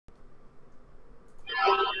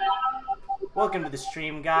Welcome to the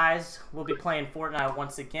stream, guys. We'll be playing Fortnite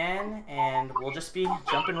once again, and we'll just be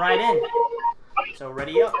jumping right in. So,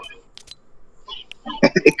 ready up.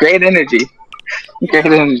 Great energy. Great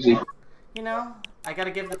energy. You know, I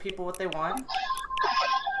gotta give the people what they want.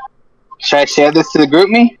 Should I share this to the group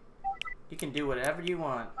me? You can do whatever you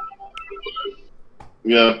want.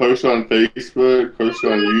 Yeah, post on Facebook, post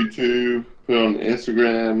on YouTube, put on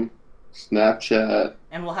Instagram, Snapchat.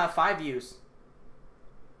 And we'll have 5 views.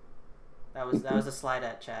 That was a slide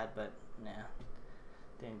at Chad, but nah,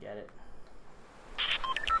 didn't get it.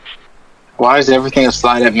 Why is everything a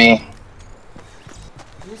slide at me?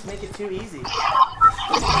 You just make it too easy.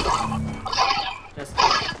 Just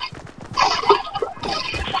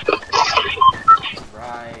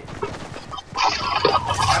right.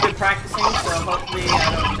 I've been practicing, so hopefully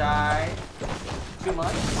I don't die too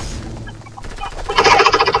much.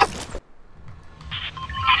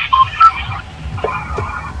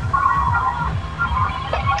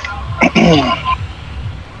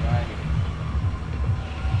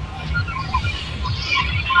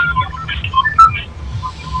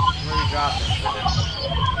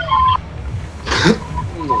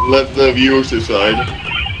 Let the viewers decide.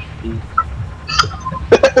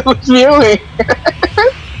 Who's viewing?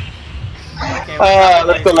 Okay,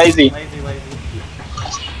 let's go lazy. Lazy.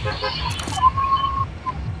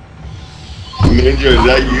 Ninja, is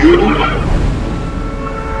that you?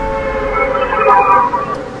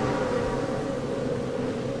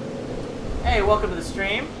 Hey, welcome to the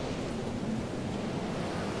stream.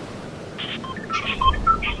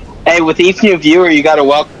 Hey, with each new viewer, you gotta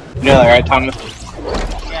welcome. You know that, right, Thomas?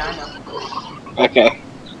 Yeah, I know. Okay.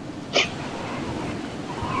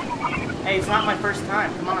 Hey, it's not my first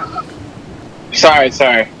time. Come on. Sorry. It's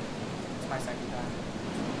my second time.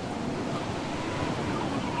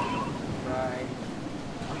 Right.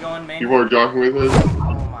 I'm going main. People are jogging with us.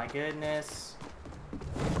 Oh my goodness.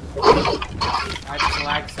 I just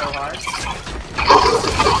lagged so hard.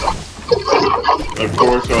 Of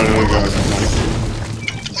course, I know guys.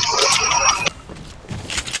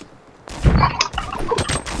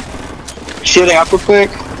 Shooting up real quick.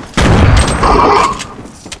 Oh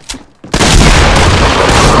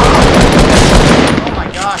my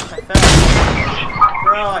gosh, I fell.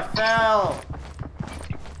 Bro, I fell.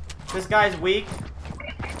 This guy's weak.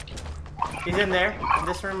 He's in there, in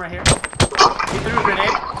this room right here. He threw a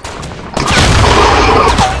grenade.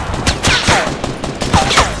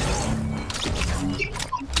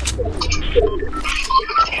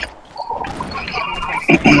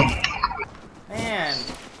 Man,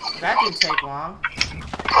 that didn't take long.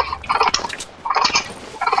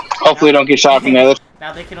 Hopefully, don't get shot from the other.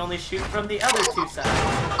 Now they can only shoot from the other 2 sides.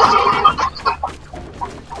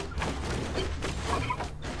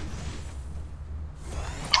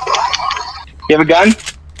 You have a gun?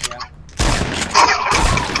 Yeah.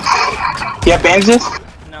 You have bandages?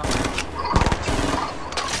 No.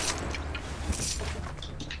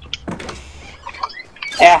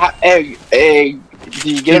 Hey, do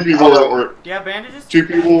you get Two people were. Do you have bandages? 2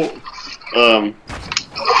 people.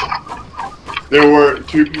 There were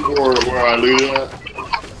 2 people where I looted at.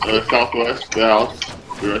 Southwest, the house.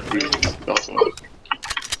 The rest of it, southwest.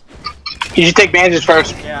 You should take bandages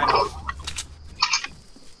first. Yeah, I know.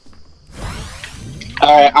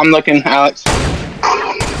 Alright, I'm looking, Alex.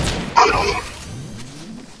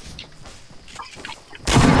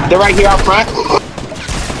 They're right here out front.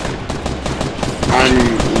 I'm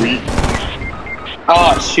weak.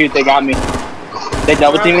 Oh shoot, they got me. They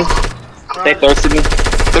double teamed me. They thirsted me.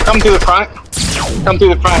 They're coming through the front. Come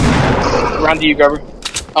through the front. Around to you, Grubber.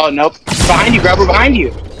 Oh nope. Behind you, Grubber, behind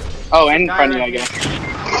you. Oh, and in front of you, I guess.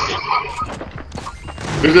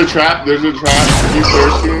 There's a trap. He's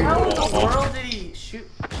thirsty. How in the world did he shoot?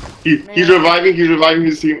 He's reviving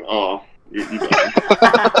his team. Oh, you died.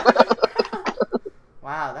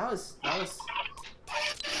 Wow, that was.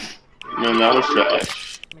 Man, that was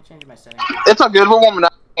trash. Let me change my settings. It's all good. We're warming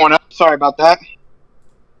up. Sorry about that.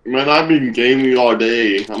 Man, I've been gaming all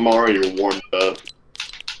day. I'm already warmed up.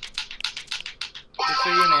 Good for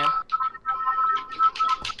you, man.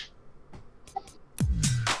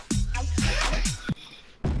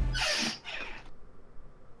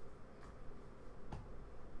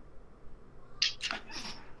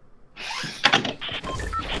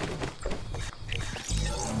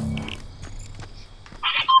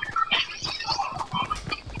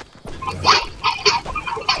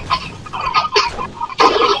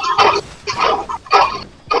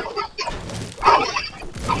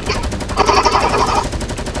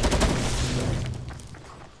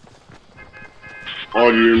 Oh,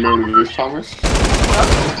 do you remember this, Thomas? Do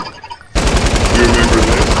you remember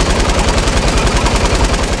this?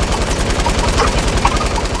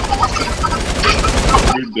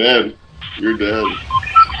 dead. You're dead.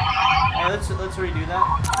 Hey, let's redo that.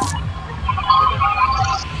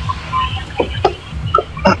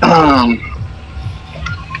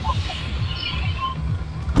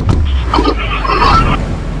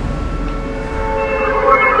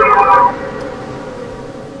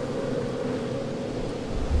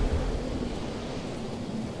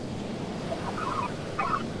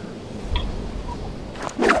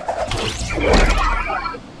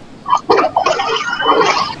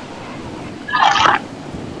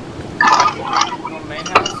 Main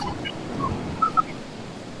house.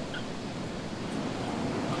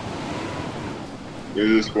 Is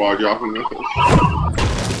this squad dropping with us?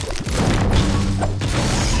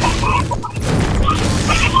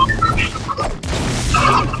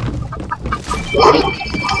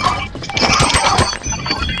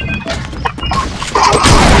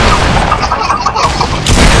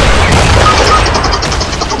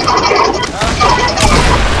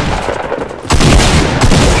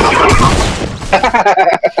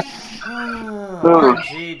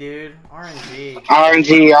 RNG, dude. RNG.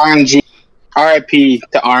 RNG. RIP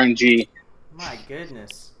to RNG. My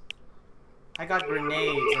goodness. I got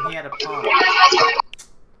grenades and he had a pump.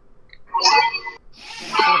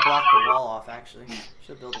 Should have blocked the wall off, actually.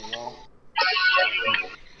 Should have built a wall.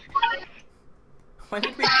 When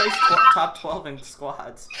did we place top 12 in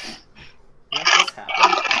squads? When did this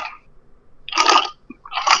happen?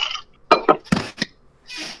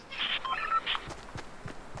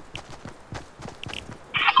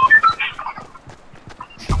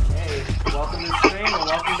 Hey, welcome to the stream and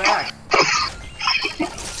welcome back.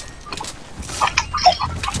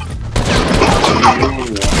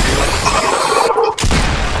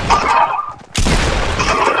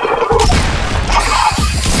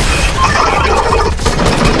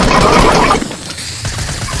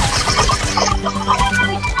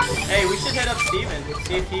 Hey, we should hit up Steven,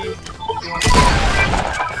 see if he wants to.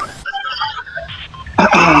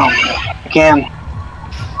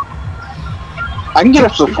 I can get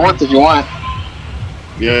up to the 4th if you want.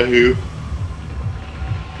 Yeah, who?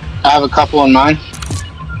 I have a couple in mind.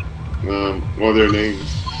 What are their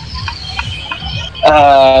names?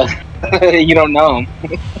 You don't know them.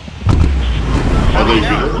 Are they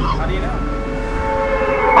good? How do you know?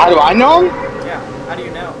 How do I know them? Yeah, how do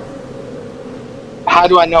you know? How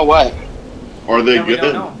do I know what? Are they Yeah, we don't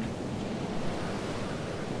good? know.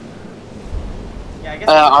 Yeah, I guess.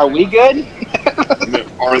 Are we good?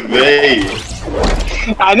 Are they?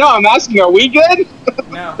 I know, I'm asking, are we good?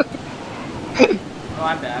 No. Oh,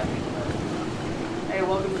 I'm bad. Hey,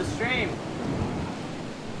 welcome to the stream.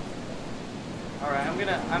 Alright,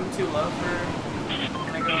 I'm too low for.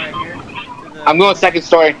 Can I go right here? To the... I'm going second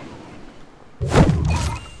story.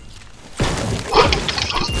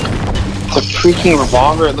 It's a freaking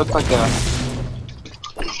revolver, it looked like a...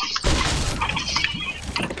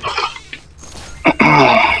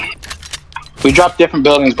 We dropped different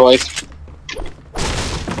buildings, boys.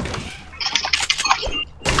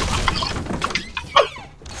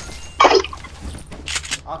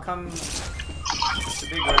 I'll come to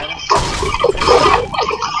Big Red.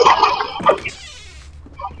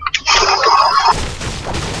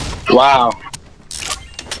 Wow.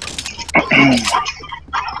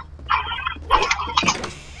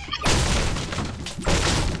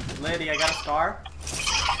 Lady, I got a scar.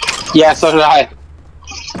 Yeah, so did I.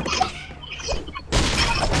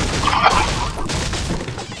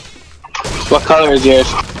 What color is yours?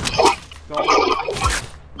 Gold.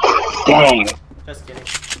 Dang. Just kidding.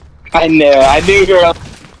 I knew, girl.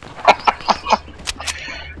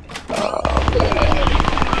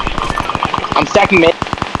 I'm stacking mid.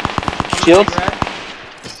 Shields? Big Red.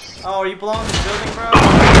 Oh, are you blowing the building, bro?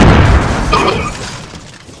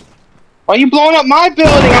 Why are you blowing up my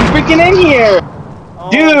building? I'm freaking in here! Oh.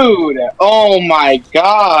 Dude! Oh my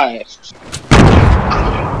gosh!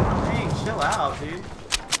 Dang, chill out, dude.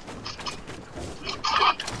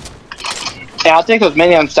 Yeah, I'll take those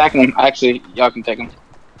mini, I'm stacking them. Actually, y'all can take them.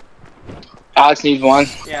 Alex needs one.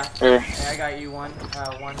 Yeah. Or... Hey, I got you one.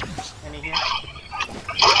 One. Any here?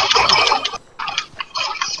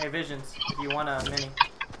 Hey, Visions, if you want a mini.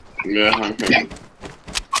 Yeah, I'm coming.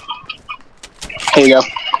 Here you go.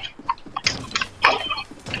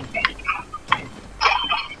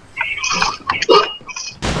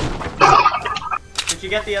 Did you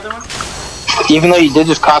get the other one? Even though you did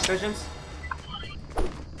just cost... Visions?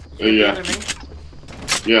 Yeah. The other mini?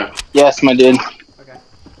 Yeah. Yes, my dude. Okay.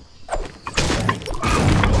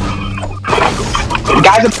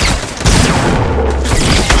 Guys,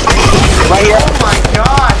 right here. Oh my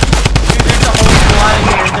gosh! Dude, there's a whole squad in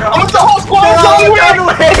here. They're all... What's the whole squad? They're all John Wick! John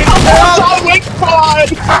Wick! John Wick squad!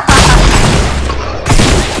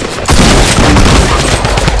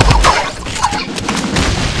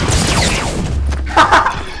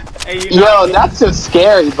 you not? Yo, that's so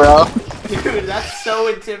scary, bro. Dude, that's so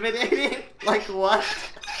intimidating. Like, what?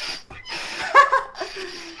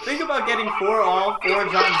 Think about getting all four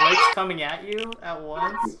John Wicks coming at you at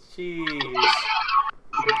once. Jeez.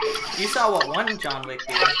 You saw what one John Wick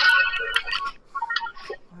did.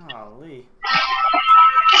 Holy.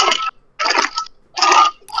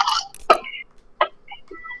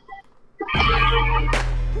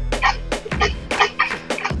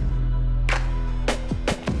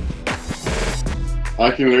 I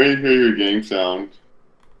can literally hear your game sound.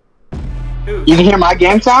 Who? You can hear my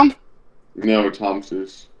game sound? No,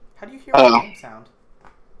 Thompson's. How do you hear my game sound?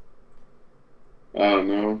 I don't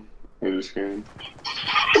know. I just can.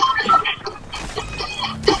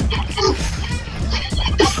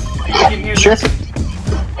 You can hear Sure. this?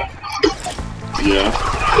 Yeah.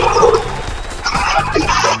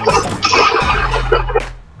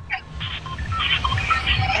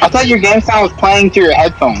 I thought your game sound was playing through your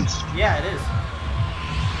headphones. Yeah, it is.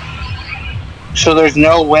 So there's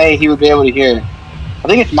no way he would be able to hear it. I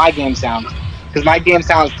think it's my game sound. Because my game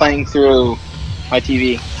sound is playing through my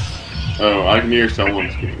TV. Oh, I can hear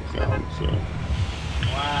someone's game sound, so.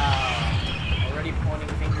 Wow. Already pointing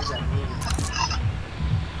fingers at me.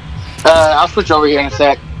 I'll switch over here in a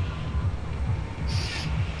sec.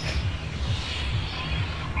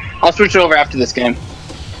 I'll switch over after this game.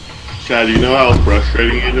 Chad, do you know how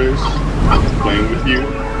frustrating it is playing with you?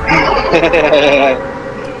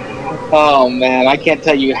 Oh man, I can't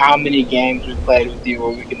tell you how many games we played with you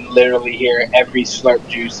where we can literally hear every slurp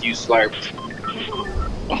juice you slurped.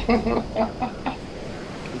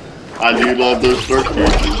 I do love those slurp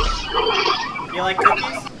juices. You like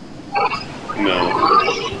cookies? No.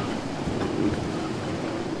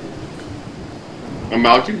 I'm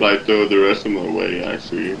about to like throw the rest of them away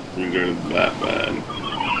actually. They're that bad.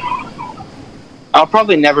 I'll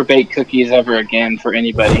probably never bake cookies ever again for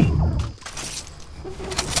anybody.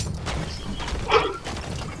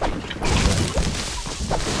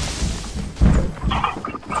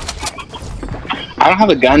 I don't have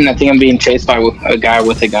a gun. I think I'm being chased by a guy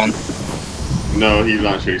with a gun. No, he's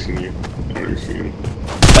not chasing you. I already seen him.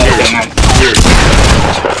 Okay, nice. Here.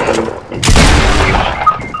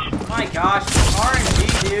 My gosh, RNG,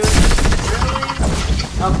 dude. Really?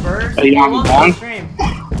 A bird? Oh, you don't have a gun? Stream.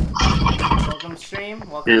 Welcome stream.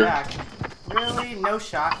 Welcome Here. back. Really? No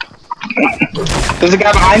shot. There's a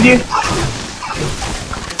guy behind you? There's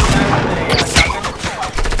a guy with a shotgun.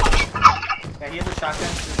 Yeah, he has a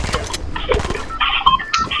shotgun.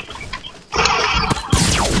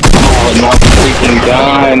 Oh, not the freaking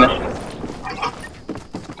gun.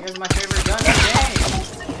 He has my favorite gun in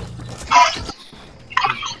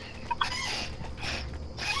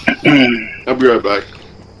the game. I'll be right back.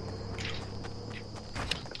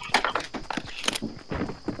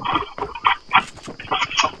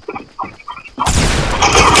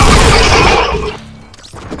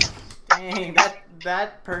 Dang,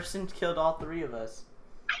 that person killed all three of us.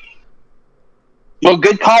 Well,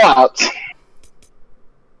 good call outs.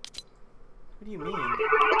 What do you mean?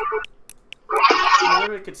 I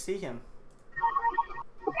literally could see him.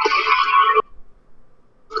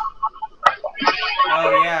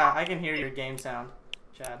 Oh yeah, I can hear your game sound,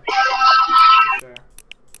 Chad. For sure.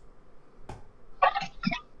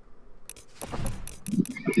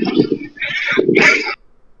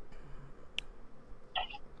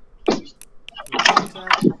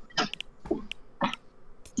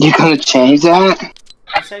 You gonna change that?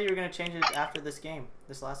 You said you were gonna change it after this game,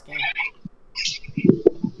 this last game.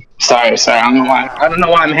 Sorry. I don't know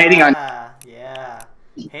why I'm hating on. Yeah.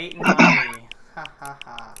 Hating on me. Ha ha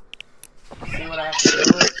ha. See what I have to deal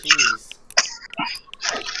with? Jeez.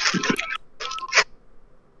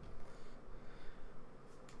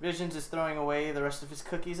 Visions is throwing away the rest of his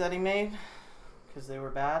cookies that he made because they were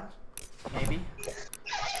bad. Maybe.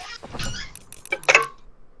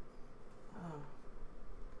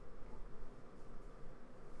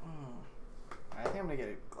 I think I'm gonna get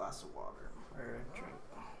a glass of water or a drink.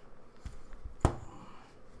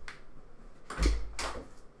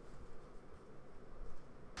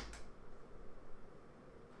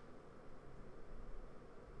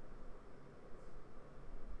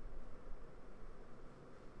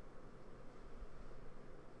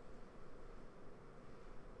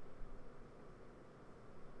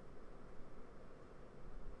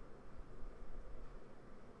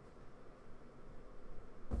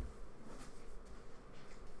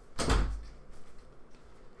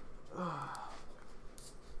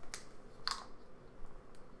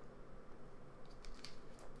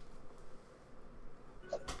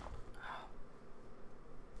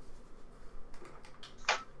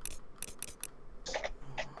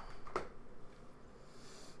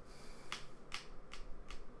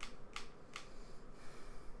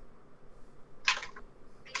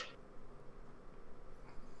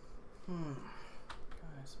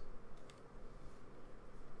 Guys.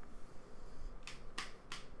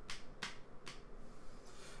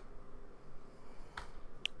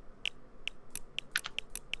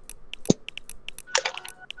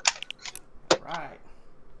 Right.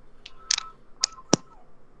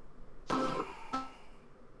 I'm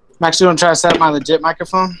actually gonna try to set up my legit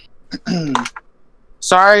microphone.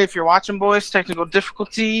 Sorry if you're watching, boys. Technical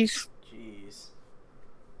difficulties. Jeez.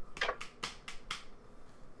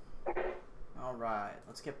 All right,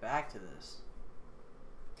 let's get back to this.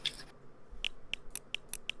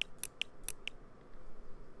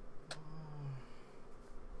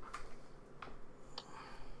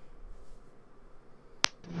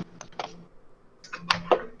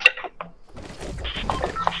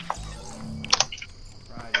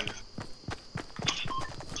 Righty.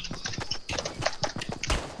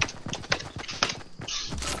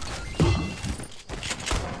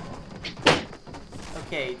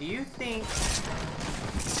 Okay, do you think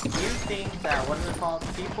that, what is it called,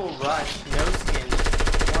 people rush no skins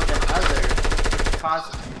more than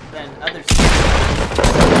other skins?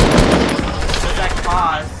 Does that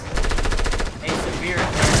cause a severe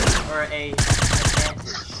advantage or a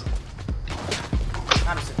advantage?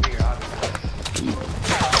 Not a severe, obviously.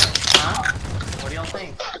 Huh? What do y'all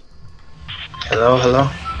think? Hello, hello.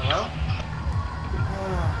 Hello?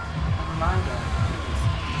 Never mind though.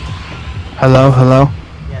 Hello, hello.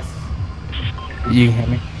 Yes. You can hear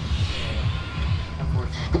me?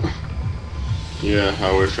 Unfortunately. Yeah,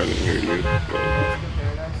 I wish I didn't hear you. Let's go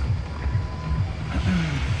paradise.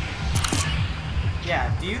 Yeah,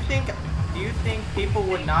 do you think people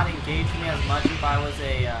would not engage me as much if I was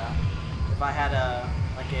if I had a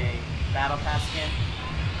battle pass skin?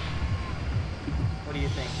 What do you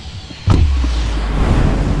think?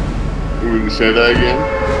 Would you say that again?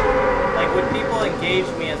 Like, would people engage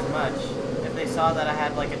me as much if they saw that I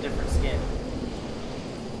had like a different skin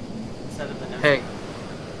instead of the no Hey. skin?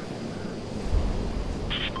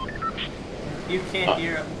 You can't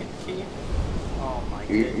hear. Can you? Oh my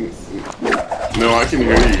goodness. No, I can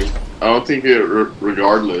hear you. I don't think it,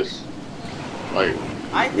 regardless, like,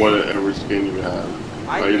 I think, whatever skin you have.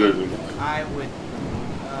 I Like, it think doesn't. I would.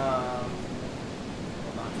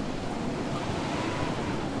 Hold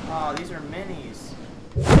on. Oh, these are minis.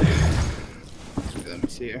 Let me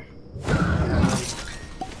see here.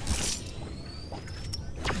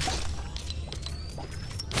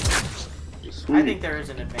 I think there is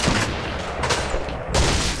an advantage.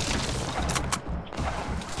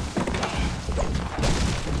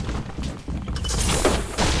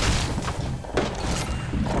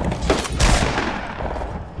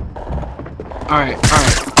 Alright.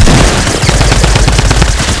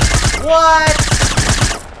 What?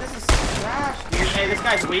 This is trash, dude. Hey, this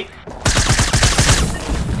guy's weak.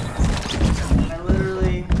 I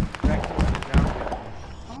literally wrecked him on the ground.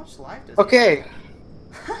 How much life does Okay.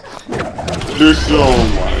 There's so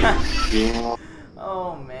much.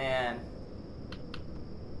 Oh, man.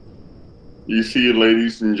 You see,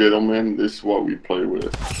 ladies and gentlemen, this is what we play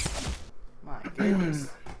with. My goodness.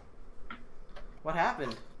 What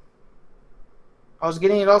happened? I was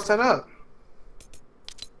getting it all set up.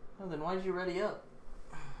 Oh, then why did you ready up?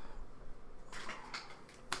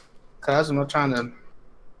 Cause I'm not trying to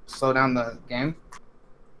slow down the game.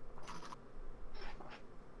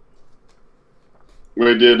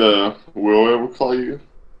 Wait, did Will ever call you?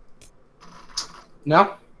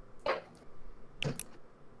 No?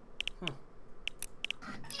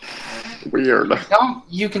 Weird. No,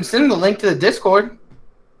 you can send the link to the Discord.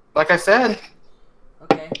 Like I said.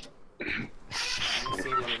 Okay. Let me see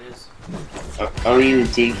what it is. I don't even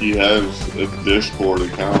think he has a Discord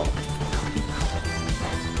account.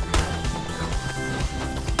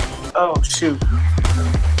 Oh, shoot.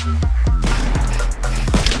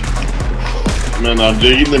 Man, I'm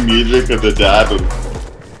digging the music of the dab.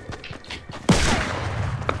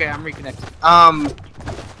 Okay, I'm reconnected.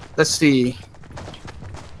 Let's see.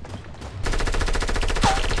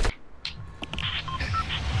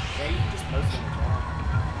 Yeah, you can just post it in the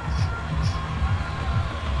chat.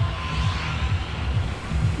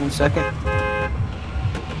 1 second.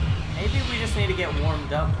 Maybe we just need to get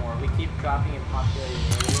warmed up more. We keep dropping in popularity.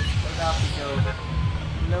 What about if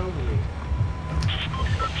we go lonely?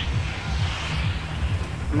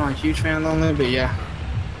 I'm not a huge fan of Lonely, but yeah.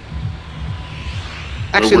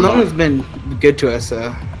 Actually, we're not. Lonely's been good to us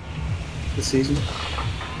this season.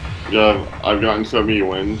 Yeah, I've gotten so many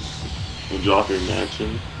wins with dropping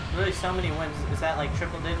mansion. Really, so many wins. Is that like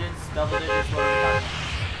triple digits, double digits? What are we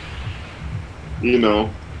talking? You know,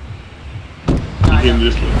 No, I you can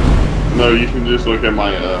don't. you can just look at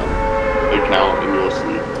my account and you'll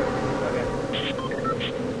see. Okay.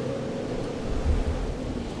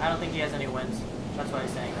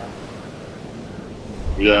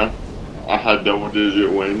 Yeah. I had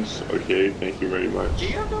double-digit wins. Okay, thank you very Do much. you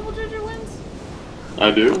have double-digit wins?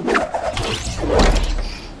 I do. I'm gonna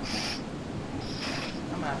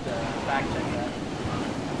have to fact check that.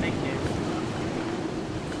 Fake news.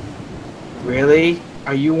 Really?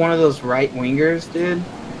 Are you one of those right wingers, dude?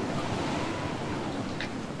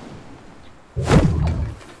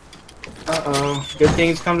 Uh-oh. Good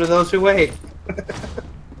things come to those who wait.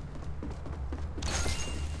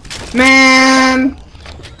 Man!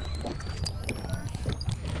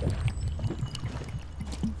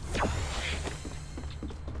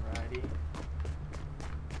 Alrighty.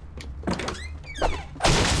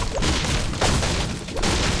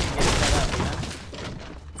 Get set up,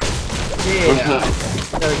 Yeah.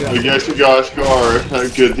 There we go. I guess you got a scar.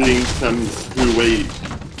 Good things come who wait.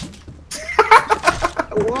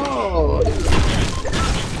 Whoa!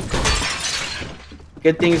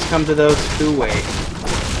 Good things come to those who wait.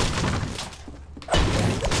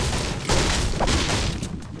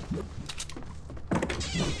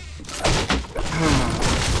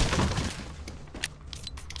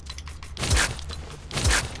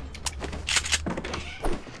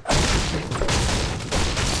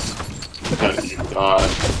 That you die.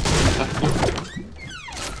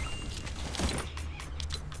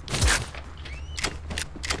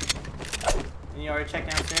 And you already checked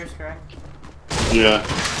downstairs, correct? Yeah.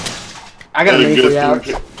 I got a And link for you, Alex.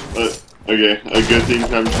 Okay, a good thing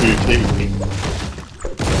comes to take me.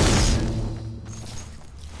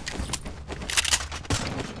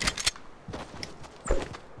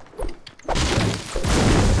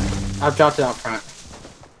 I've dropped it out front.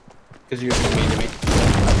 Because you're being mean to me.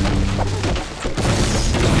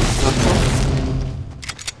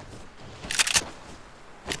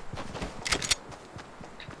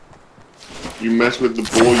 You mess with the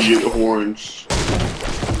bull, you get the horns.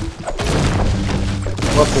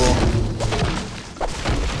 What bull?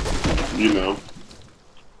 You know.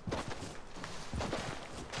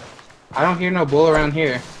 I don't hear no bull around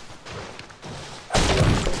here.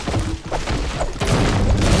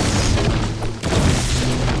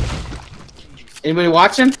 Anybody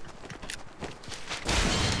watching?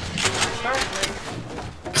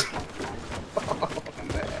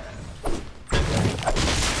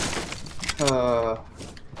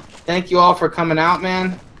 Thank you all for coming out,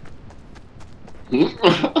 man. Well,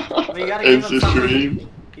 you gotta give It's him a something. stream.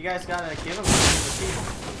 You guys gotta give him something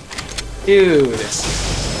to Dude.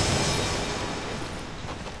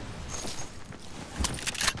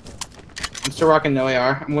 I'm still rocking no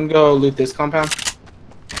AR. I'm gonna go loot this compound.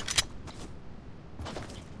 I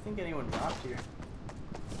think anyone robbed here.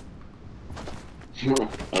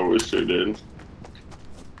 I wish they did.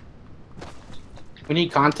 We need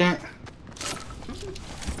content.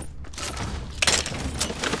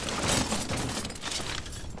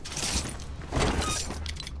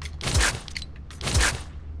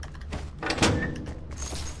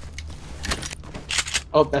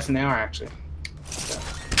 Oh, that's an AR actually.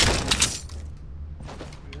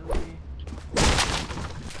 Really?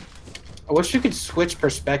 I wish you could switch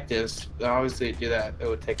perspectives. Obviously, to do that, it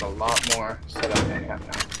would take a lot more setup than you have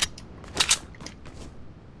now.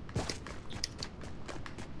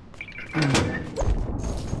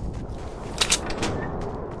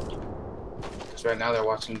 Because right now they're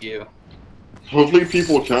watching you. Hopefully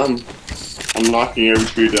people come. I'm knocking every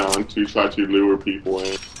tree down to try to lure people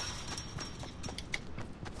in.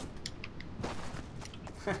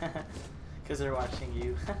 Because they're watching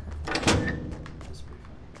you. That's pretty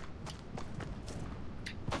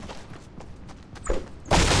funny.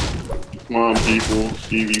 Come on, people.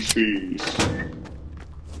 CVCs.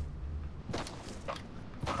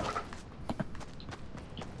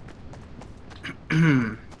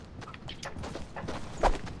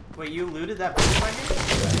 Wait, you looted that building right here?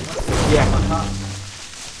 Yeah. What's on top?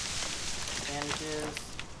 Bandages.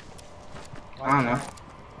 I don't know.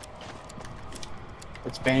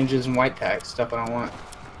 It's bandages and white tags, stuff I don't want.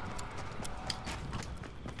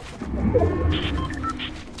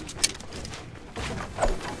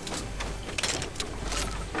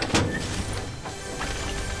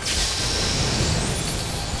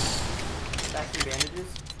 Stacking bandages.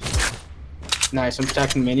 Nice, I'm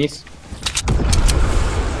stacking minis.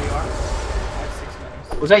 There you are. I have 6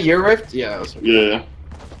 minis. Was that your rift? Yeah, that was. Yeah.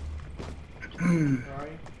 Where are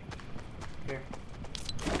you? Here.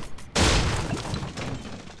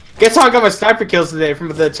 Guess how I got my sniper kills today from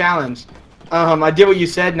the challenge? I did what you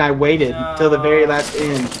said and I waited till the very last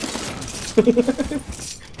end.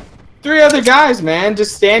 3 other guys, man,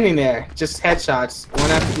 just standing there, just headshots,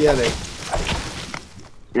 one after the other.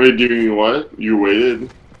 Wait, doing what? You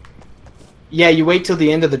waited? Yeah, you wait till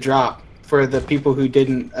the end of the drop for the people who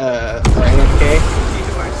didn't are AFK.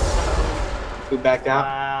 Who backed out?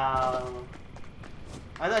 Wow.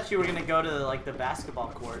 I thought you were gonna go to like the basketball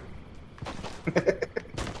court.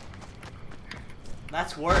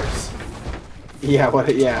 That's worse. Yeah,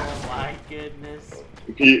 what? Yeah. Oh my goodness.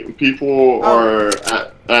 People are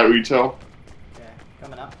at retail. Okay,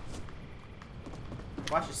 coming up.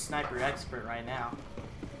 Watch a sniper expert right now.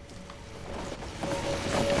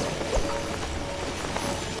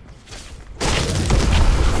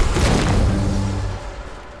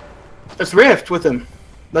 Let's rift with him.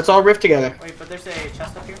 Let's all rift together. Wait, but there's a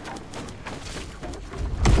chest up here.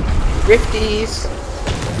 Rifties.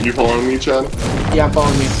 You following me, Chad? Yeah, I'm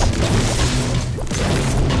following you.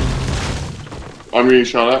 I'm being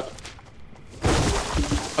shot at.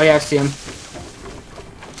 Oh yeah, I see him.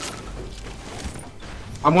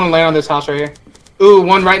 I'm gonna land on this house right here. Ooh,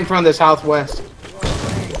 one right in front of this house west.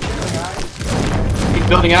 He's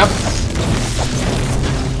building up.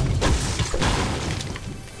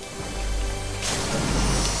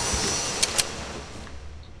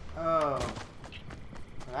 Oh. Well,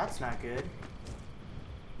 that's not good.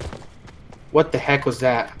 What the heck was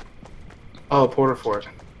that? Oh, Porter Fort.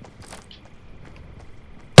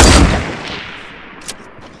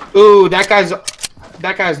 Ooh, that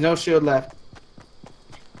guy's no shield left.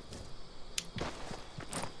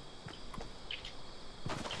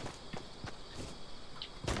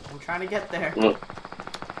 I'm trying to get there. What?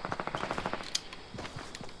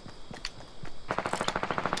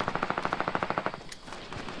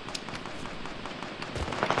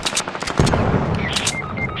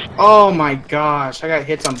 Oh my gosh, I got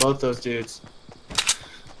hits on both those dudes.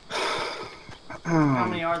 How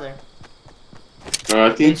many are there? I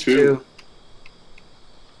think Each two.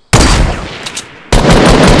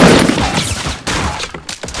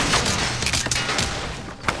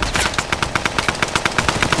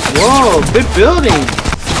 Whoa, good building.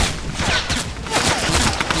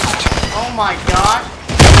 Oh my god.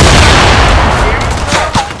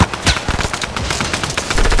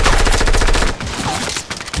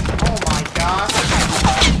 Oh my god.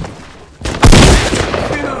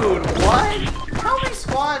 Dude, what? How many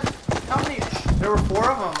squads? How many? There were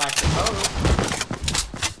 4 of them, I suppose.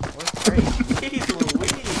 Or 3. Jeez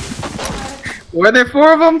Louise. What? Were there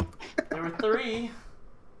 4 of them? There were 3.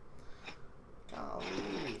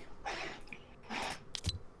 Golly.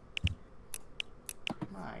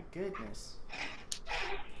 My goodness.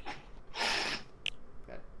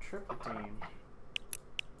 Got triple team.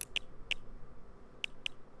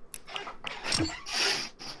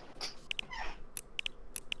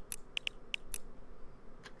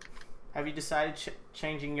 Have you decided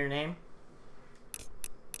changing your name?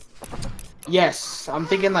 Yes, I'm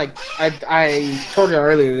thinking like I told you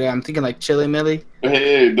earlier today. I'm thinking like Chili Millie.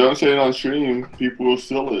 Hey, don't say it on stream. People will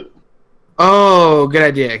steal it. Oh, good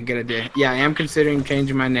idea. Good idea. Yeah, I am considering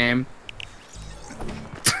changing my name.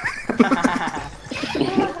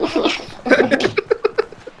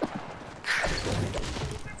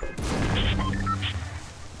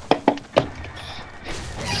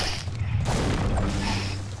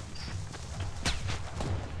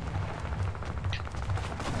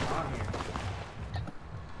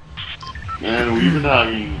 Man, we've been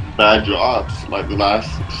having bad drops. Like the last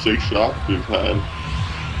 6 drops we've had.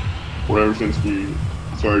 Whatever since we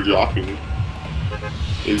started dropping.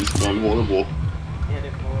 It's gone horrible. Get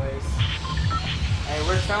it, boys. Hey,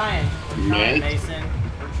 we're trying. We're trying, Mason.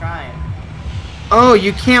 We're trying. Oh,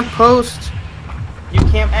 you can't post. You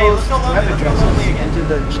can't Hey, let's post go lonely. web Let's go addresses lonely again. into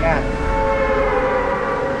the chat.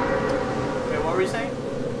 Wait, what were you saying?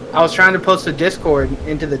 I was trying to post the Discord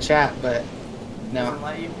into the chat, but no. Doesn't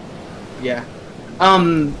let you? Yeah.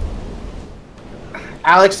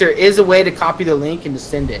 Alex, there is a way to copy the link and to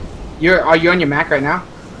send it. Are you on your Mac right now?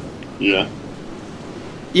 Yeah.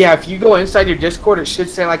 Yeah, if you go inside your Discord, it should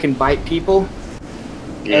say like invite people.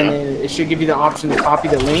 Yeah. And then it should give you the option to copy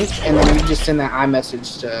the link, and then you just send that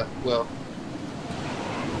iMessage to Will.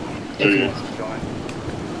 If he Okay. wants to join.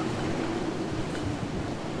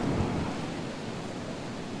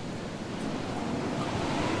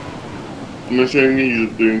 I'm assuming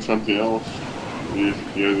he's doing something else. He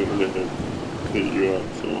hasn't hit you up,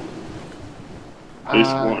 so.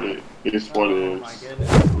 It's what it is. Oh my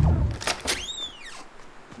goodness.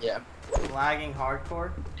 Yeah. Lagging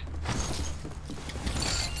hardcore.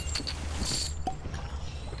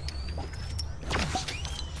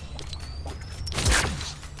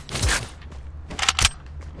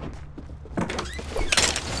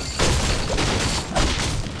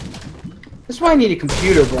 That's why I need a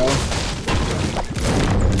computer, bro.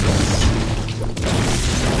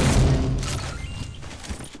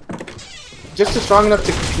 Just a strong enough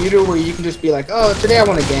computer where you can just be like, oh, today I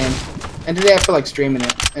want a game. And today I feel like streaming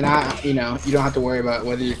it, and you know, you don't have to worry about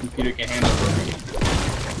whether your computer can handle it.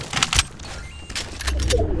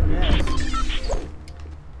 Yes.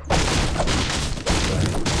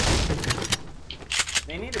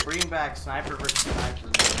 They need to bring back sniper versus sniper.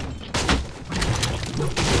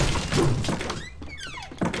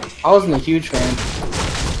 I wasn't a huge fan.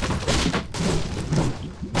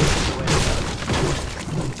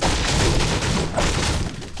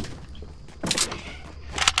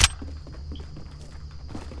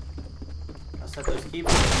 I'll set those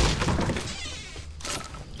keyboards.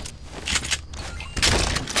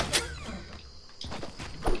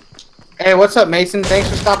 Hey, what's up, Mason? Thanks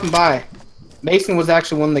for stopping by. Mason was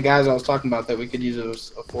actually one of the guys I was talking about that we could use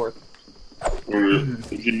as a fourth.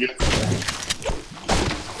 Did you get?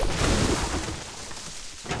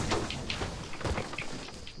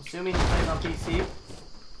 Assuming he plays on PC.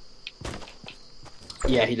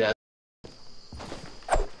 Yeah, he does.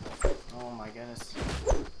 Oh my goodness.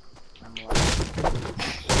 I'm alive.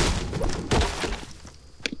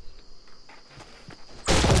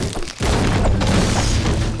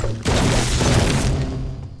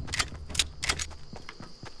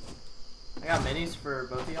 I got minis for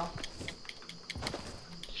both of y'all.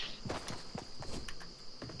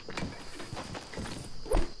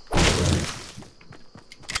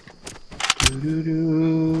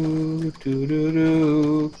 Doo-doo-doo,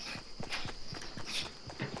 doo-doo-doo.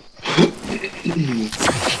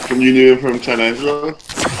 And you knew him from San Angelo?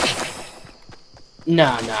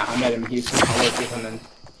 Nah, I met him in Houston. I worked with him in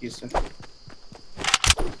Houston.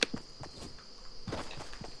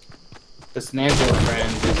 The San Angelo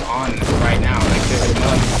friend is on right now. I could hit him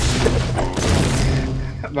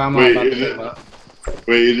up. But I'm not about to hit him up.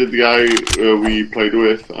 Wait, is it the guy we played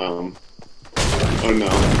with? Oh no.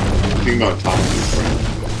 I think about Thomas' friend.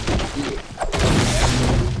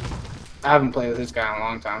 I haven't played with this guy in a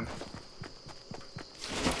long time.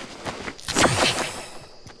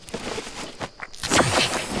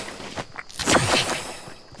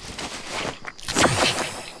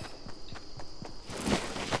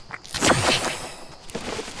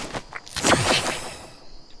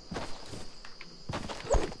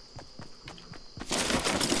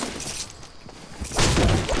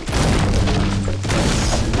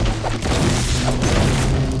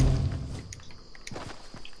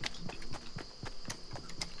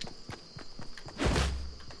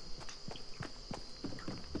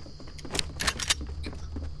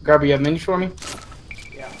 Garby, you have minis for me?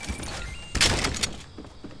 Yeah.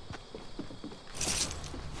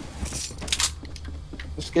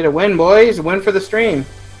 Let's get a win, boys. A win for the stream.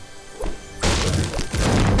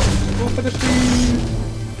 Go for the stream.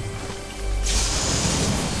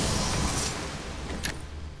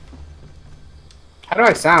 How do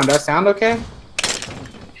I sound? Do I sound okay?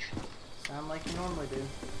 Sound like you normally do.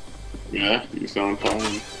 Yeah, you sound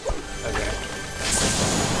fine. Okay.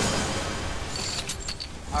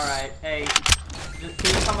 Alright, hey, can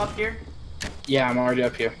you come up here? Yeah, I'm already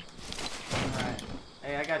up here. Alright.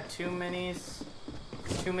 Hey, I got two minis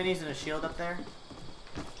and a shield up there.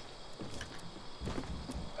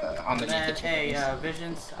 On the And then, hey,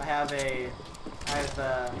 Visions, I have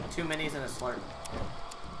two minis and a slurp.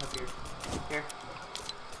 Up here. Here.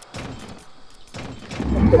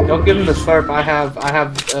 Don't give him the slurp.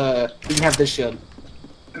 You can have this shield.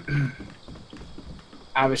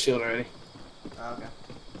 I have a shield already. Oh, okay.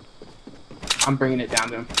 I'm bringing it down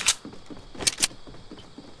to him.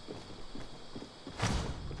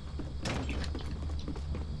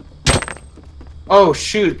 Oh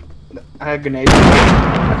shoot! I had grenades.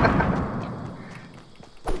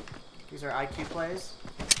 These are IQ plays.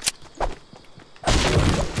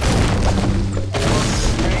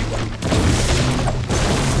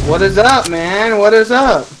 What is up, man? What is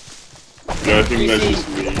up? Yeah, I think that's just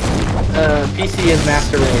me. PC is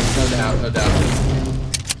master race, no doubt, no doubt.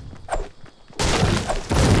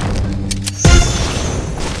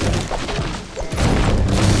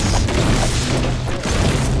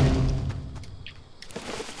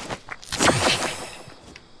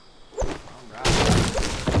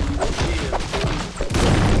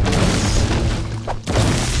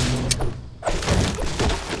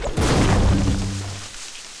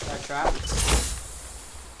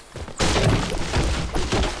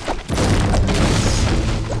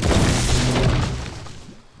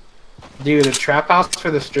 Dude, a trap house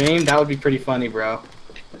for the stream? That would be pretty funny, bro.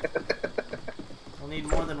 We'll need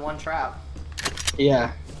more than one trap.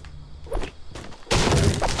 Yeah.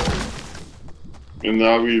 And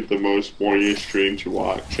that would be the most boring stream to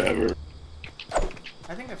watch ever.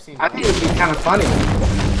 I think I've seen I think it would be kind of funny.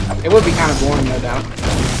 It would be kind of boring, no doubt.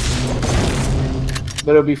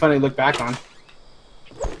 But it would be funny to look back on.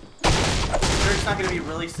 it's not gonna be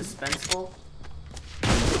really suspenseful.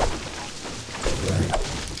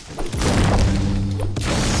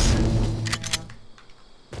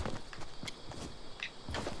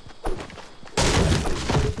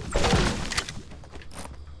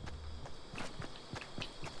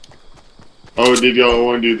 Oh, did y'all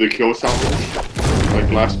want to do the kill challenge like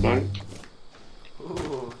last night?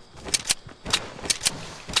 Ooh.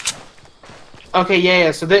 Okay, yeah.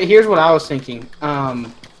 So here's what I was thinking.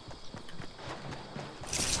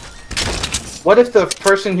 What if the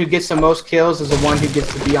person who gets the most kills is the one who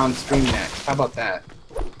gets to be on stream next? How about that?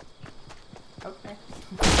 Okay.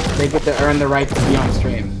 They get to earn the right to be on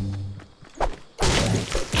stream.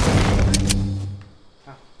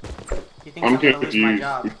 You think I'm I'm gonna lose my confused.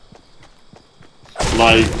 job?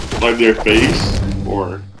 Like their face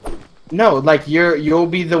or No, like you'll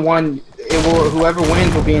be the one. Whoever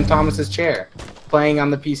wins will be in Thomas's chair, playing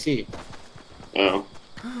on the PC. oh.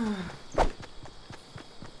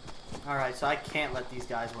 Alright, so I can't let these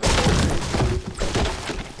guys win. I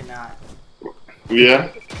cannot. Yeah,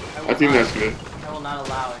 I I think not, that's good. I will not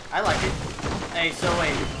allow it. I like it. Hey, so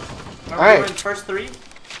wait. Are we Alright. doing first three?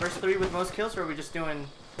 First three with most kills, or are we just doing...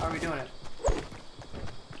 How are we doing it?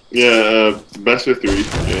 Yeah, best of 3.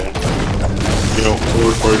 Yeah. You know,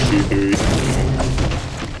 or first 2,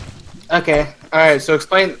 3. Okay. All right. So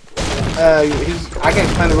explain. I can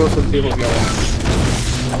explain the rules to the people if you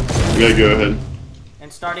want. Yeah, go ahead.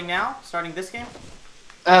 And starting now? Starting this game?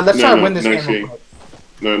 Let's try to win this next game. game.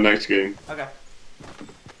 No, next game. Okay.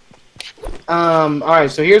 All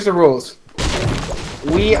right. So here's the rules.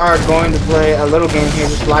 We are going to play a little game here,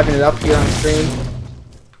 just liven it up here on stream.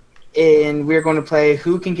 And we're going to play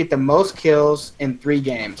who can get the most kills in 3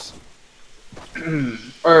 games.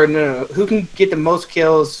 Or no, who can get the most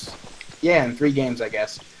kills, yeah, in 3 games, I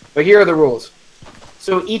guess. But here are the rules.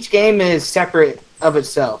 So each game is separate of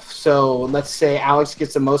itself. So let's say Alex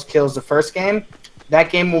gets the most kills the first game. That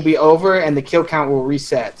game will be over and the kill count will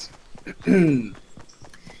reset. And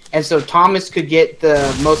so Thomas could get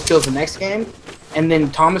the most kills the next game. And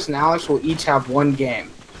then Thomas and Alex will each have 1 game.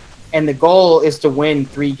 And the goal is to win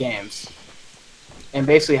 3 games. And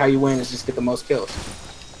basically how you win is just get the most kills.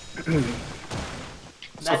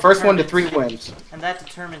 So first 1 to 3 wins. And that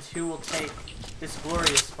determines who will take this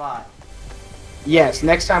glorious spot. Yes,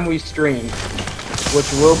 next time we stream, which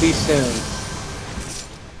will be soon.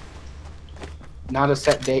 Not a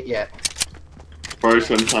set date yet. Probably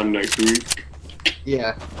sometime next week.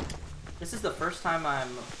 Yeah. This is the first time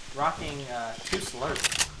I'm rocking 2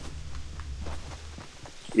 slurps.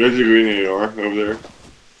 There's a green AR over there.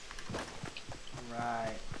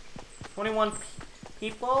 Right. 21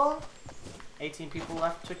 people. 18 people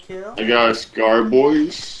left to kill. I got a Scar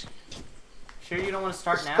Boys. Sure you don't want to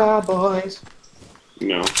start now? Star boys.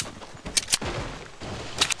 No.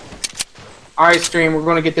 Alright, stream, we're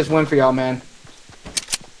gonna get this win for y'all, man.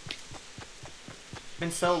 Been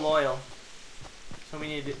so loyal. So we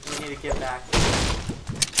need to give back.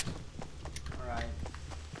 Alright.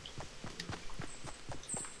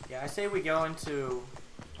 Yeah, I say we go into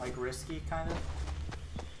like risky kind of.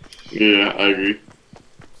 Yeah, I agree.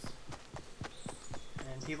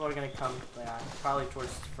 And people are gonna come probably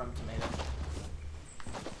towards from tomato.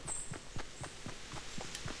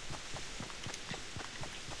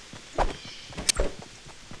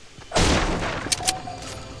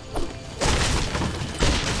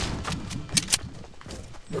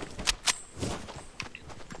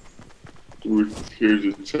 Here's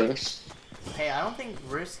a chest. Hey, I don't think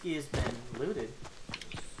risky has been looted.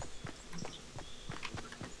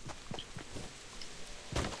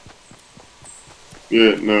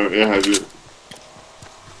 Yeah, no, it has it.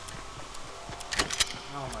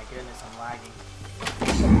 Oh my goodness, I'm lagging.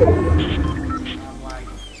 I'm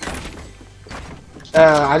lagging.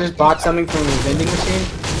 I just bought something from the vending machine.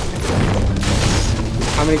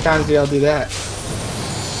 How many times do y'all do that?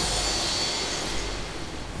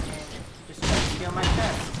 Just trying to steal my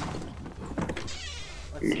chest.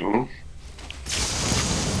 Let's see. No.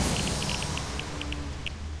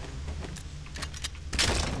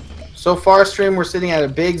 So far, stream, we're sitting at a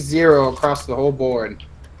big 0 across the whole board.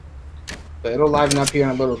 But it'll liven up here in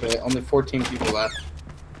a little bit. Only 14 people left.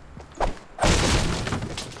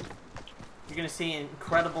 You're gonna see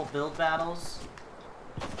incredible build battles.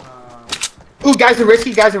 Ooh, guys are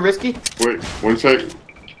risky, guys are risky. Wait, 1 sec.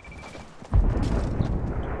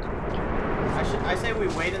 I say we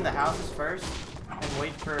wait in the houses first and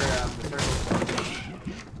wait for the turtles.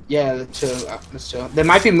 Yeah, let's chill. Let's chill. They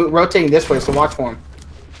might be rotating this way, so watch for them.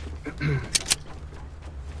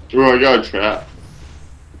 Oh, I got a trap.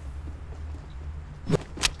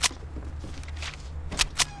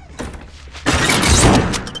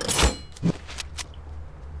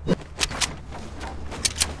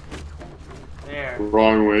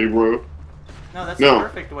 wrong way, bro. No, that's the No,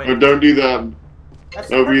 perfect way. no, don't do that. That's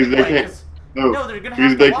the No, because perfect they way, can't. No, no, they're gonna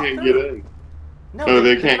because have they to walk can't through. get in. No, No,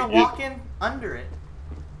 they're they can't gonna get- walk in under it.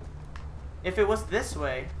 If it was this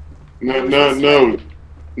way. No, no.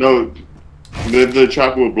 The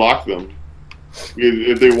trap will block them.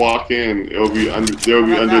 If they walk in, it'll be under. They'll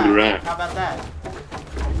be How about under the that? ramp. How about that?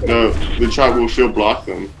 No, the trap will still block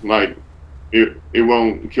them. Like, it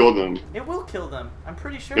won't kill them. It will kill them. I'm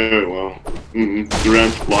pretty sure. No, it won't. The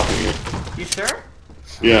ramp's blocking it. You sure?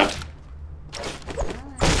 Yeah. We're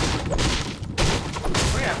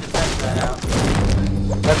gonna have to test that out.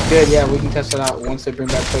 That's good. Yeah, we can test it out once they bring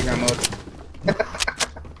back playground mode. No,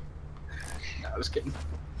 I was kidding.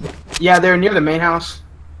 Yeah, they're near the main house.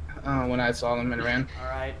 When I saw them and ran. All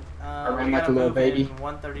right. ran We like gotta a little move baby. in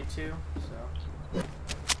 132. So. I'm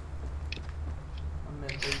in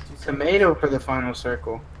 32 seconds. Tomato for the final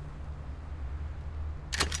circle.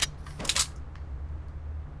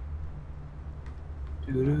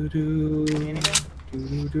 Doo-doo-doo. See anything?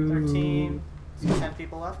 Doo-doo-doo. 13. See 10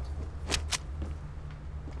 people left.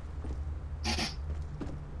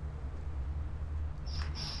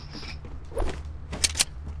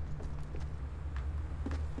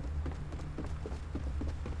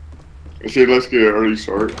 I say let's get an early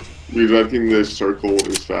start because I think this circle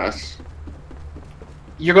is fast.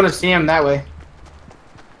 You're gonna see him that way.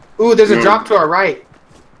 Ooh, there's a No. drop to our right.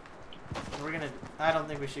 We're gonna. I don't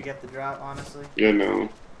think we should get the drop, honestly. Yeah, no.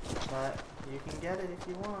 But you can get it if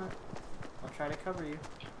you want. I'll try to cover you.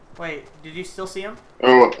 Wait, did you still see him?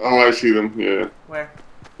 Oh, I see them. Yeah, Where?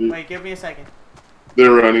 Mm. Wait, give me a second.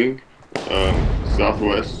 they're running.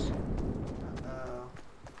 Southwest. Of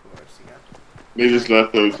course, you got. They just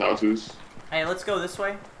left those houses. Hey, let's go this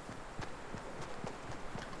way.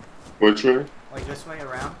 Which way? Like this way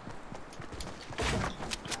around.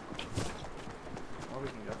 Or we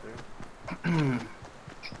can go through.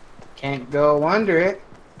 Can't go under it.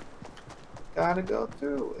 Gotta go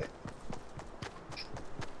through it.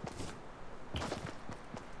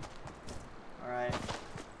 Alright.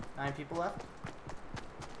 9 people left.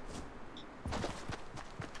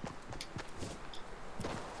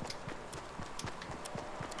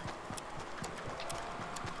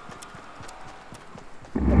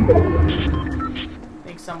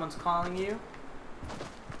 Think someone's calling you.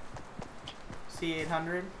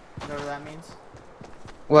 C800, whatever that means.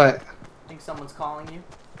 What? Think someone's calling you.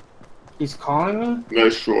 He's calling me?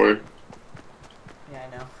 Nice Troy. Yeah,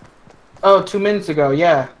 I know. Oh, 2 minutes ago,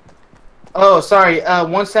 yeah. Oh, sorry.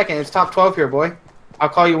 1 second. It's top 12 here, boy. I'll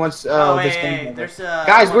call you once Oh, this hey, game hey, over. there's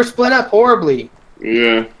Guys, we're split up horribly.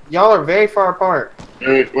 Yeah. Y'all are very far apart.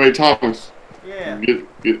 Wait, Thomas. Yeah. Get.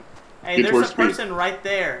 Hey, get there's towards a me. person right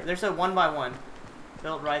there. There's a 1x1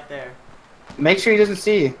 built right there. Make sure he doesn't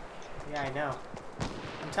see you. Yeah, I know.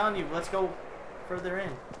 I'm telling you, let's go further in.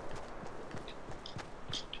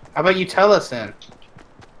 How about you tell us then?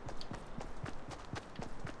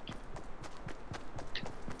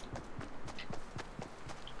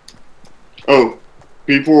 Oh,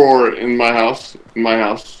 people are in my house. In my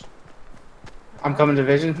house. I'm coming to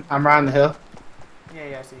Vision. I'm riding the hill.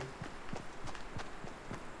 Yeah, I see.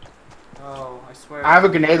 Oh, I swear. I have a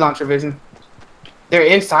grenade launcher, Vision. They're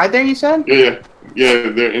inside there, you said? Yeah.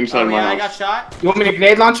 They're inside Oh, my yeah, I house. got shot. You want me to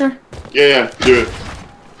grenade launcher? Yeah, do it.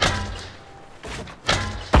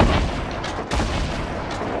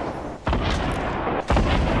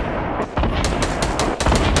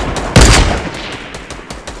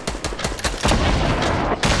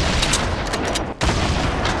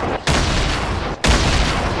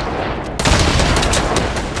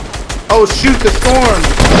 Oh, shoot, the storm!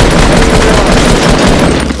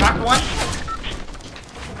 Knocked one.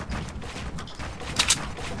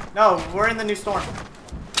 No, we're in the new storm.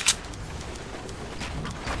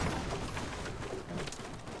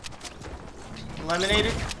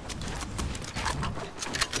 Eliminated.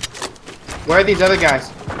 Where are these other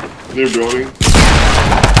guys? They're building.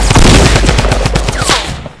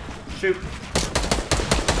 Shoot.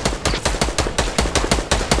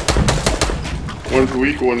 One's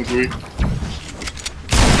weak. One's weak.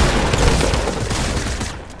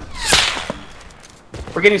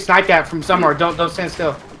 We're getting sniped at from somewhere. Don't stand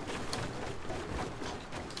still.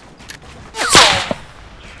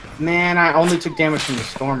 Man, I only took damage from the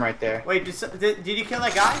storm right there. Wait, did you kill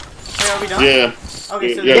that guy? Hey, are we done? Yeah.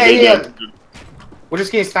 Okay, so Yeah, they yeah. did. We're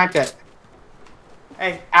just getting sniped at.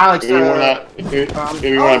 Hey. Alex, Anyone uh, have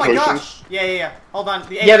Oh my potions? gosh. Yeah. Hold on.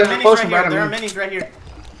 Hey, Yeah, there there's are a minis potion right right here. on There are me. minis right here.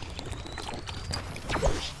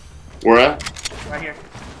 Where at? Right here.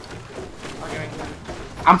 Okay.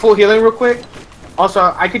 I'm full healing real quick.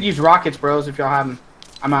 Also, I could use rockets, bros, if y'all have them.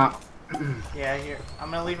 I'm out. Yeah, here.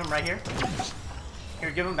 I'm gonna leave him right here.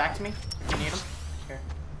 Here, give them back to me if you need them. Here.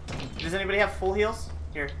 Does anybody have full heals?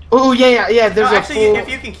 Here. Oh yeah. There's no, a actually, full... if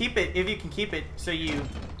you can keep it, so you,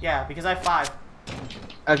 yeah, because I have 5.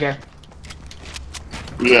 Okay.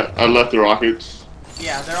 Yeah, I left the rockets.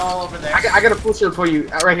 Yeah, they're all over there. I got a full shield for you,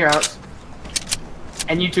 right here, Alex.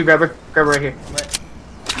 And you too, grab her right here. Lit.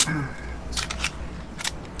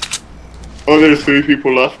 Oh, there's 3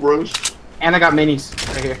 people left, bros. And I got minis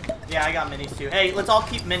right here. Yeah, I got minis too. Hey, let's all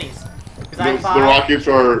keep minis. Because I The, have 5. the rockets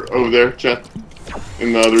are over there, chat.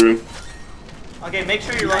 In the other room. Okay, make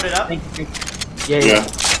sure you're loaded up. Thank you. Yeah.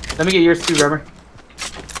 Let me get yours too, grabber.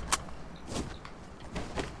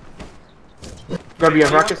 Grab, you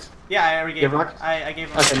have rockets? Yeah, I already gave him. rockets? I gave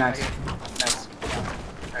him. Okay, nice. Nice.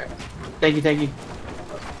 Alright. Thank you.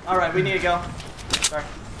 Alright, we need to go. Sorry.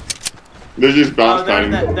 They're just bounce they're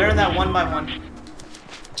in timing. that 1-by-1.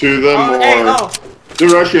 2 of them Oh, are... hey, oh! They're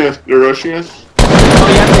rushing us. They're rushing us. Oh,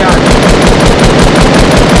 yeah, they are.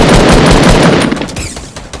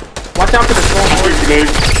 Watch out for the storm.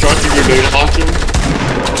 Tossing grenade, launch him.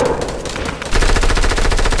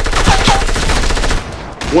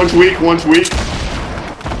 One's weak.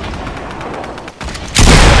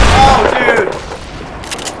 Oh, dude!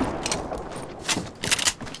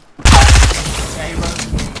 Yeah, he was.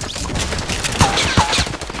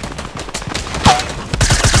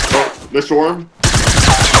 Oh, the storm.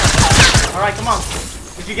 Alright, come on.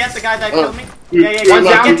 Did you get the guy that killed me? dude, Yeah, one's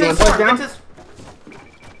get down, to the one's storm. down. Get to the...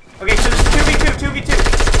 Okay, so this is 2v2.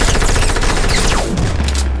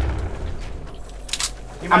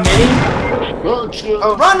 You I'm might- hitting. Oh, shit.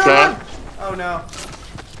 Oh, Run! Chat. Oh no.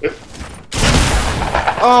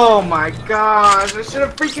 Oh my gosh, I should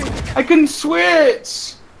have I couldn't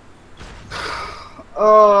switch.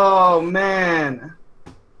 Oh man.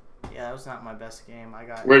 Yeah, that was not my best game. I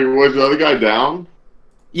got... Wait, was the other guy down?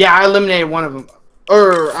 Yeah, I eliminated one of them.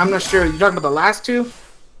 Or, I'm not sure, you talking about the last 2?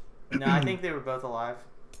 No, I think they were both alive.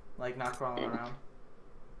 Like, not crawling around.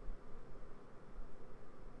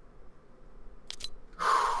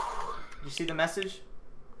 You see the message?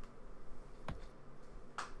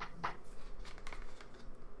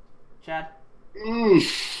 Chad?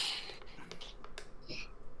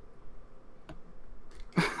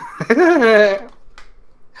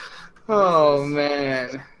 Oh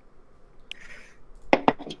man.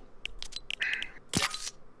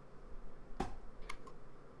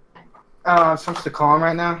 I'm supposed to call him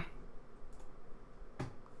right now?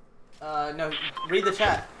 No, read the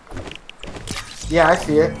chat. Yeah, I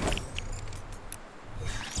see it.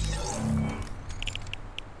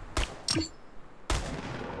 Who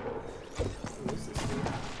is this dude?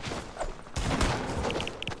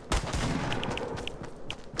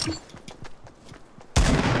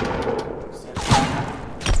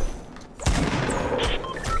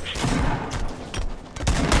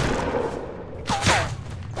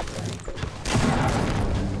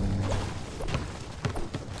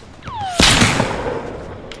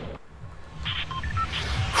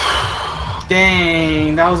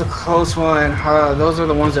 Dang, that was a close one. Those are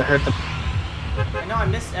the ones that hurt them. I know I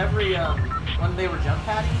missed every when they were jump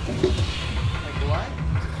padding. Like what?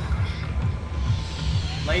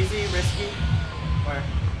 Lazy, risky, where?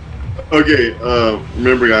 Okay,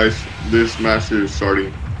 remember guys, this match is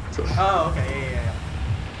starting. So. Oh, okay, yeah.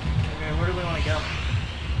 Okay, where do we want to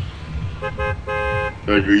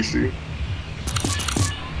go? Greasy.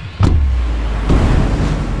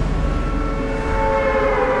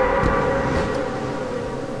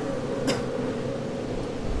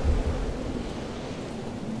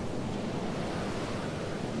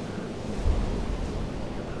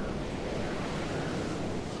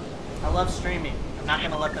 I love streaming. I'm not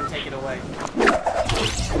gonna let them take it away.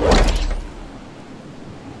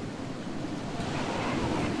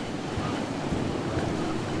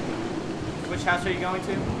 Which house are you going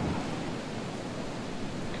to?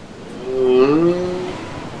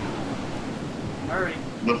 Hurry.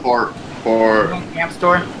 The far Camp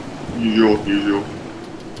store. usual.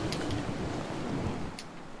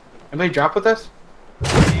 Anybody drop with us?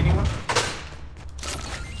 See anyone?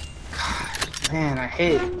 Man, I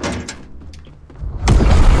hate it.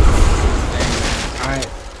 Alright.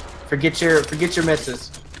 Forget your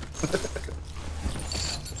misses.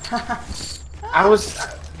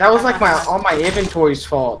 That was like all my inventory's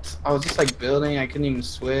fault. I was just like building, I couldn't even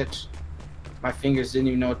switch. My fingers didn't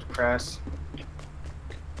even know what to press.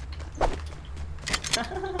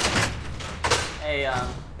 Hey, are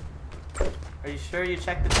you sure you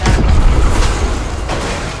checked the chat?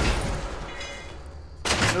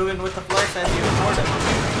 Moving with the flow says you ignored it.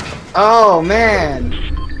 Oh man.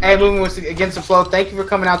 Hey, moving with against the flow. Thank you for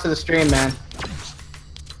coming out to the stream, man.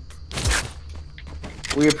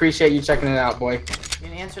 We appreciate you checking it out, boy. You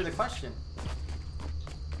didn't answer the question.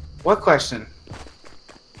 What question?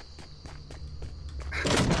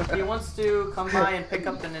 He wants to come by and pick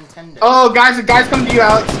up the Nintendo. Oh, guys, come to you,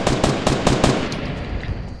 Alex.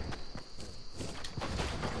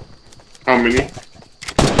 How many?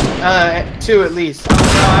 2 at least. Oh, no,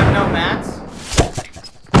 I have no mats.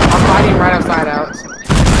 I'm fighting right outside, Alex.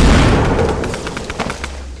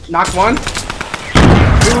 Knocked one.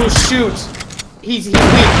 Ooh, shoot. He's weak. To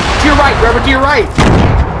your right, Robert, to your right.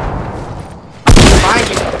 Behind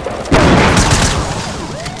you.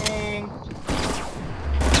 Dang.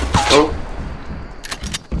 Oh,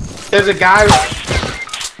 There's a guy.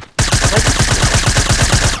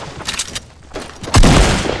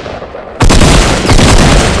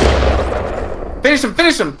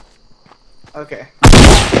 Finish him. Okay.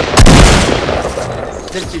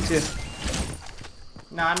 Did you too?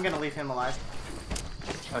 No, I'm gonna leave him alive.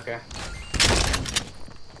 Okay.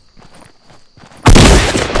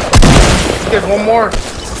 There's one more.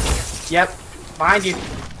 Yep. Behind you.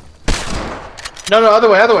 No, other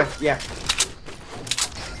way. Yeah.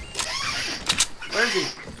 Where is he?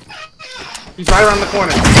 He's right around the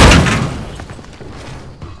corner.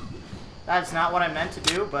 That's not what I meant to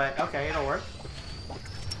do, but okay, it'll work.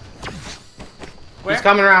 Where? He's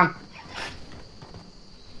coming around.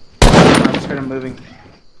 I just heard him moving.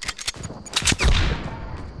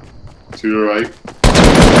 to your right.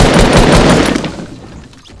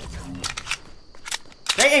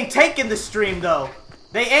 They ain't taking the stream though.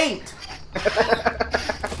 They ain't.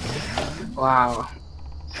 Wow.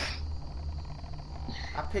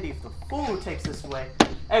 I pity the fool who takes this away.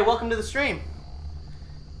 Hey, welcome to the stream.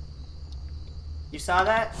 You saw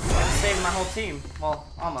that? I saved my whole team. Well,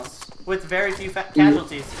 almost. With very few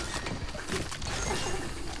casualties.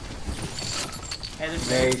 Hey, there's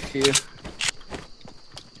Very few.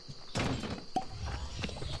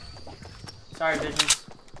 Sorry, Visions.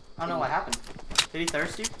 I don't know what happened. Did he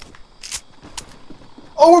thirst you?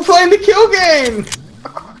 Oh, we're playing the kill game!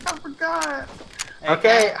 I forgot. Hey,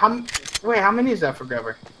 Okay, wait, how many is that for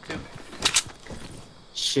Grover? 2.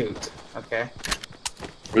 Shoot. Okay.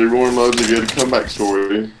 Everyone loves a good comeback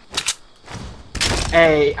story.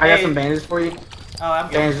 Hey, I got Hey. some bandages for you. Oh, I'm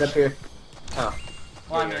good. Bandages up here. Oh.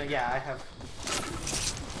 Well, I mean, yeah, I have.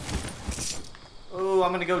 Ooh,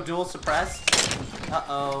 I'm gonna go dual suppress.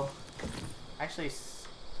 Uh-oh. Actually,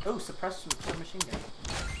 oh, suppress submachine gun.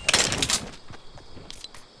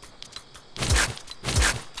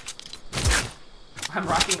 I'm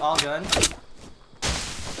rocking all guns.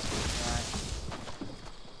 Alright.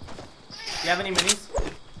 You have any minis?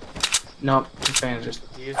 Nope, just bandages.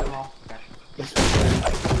 You used them all? Okay. Yes,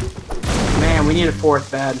 man, we need a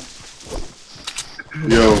fourth bed.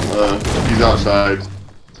 Yo, he's outside.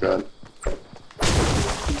 God.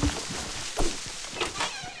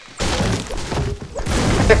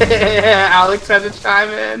 Alex had to chime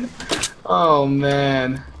in. Oh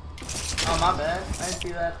man. Oh, my bad. I didn't see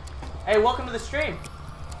that. Hey, welcome to the stream.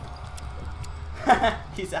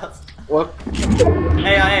 He's out. What?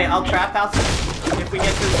 Hey, I'll trap house it. If we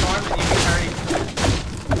get through the storm, then you can hurry.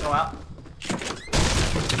 Go out.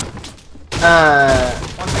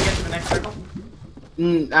 Once we get to the next circle.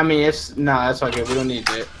 I mean, it's no, that's all good. We don't need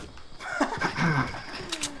it.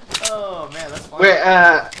 Oh man, that's fun. Wait,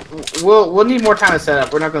 we'll need more time to set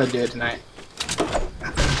up. We're not gonna do it tonight.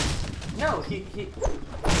 No, he's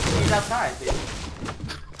outside, dude.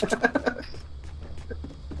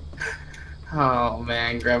 Oh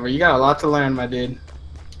man, Grover, you got a lot to learn, my dude.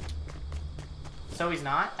 So he's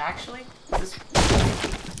not actually. Is this...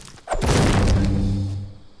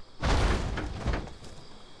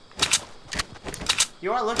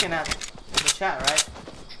 You are looking at the chat, right?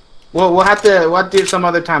 Well, we'll have to do it some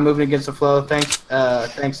other time. Moving against the flow. Thanks,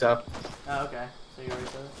 so. Oh, okay. So you already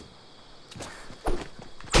said it.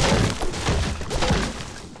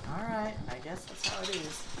 All right, I guess that's how it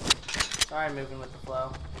is. Sorry, moving with the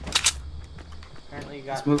flow. Apparently you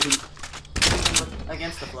got It's moving.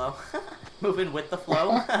 against the flow. Moving with the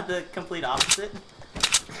flow, the complete opposite.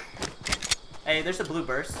 Hey, there's a blue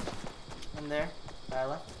burst in there that I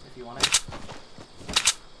left if you want it.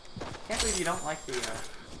 Can't believe you don't like the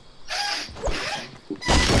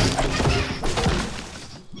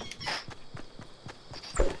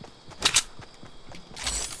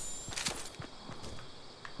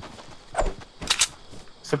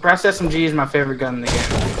Suppressed SMG is my favorite gun in the game.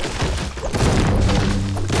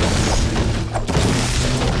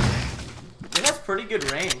 It has pretty good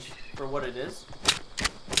range for what it is.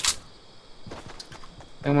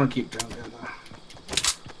 I want to keep doing it though.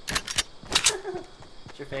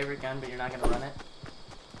 It's your favorite gun, but you're not gonna run it.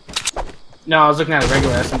 No, I was looking at a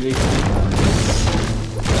regular SMG.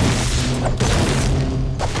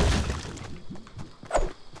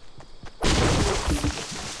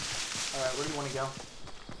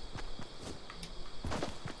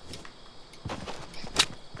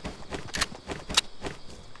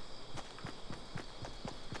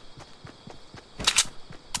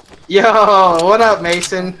 Yo, what up,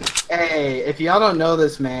 Mason? Hey, if y'all don't know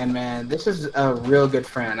this man, this is a real good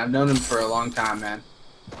friend. I've known him for a long time, man.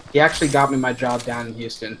 He actually got me my job down in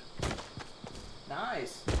Houston.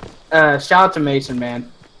 Nice. Shout out to Mason, man.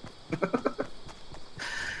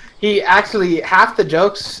 He actually, half the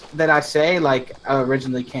jokes that I say, like,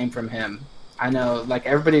 originally came from him. I know, like,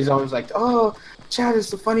 everybody's always like, oh, Chad is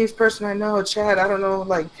the funniest person I know. Chad, I don't know,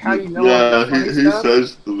 like, how you know all Yeah, the funny he stuff.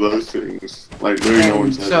 says those things. Like, literally no one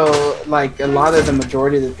And says it. so, like, a lot of the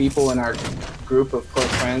majority of the people in our group of close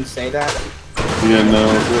friends say that. Yeah, no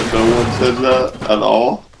one says that at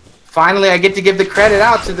all. Finally, I get to give the credit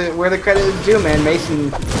out to where the credit is due, man. Mason,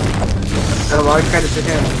 got a lot of credit to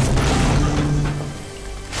him.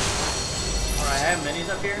 Alright, I have minis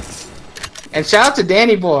up here. And shout out to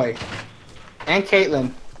Danny Boy and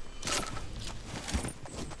Caitlin.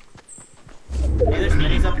 Hey, there's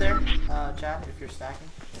minis up there, Chad, if you're stacking.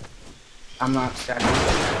 I'm not stacking. I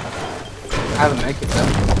haven't make it though.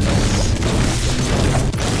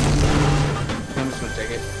 I'm just gonna take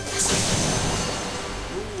it.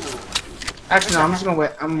 Actually, no, I'm just gonna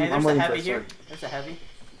wait. Hey, I'm there's a waiting for heavy it. here. There's a heavy.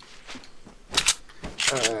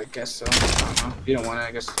 I guess so. I don't know. If you don't want it,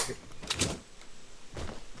 I guess. So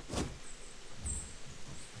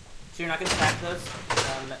you're not gonna stack those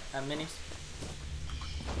minis?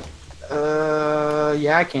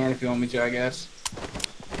 Yeah, I can if you want me to, I guess.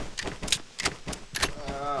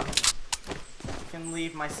 I can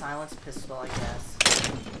leave my silenced pistol, I guess.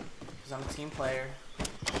 Because I'm a team player.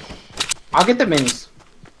 I'll get the minis.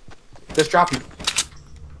 Just drop them.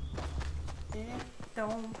 It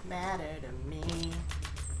don't matter to me.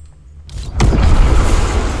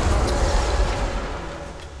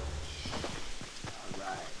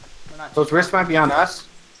 Alright. We're not Those risks might be on us.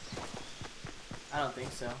 I don't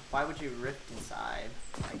think so. Why would you rift inside?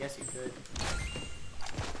 I guess you could.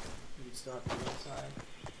 You'd still have to go inside.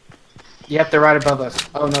 Yep, they're right above us.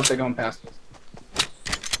 Oh no, they're going past us.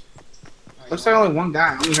 Looks like only one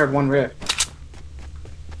guy. I only heard one rift.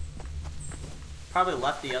 Probably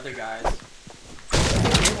left the other guys. I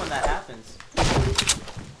hate when that happens.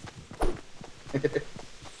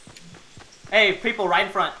 Hey, people right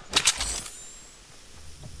in front.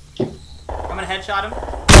 I'm gonna headshot him.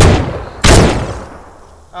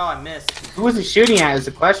 Oh, I missed. Who was he shooting at is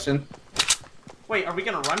the question. Wait, are we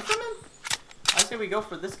gonna run from him? I say we go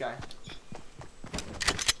for this guy.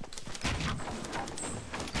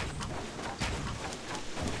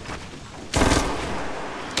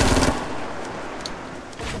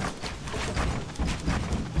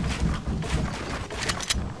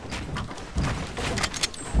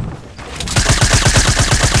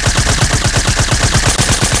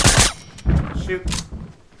 Shoot.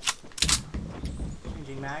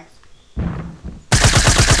 Changing mags.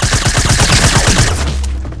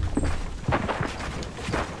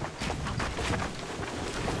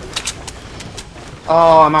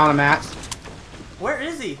 Oh, I'm on a match. Where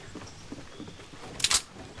is he?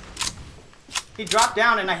 He dropped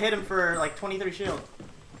down and I hit him for like 23 shield.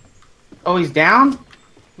 Oh, he's down?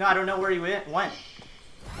 No, I don't know where he went.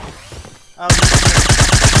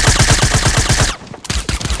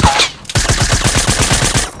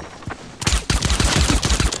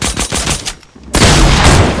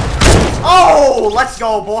 Oh, let's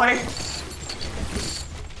go, boy.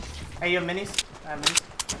 Hey, you have minis? I have minis.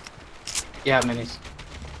 Yeah, minis.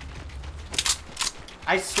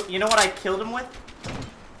 You know what I killed him with?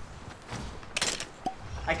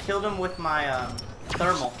 I killed him with my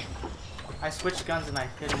thermal. I switched guns and I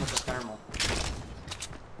hit him with the thermal.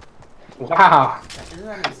 Wow. Isn't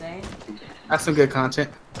that insane? That's some good content.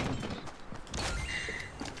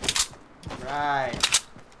 Right.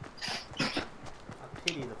 I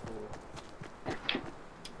pity the fool.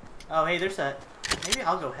 Oh, hey, there's that. Maybe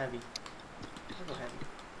I'll go heavy. I'll go heavy.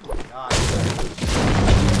 Oh my god.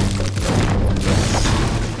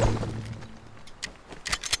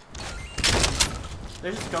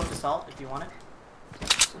 There's a scoped assault if you want it.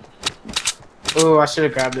 Oh, I should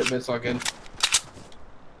have grabbed it, but it's all good.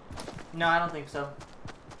 No, I don't think so.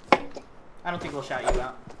 I don't think we'll shout you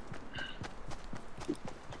out.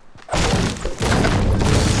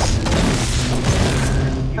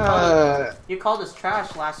 You called us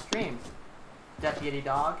trash last stream, deputy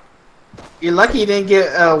dog. You're lucky you didn't get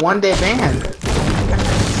a one-day ban.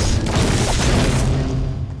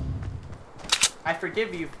 I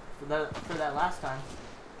forgive you for that last time,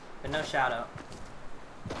 but no shout out.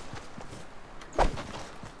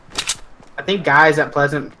 I think guys at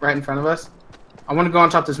Pleasant right in front of us. I want to go on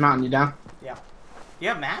top of this mountain. You down? Yeah. You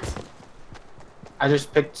have mats? I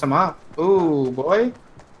just picked some up. Ooh, boy.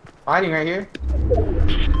 Fighting right here.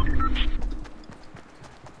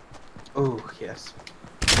 Ooh, yes.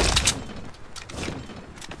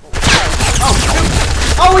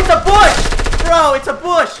 Oh, it's a bush! Bro, it's a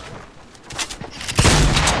bush!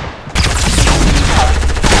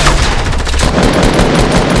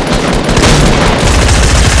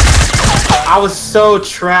 I was so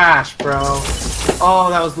trash, bro. Oh,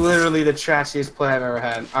 that was literally the trashiest play I've ever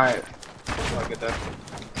had. Alright. I'll get that.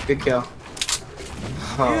 Good kill.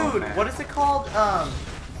 Oh, Dude, man. what is it called?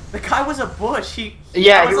 The guy was a bush. He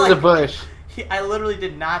Yeah, I he was like, a bush. I literally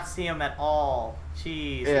did not see him at all.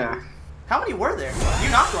 Jeez. Yeah. How many were there? You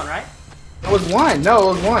knocked one, right? It was one. No,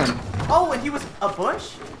 it was one. Oh, and he was a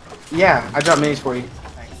bush? Yeah, I dropped minis for you.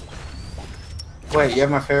 Thanks. Wait, you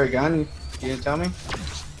have my favorite gun? You didn't tell me?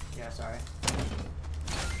 Yeah, sorry.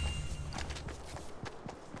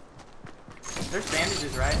 There's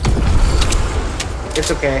bandages, right?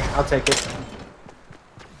 It's okay. I'll take it.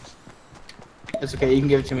 It's okay. You can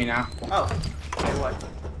give it to me now. Oh. Okay, what?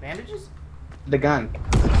 Bandages? The gun.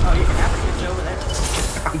 Oh, you can have it. It's over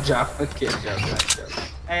there. I'm dropping. Kid, joking.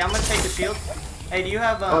 Hey, I'm gonna take the shield. Hey, do you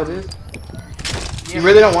have, Oh, it is? do You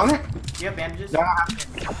really don't want it? Do you have bandages? No.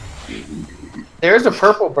 There's a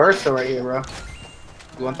purple burst right here, bro.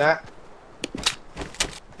 You want that?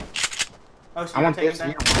 Oh, so I you're want taking this.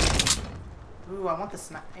 that? Ooh, I want the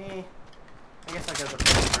snap. I guess I got the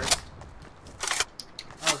purple first.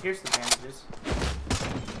 Oh, here's the bandages.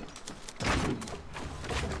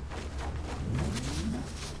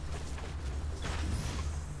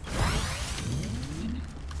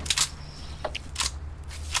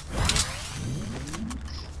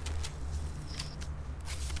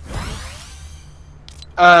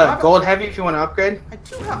 Gold heavy if you want to upgrade. I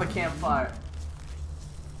do have a campfire.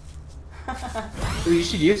 Ooh, you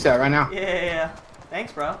should use that right now. Yeah.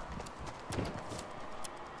 Thanks, bro.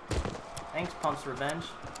 Thanks, Pump's Revenge.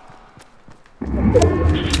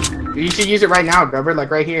 You should use it right now, Grubber,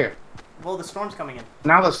 like right here. Well, the storm's coming in.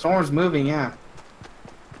 Now the storm's moving, yeah.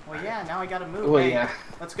 Well, yeah, now I gotta move. Well, Hey, yeah.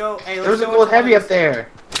 Let's go. Hey, let's There was a go gold into one heavy of up there.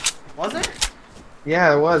 these- Was it?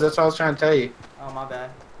 Yeah, it was. That's what I was trying to tell you. Oh, my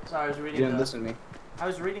bad. Sorry, I was You reading didn't the... listen to me. I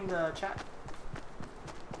was reading the chat.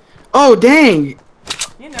 Oh, dang!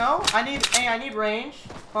 You know, I need range.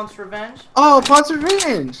 Pump's Revenge. Oh, Ponce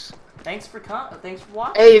Revenge! Thanks for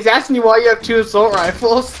watching. Hey, he's asking you why you have 2 assault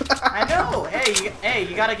rifles. I know. Hey,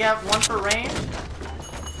 you gotta get one for range.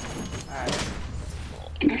 Alright.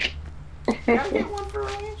 You gotta get one for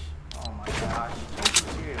range? Oh my gosh.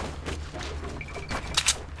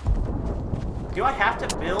 Do I have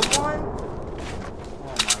to build one?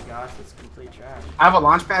 Oh my gosh, that's complete trash. I have a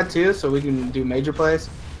launch pad too, so we can do major plays.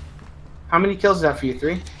 How many kills is that for you?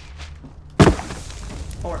 3?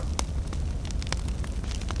 4.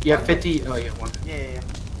 You have 50. Oh, you have 1. Yeah.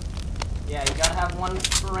 Yeah, you gotta have one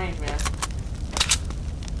for range, man.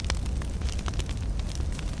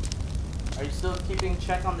 Are you still keeping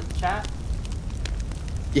check on the chat?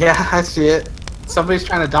 Yeah, I see it. Somebody's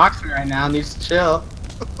trying to dox me right now. Needs to chill.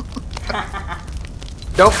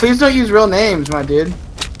 Please don't use real names, my dude.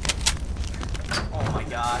 Oh my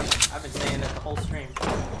gosh, I've been saying it the whole stream.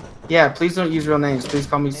 Yeah, please don't use real names. Please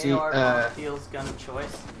call me C. AR Feels gun of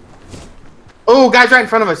choice. Oh, guy's right in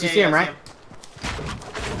front of us. You Yeah, see him, I right?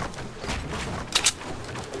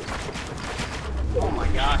 Oh my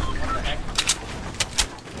gosh, what the heck?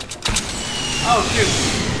 Oh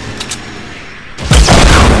shoot.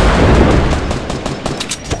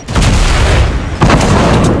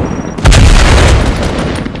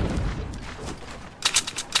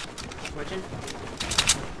 Switching.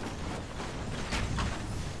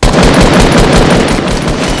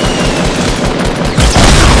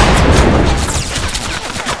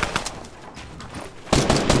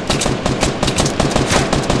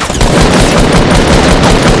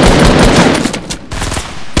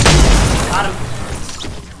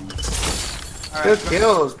 Good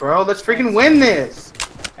kills, bro. Let's freaking win this.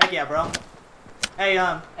 Heck yeah, bro. Hey,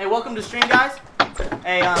 welcome to stream, guys.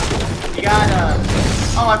 Hey, you got,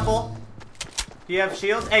 oh, I'm full. Do you have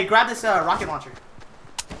shields? Hey, grab this, rocket launcher.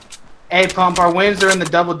 Hey, Pump, our wins are in the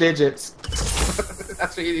double digits.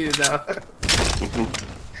 That's what you need to know.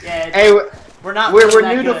 Yeah, Hey, we're not. we're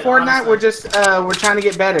that new to good, Fortnite. honestly. We're just, we're trying to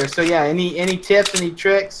get better. So yeah, any tips, any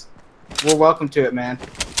tricks, we're welcome to it, man.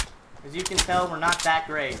 As you can tell, we're not that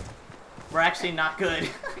great. We're actually not good.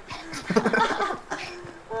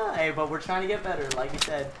 Hey, but we're trying to get better, like you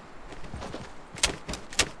said.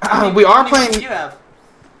 We are How many playing. wins do you have?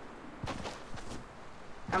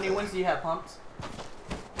 How many wins do you have, Pumps?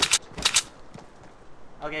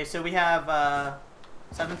 Okay, so we have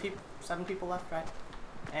 7 people left, right?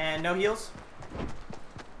 And no heals.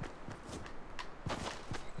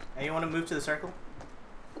 Hey, you want to move to the circle?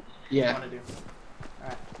 Yeah. What do you want to do? All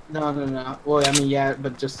right. No. Well, I mean, yeah,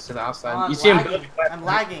 but just to the outside. Oh, you see him? I'm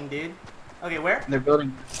lagging, dude. Okay, where? They're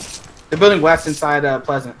building. They're building west inside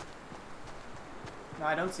Pleasant. No,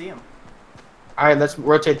 I don't see him. All right, let's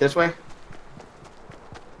rotate this way.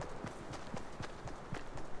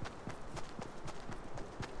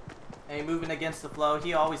 Hey, moving against the flow.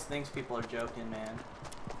 He always thinks people are joking, man.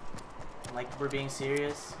 Like we're being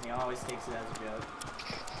serious. He always takes it as a joke.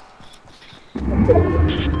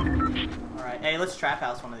 All right, hey, let's trap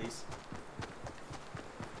house one of these.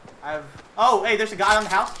 Oh, hey, there's a guy on the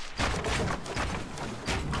house.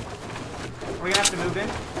 We're gonna have to move in.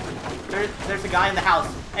 There's a guy in the house.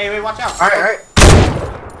 Hey, wait, watch out. All right.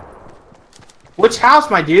 Which house,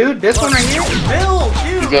 my dude? This one right here? Bill,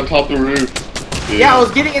 dude. He's on top of the roof. Yeah, I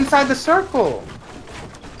was getting inside the circle.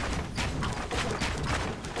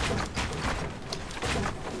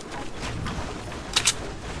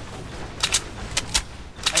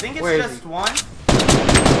 I think it's Where is just one.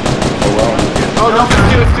 Oh no,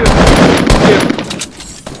 it's two.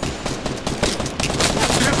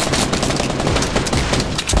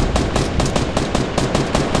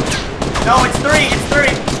 No, it's three. It's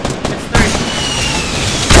three.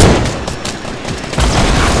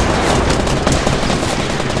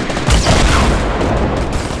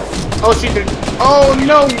 Oh shit! Oh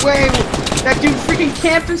no way! That dude freaking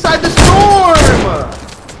camped inside the storm.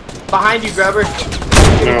 Behind you, Grubber.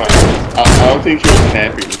 No, I don't think he was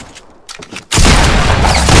camping.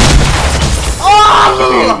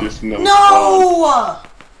 Oh! Just no.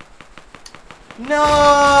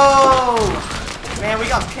 No! Man, we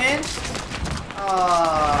got pinched.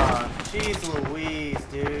 Oh, jeez Louise,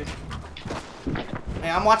 dude.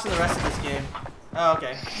 Man, I'm watching the rest of this game. Oh,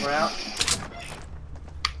 okay. We're out.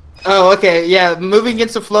 Oh, okay. Yeah, moving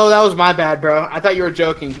against the flow. That was my bad, bro. I thought you were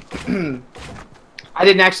joking. I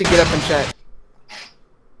didn't actually get up and check.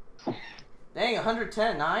 Dang,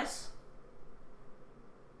 110. Nice.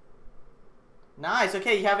 Nice.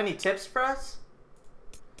 Okay, you have any tips for us?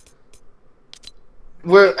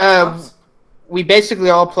 We basically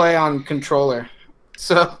all play on controller,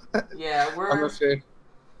 so Yeah, I'm not sure.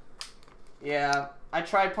 Yeah, I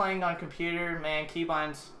tried playing on computer. Man,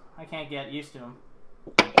 keybinds, I can't get used to them.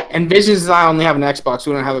 And Visions and I only have an Xbox.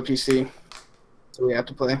 We don't have a PC, so we have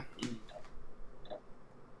to play.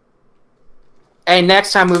 Hey,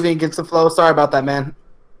 next time moving against the flow. Sorry about that, man.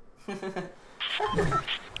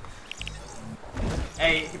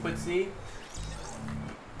 Hey, you put C.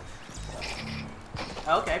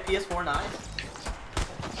 Okay, PS4, nice.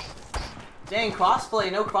 Dang,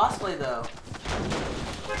 crossplay, no crossplay though.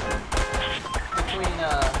 Between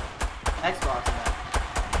Xbox and that.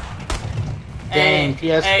 Dang,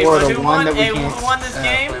 PS4, hey, the who one won, that we hey, can't. who won this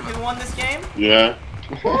game? Who won this game? Yeah.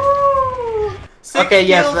 Woo! 6 Okay,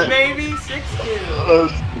 yes, kills, but- baby, 6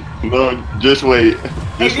 kills. No, just wait.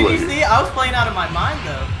 Hey, Just did wait. you see? I was playing out of my mind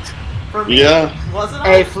though. For me, Yeah. wasn't I?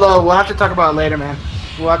 Hey, Flo, we'll have to talk about it later, man.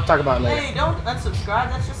 We'll have to talk about it later. Hey, don't unsubscribe.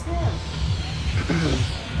 That's just him.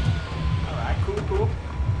 All right, cool.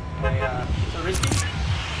 Hey, so risky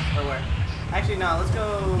or where? Actually, no. Let's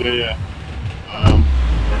go. Yeah.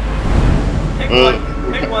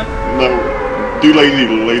 Pick one. No, do lazy.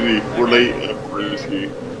 We're late. We're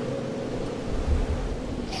risky.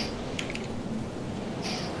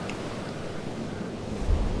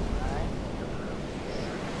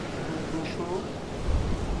 Cool.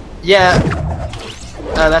 Yeah,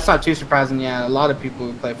 that's not too surprising. Yeah, a lot of people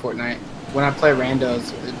who play Fortnite. When I play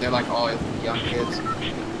randos, they're like all young kids.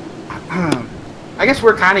 I guess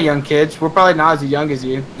we're kind of young kids. We're probably not as young as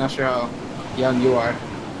you. Not sure how young you are.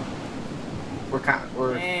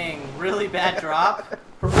 We're. Dang, really bad drop.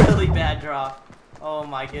 Really bad drop. Oh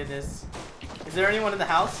my goodness. Is there anyone in the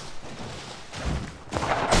house?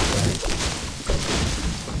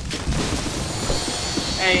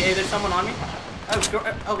 Hey, there's someone on me. Oh,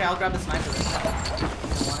 okay, I'll grab the sniper then.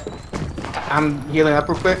 I'm healing up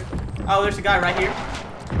real quick. Oh, there's a guy right here.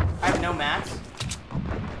 I have no mats.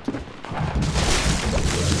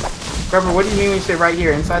 Trevor, what do you mean when you say right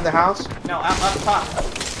here? Inside the house? No, up top.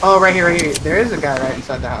 Oh, right here, right here. There is a guy right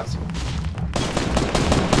inside the house. You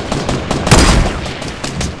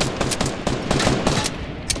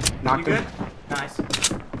Knocked good? him. Nice.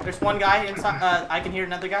 There's one guy inside. I can hear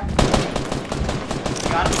another guy.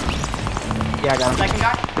 Got him. Yeah, I got him. Second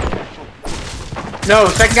guy. No,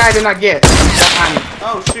 second guy I did not get. Behind me.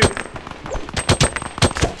 Oh shoot.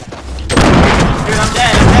 Dude, I'm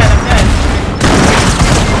dead.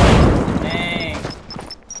 Dang.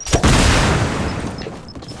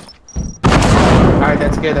 Alright,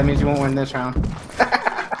 that's good. That means you won't win this round.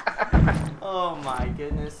 Oh my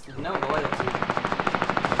goodness. No loyalty.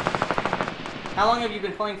 How long have you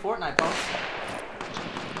been playing Fortnite, folks?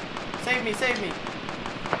 Save me.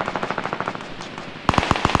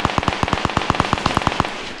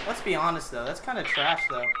 let's be honest though. That's kind of trash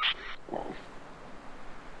though.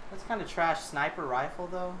 That's kind of trash. Sniper rifle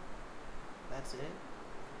though. That's it.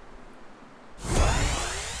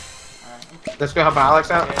 Alright. Let's go help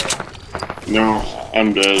Alex out. Yeah. No,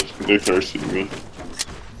 I'm dead. They thirsted me.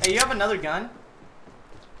 Hey, you have another gun?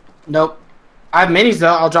 Nope. I have minis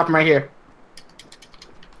though. I'll drop them right here.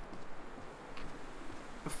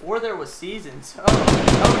 Before there was seasons. Oh,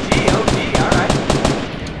 OG, alright.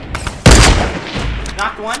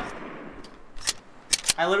 Knocked one.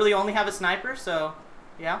 I literally only have a sniper, so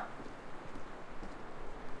yeah.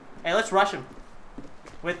 Hey, let's rush him.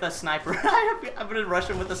 With a sniper. I'm gonna rush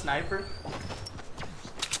him with a sniper.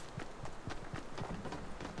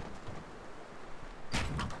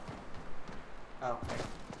 Oh, okay.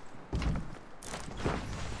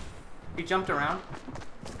 He jumped around.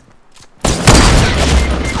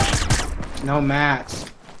 No mats.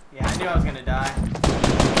 Yeah, I knew I was gonna die.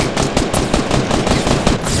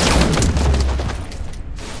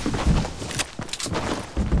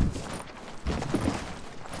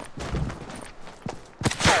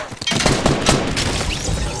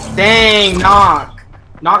 Dang, knock.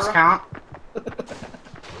 Knocks count.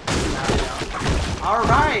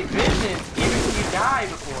 Alright, Visions. Even if you die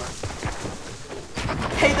before.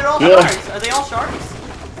 Hey, they're all sharks. Are they all sharks?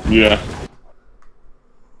 Yeah.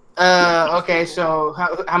 Okay, so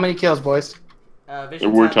how many kills, boys?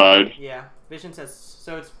 Visions We're tied. Yeah, Vision says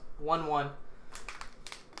so. It's 1-1.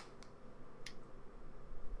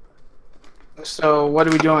 So what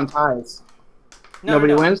do we do on ties? No,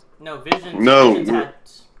 Nobody wins? No, Visions. No, Visions had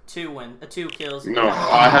two kills. No,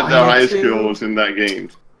 I had the highest kills in that game.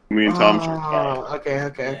 Me and Tom.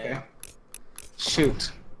 Okay.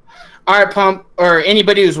 Shoot. Alright, Pump, or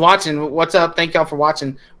anybody who's watching, what's up? Thank y'all for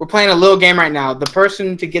watching. We're playing a little game right now. The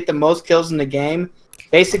person to get the most kills in the game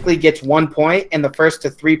basically gets 1 point, and the first to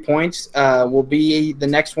 3 points will be the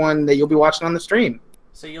next one that you'll be watching on the stream.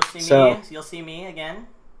 So you'll see me. You'll see me again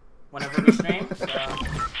whenever we stream. So.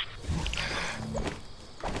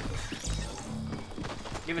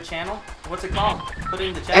 Give a channel. What's it called? Put it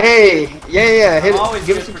in the chat. Hey, yeah. Hit Always it.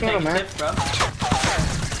 Give good us a for channel, taking man. tips, bro.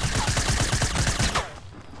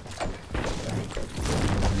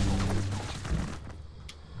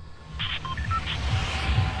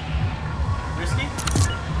 Risky?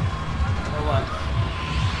 Or what?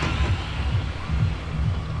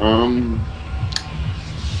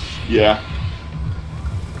 Yeah.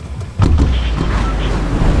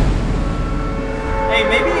 Hey,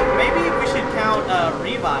 maybe we should count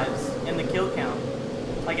revives in the kill count,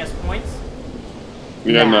 like as points.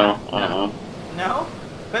 Yeah, Nah. no. No,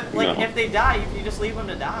 but like No. if they die, you just leave them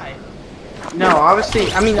to die. No, obviously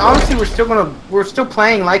we're still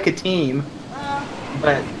playing like a team,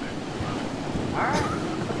 but Alright.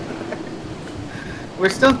 we're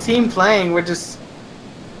still team playing. We're just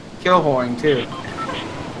kill whoring too.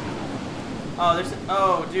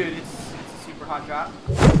 Oh, dude, it's a super hot drop.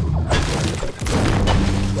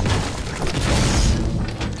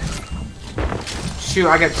 Shoot,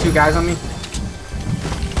 I got 2 guys on me.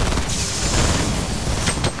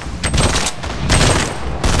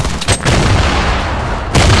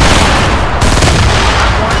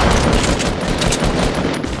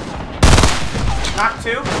 Knock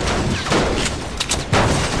 2.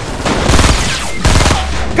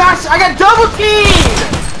 Gosh, I got double teamed!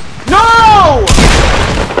 No!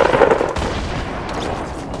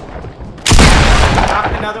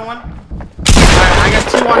 Knocked another one. Alright, I got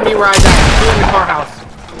 2 on me where I died. 2 in the car house.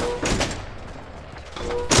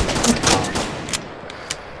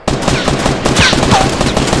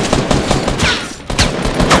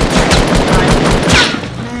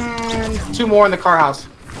 And 2 more in the car house.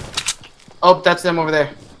 Oh, that's them over there.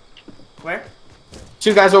 Where?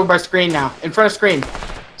 2 guys over by screen now. In front of screen.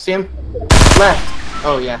 See him? Left.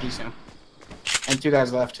 Oh, yeah, he's him. And 2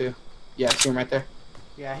 guys left, too. Yeah, see him right there?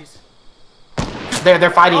 Yeah, he's. They're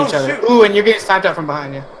fighting each other. Shoot. Ooh, and you're getting sniped out from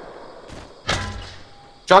behind you.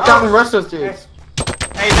 Drop down and rush those dudes.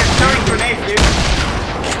 Hey, they're throwing grenades, dude.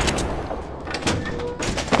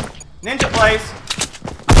 Ninja plays.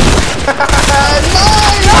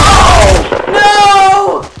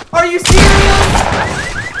 No! Are you serious?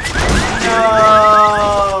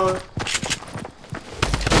 No.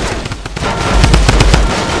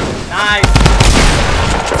 Nice.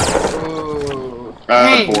 Ooh. I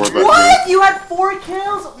had 4 of What? You had 4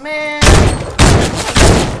 kills? Man.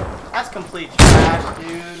 That's complete trash,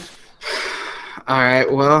 dude.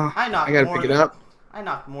 Alright, well, I gotta pick it up. I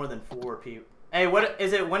knocked more than 4 people. Hey, what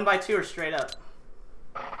is it? 1 by 2 or straight up?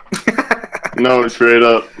 No, straight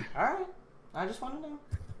up. Alright. I just want to know.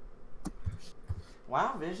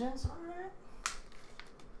 Wow, Visions. Alright.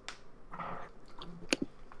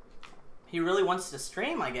 He really wants to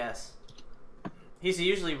stream, I guess. He's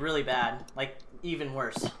usually really bad. Like, even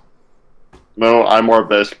worse. No, I'm our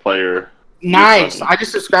best player. Nice. I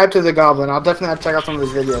just subscribed to the Goblin. I'll definitely have to check out some of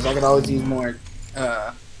his videos. I could always use more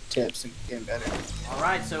tips and getting better.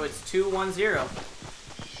 Alright, so it's 2-1-0.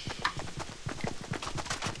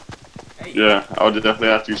 Hey. Yeah, I'll definitely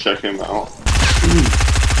have to check him out.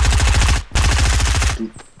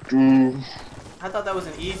 I thought that was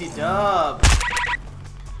an easy dub.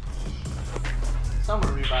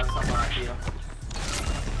 Someone revive someone, I feel.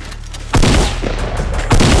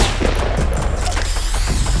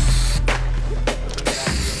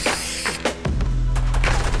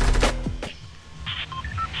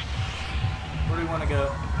 Where do we want to go?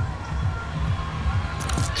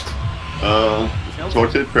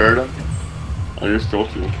 Tilted Paradise. I just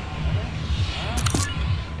told you.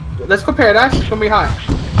 Let's go Paradise. It's gonna be hot.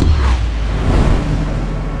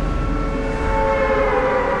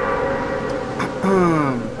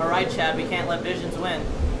 Alright, Chad, we can't let Visions win.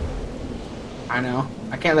 I know.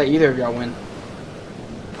 I can't let either of y'all win.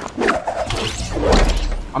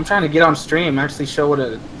 I'm trying to get on stream, actually show what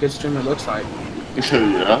a good streamer looks like.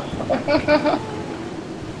 Yeah.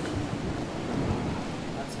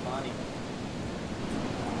 That's funny.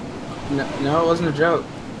 No, it wasn't a joke.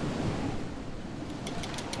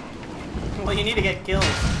 Well, you need to get kills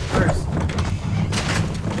first.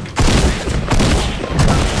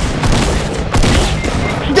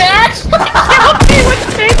 They actually killed me with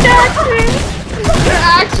pickaxes! They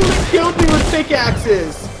actually killed me with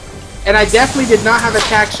pickaxes! And I definitely did not have a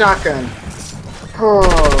tac shotgun. Oh.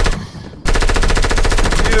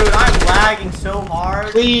 Dude, I'm lagging so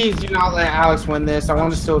hard. Please do not let Alex win this. I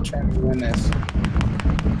want to still try to win this.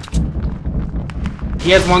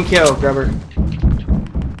 He has 1 kill, Grubber.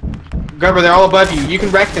 Grubber, they're all above you. You can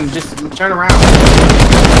wreck them. Just turn around.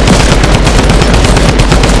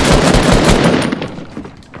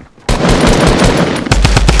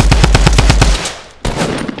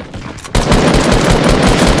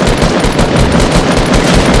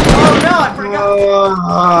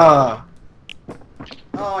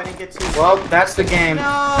 Oh, I didn't get 2. Well, that's the game.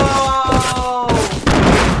 No!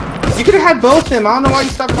 You could have had both of them. I don't know why you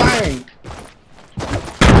stopped firing.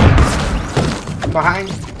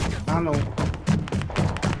 Behind? I don't know.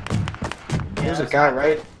 Yeah, There's a guy,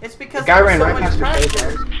 right? It's because the guy ran so right much past your face.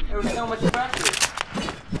 pressure. There was so much pressure.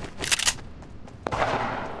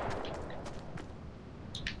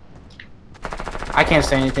 I can't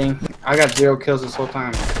say anything. I got 0 kills this whole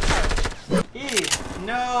time.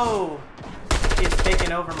 No! He is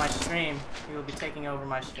taking over my stream. He will be taking over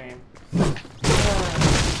my stream.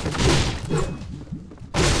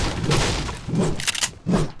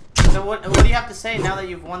 So what do you have to say now that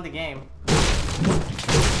you've won the game?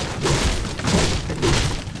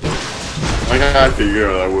 I got figured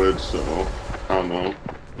I would, so I don't know.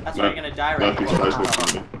 That's why you're gonna die right Nothing now. special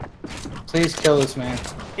for me. Please kill this man.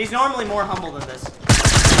 He's normally more humble than this.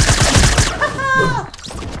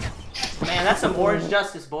 Man, that's some orange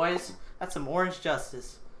justice, boys. That's some orange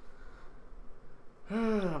justice.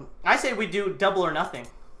 I say we do double or nothing.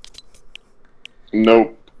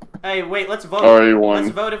 Nope. Hey, wait, let's vote. Already won.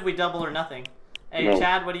 Let's vote if we double or nothing. Hey, No.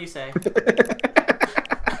 Chad, what do you say?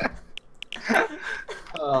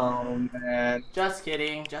 Oh, man. Just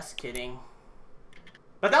kidding, just kidding.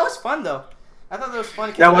 But that was fun, though. I thought that was fun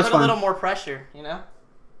That because was put a fun. little more pressure, you know?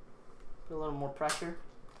 Put a little more pressure.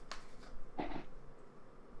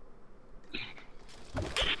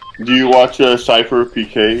 Do you watch Cypher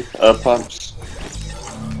PK pumps?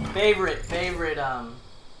 Favorite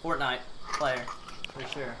Fortnite player, for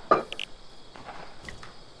sure.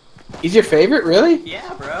 He's your favorite, really?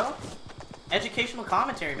 Yeah, bro. Educational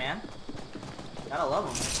commentary, man. Gotta love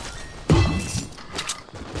him.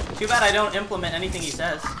 Too bad I don't implement anything he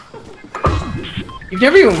says. You've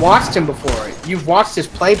never even watched him before. You've watched his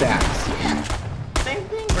playbacks. Same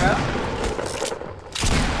thing, bro.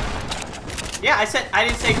 Yeah, I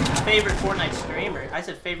didn't say favorite Fortnite streamer. I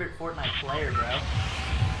said favorite Fortnite player, bro.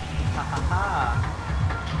 Ha ha ha.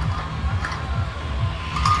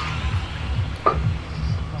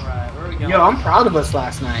 Alright, where are we going? Yo, I'm proud of us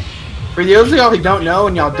last night. For those of y'all who don't know,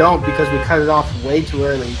 and y'all don't because we cut it off way too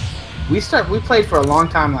early, we played for a long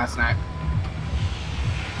time last night.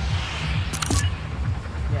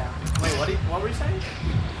 Yeah. Wait, what were you saying?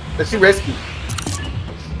 That's too risky.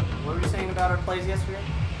 What were you saying about our plays yesterday?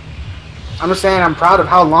 I'm just saying I'm proud of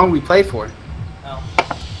how long we played for. Oh.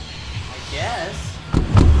 I guess.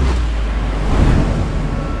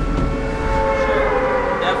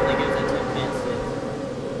 Sure. Definitely gives it to advanced it.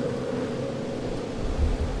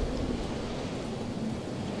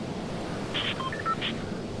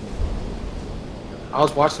 I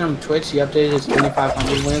was watching him on Twitch. He updated his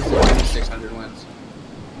 2,500 wins to 2,600 wins.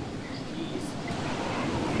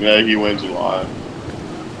 Jeez. Yeah, he wins a lot.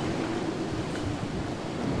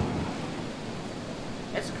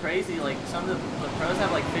 It's crazy. Like some of the pros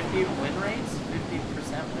have like 50 win rates,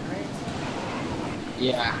 50% win rates.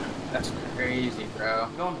 Yeah, that's crazy, bro.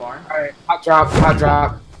 I'm going barn. All right, hot drop, hot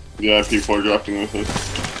drop. Yeah, people are dropping with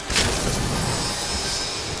us.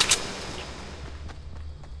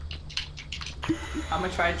 I'm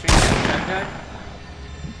gonna try to change that guy.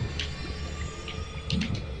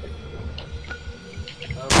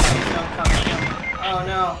 Oh, I'm coming. Oh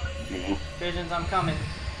no. No. Visions, I'm coming.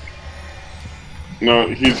 No,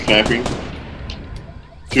 he's camping.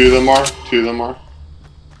 Two of them are.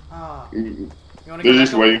 Oh. Mm, You wanna They're go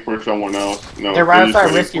just back waiting for someone else. No, They're right just outside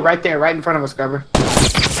waiting Risky, for- right there, right in front of us, Scrubber.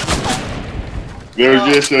 They're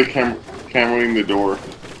Oh. just cammering the door.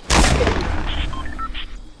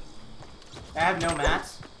 I have no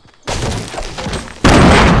mats.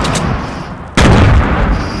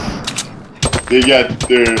 They got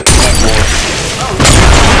their net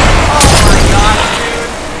Oh my gosh, dude.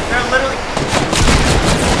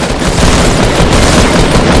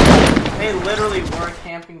 They literally were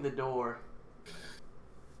camping the door.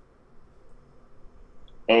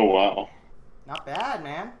 Oh wow. Not bad,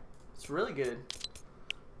 man. It's really good.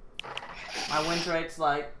 My win rate's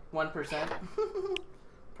like 1%.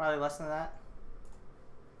 Probably less than that.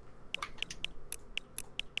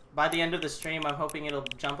 By the end of the stream, I'm hoping it'll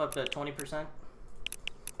jump up to 20%.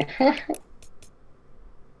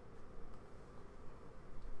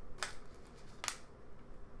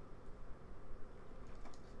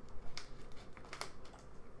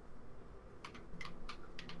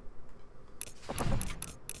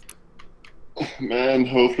 Man,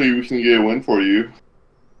 hopefully we can get a win for you.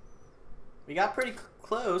 We got pretty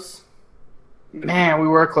close. Man, we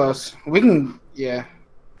were close. We can, yeah.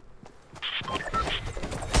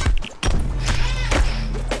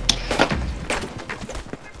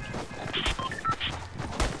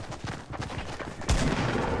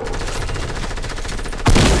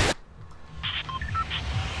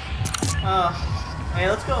 Hey,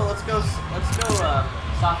 let's go,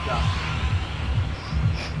 soft drop.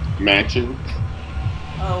 Mansion.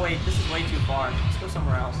 Oh wait, this is way too far. Let's go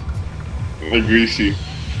somewhere else. Like greasy.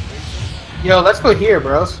 Yo, let's go here,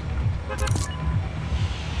 bros.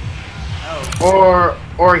 Oh,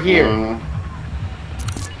 Or here.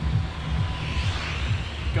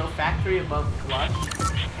 go factory above flush.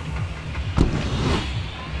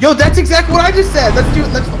 Yo, that's exactly what I just said. Let's do it.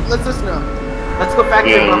 Let's listen to him. Let's go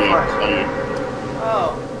factory above flush. Okay.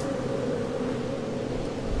 Oh.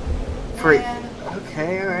 Free. Man.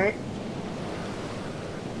 Okay, alright.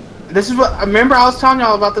 This is what, remember I was telling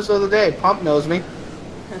y'all about this the other day. Pump knows me.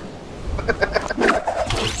 But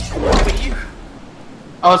you,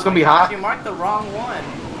 Oh, it's gonna be hot? you marked the wrong one.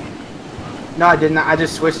 No, I did not. I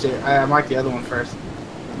just switched it. I marked the other one first.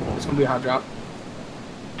 It's gonna be a hot drop.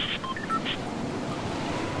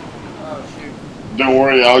 Oh shoot. Don't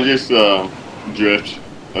worry, I'll just drift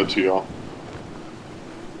up to y'all.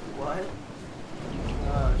 What?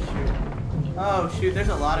 Oh shoot. Oh shoot, there's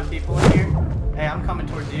a lot of people in here. Hey, I'm coming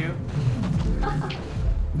towards you.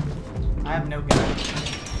 I have no gun.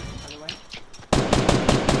 By the way.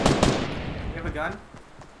 You have a gun?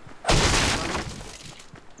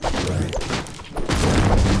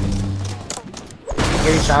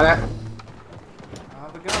 Getting shot at? I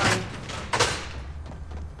have a gun.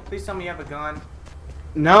 Please tell me you have a gun.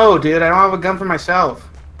 No, dude, I don't have a gun for myself.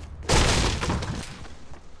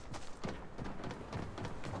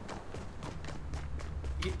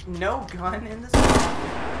 No gun in this?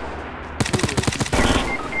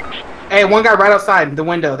 Hey, one guy right outside the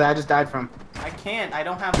window that I just died from. I can't. I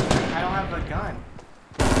don't have a gun.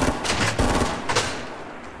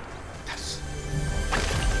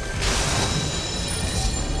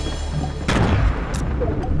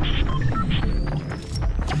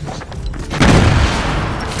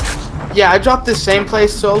 Yeah, I dropped the same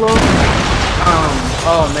place solo.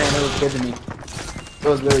 Oh man, it was good to me. It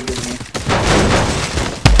was really good to me.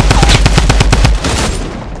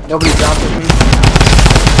 Nobody dropped with me.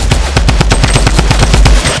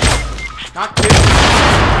 Not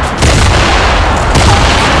two.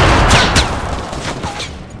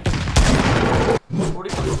 40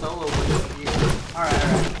 solo with you. Alright.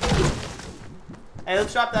 Hey,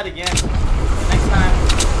 let's drop that again. Next time,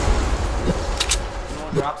 no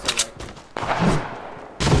one drops it right.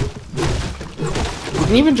 We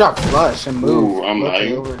can even drop flush and move. Ooh, I'm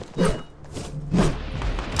Okay, lying. over.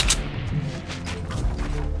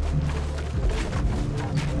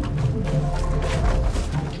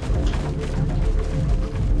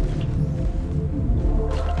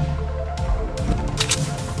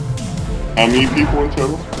 How many people in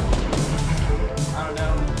total? I don't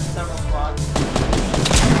know, several squads.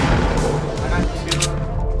 I got 2.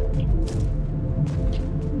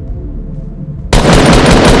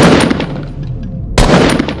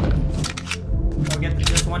 Oh,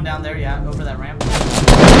 there's one down there, yeah, over that ramp.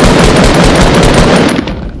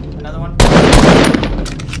 Another one.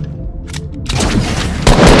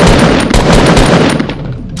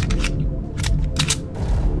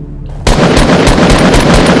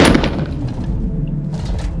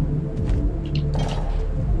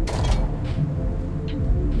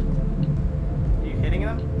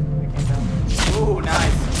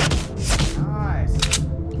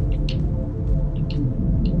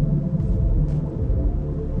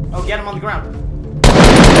 Get him on the ground.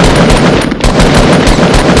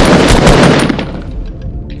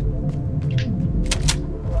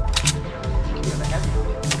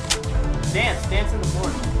 Dance in the floor.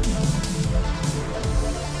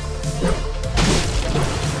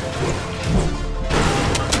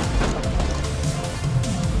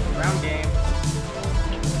 Ground game.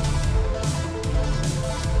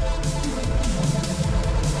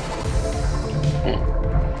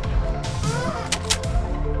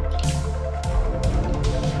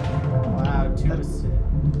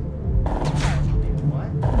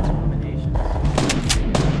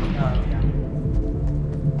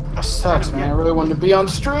 Sucks, man. I really wanted to be on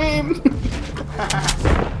stream.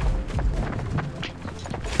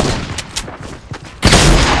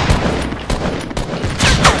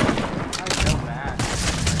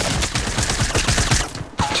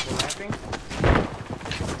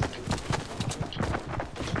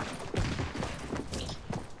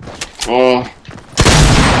 Oh.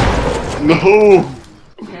 No.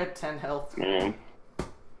 He had 10 health. Man.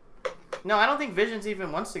 No, I don't think Visions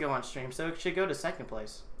even wants to go on stream, so it should go to 2nd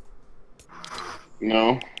place.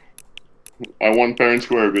 No. I won fair and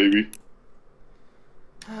square, baby.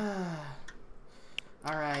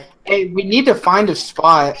 Alright. Hey, we need to find a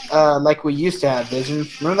spot like we used to have, Vision.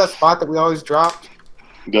 Remember that spot that we always dropped?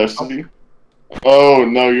 Destiny? Oh,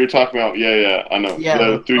 no, you're talking about, yeah, I know. Yeah,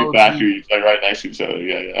 the 3 OG. factories, like right next to each other,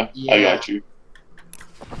 yeah. I got you.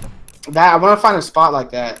 I want to find a spot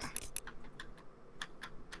like that.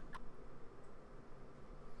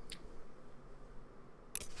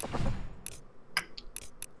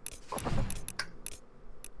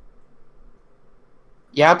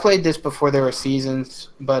 Yeah, I played this before there were seasons,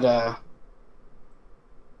 but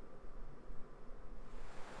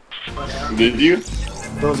Did you?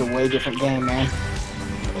 it was a way different game, man.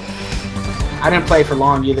 I didn't play for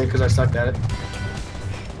long either because I sucked at it.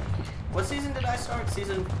 What season did I start?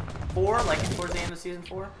 Season 4? Like towards the end of season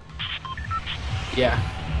 4? Yeah.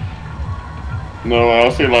 No,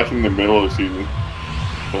 I'll say like in the middle of the season.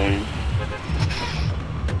 Playing.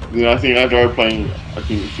 Then I think I started playing, I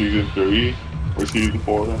think season 3 or season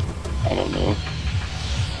 4. I don't know.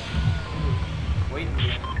 Wait.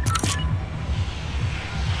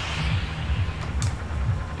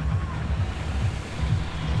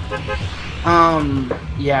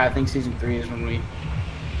 Yeah, I think season 3 is when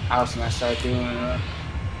Alice and I started doing it.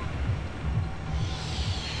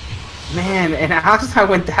 Man, and Alex and I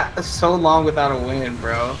went that so long without a win,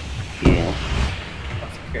 bro. Yeah.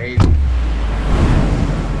 That's crazy. When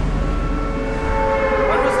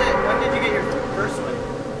was it? When did you get your first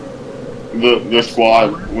win? The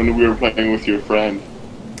squad, when we were playing with your friend.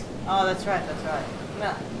 Oh, that's right.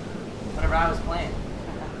 Yeah. Whenever I was playing.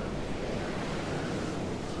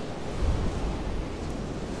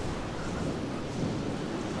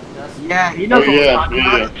 Yeah, he knows Oh, what we're yeah, talking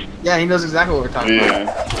about. Yeah, he knows exactly what we're talking about.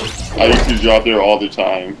 Yeah. I used to drop there all the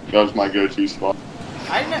time. That was my go-to spot.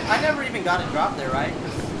 I never even got a drop there, right?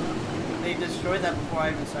 'Cause they destroyed that before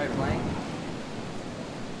I even started playing.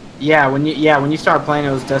 Yeah, when you started playing,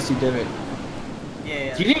 it was Dusty Divot.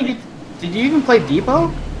 Yeah. Did you even play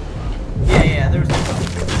Depot? Yeah. There was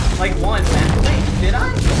like one, man. Wait, did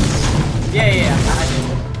I? Yeah. I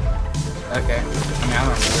did. Okay. I mean, I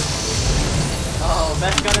don't remember. Oh,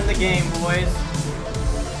 best gun in the game, boys.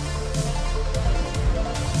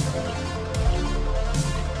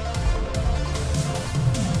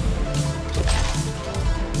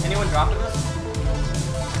 Anyone dropping this?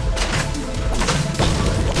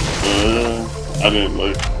 I didn't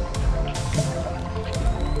look.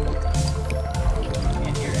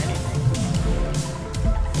 Can't hear anything.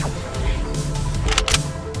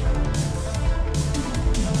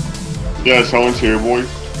 Yeah, someone's here, boys.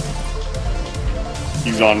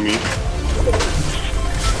 He's on me.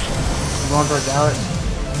 Going towards Alex.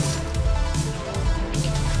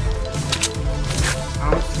 I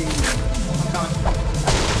don't see him. I'm coming.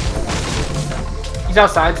 He's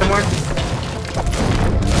outside somewhere.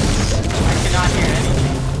 I not hear anything.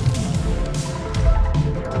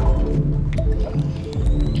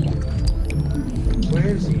 Where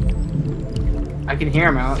is he? I can hear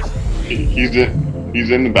him, Alex. He's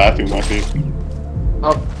in the bathroom, I think.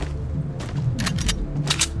 Oh.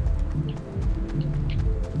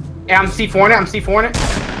 Yeah, I'm C4'ing it. I'm C4'ing it.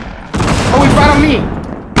 Oh, he's right on me.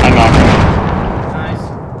 I knocked him. Nice.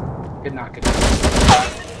 Good knock. Good knock.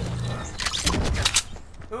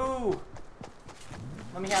 Ooh.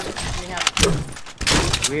 Let me have it. Let me have it.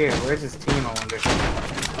 Weird. Where's his team, I wonder?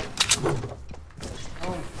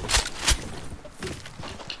 Oh.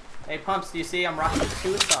 Hey, Pumps, do you see I'm rocking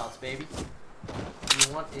 2 assaults, baby?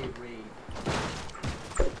 You want a raid.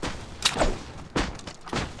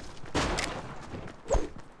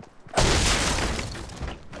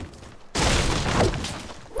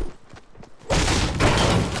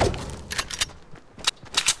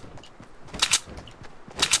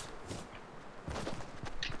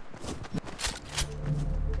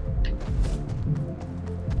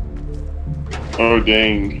 Oh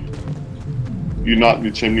dang. You knocked the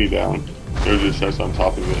chimney down. There's a chest on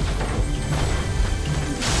top of it.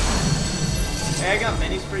 Hey, I got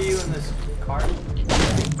minis for you in this cart.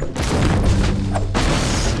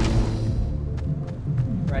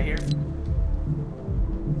 Right here.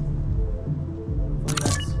 Hopefully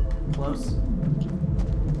that's close.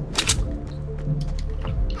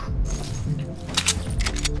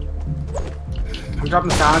 I'm dropping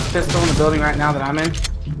the silence pistol in the building right now that I'm in.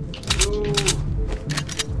 Ooh.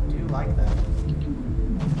 Do you like that? I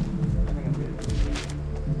think I'm good.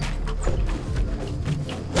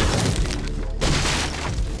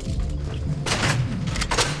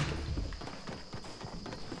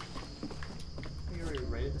 You already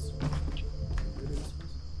rated this one? Rated this one?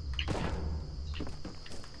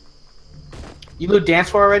 You loot dance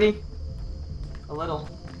floor already? A little.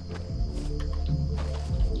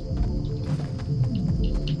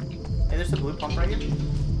 Hey, there's a blue pump right here.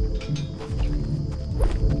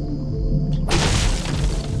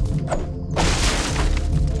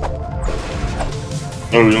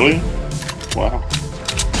 Oh really? Wow.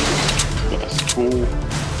 That's cool.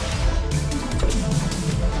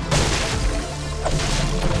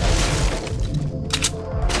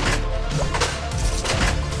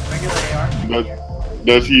 Regular AR.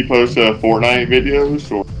 Does he post Fortnite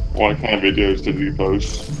videos, or what kind of videos does he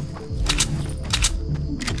post?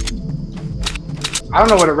 I don't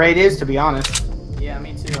know what a raid is, to be honest. Yeah,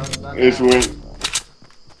 me too. I was about to It's ask. when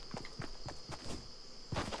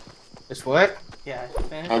It's what? Yeah,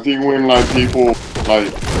 finish. I think when like people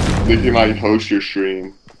like they can like host your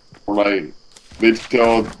stream, or like they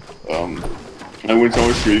tell like when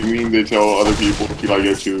someone's streaming, they tell other people to like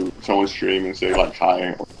go to someone's stream and say like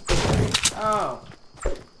hi. Oh.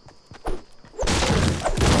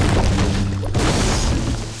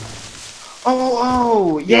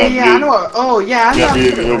 Oh, yeah, Yeah, I know. Oh, yeah, I know.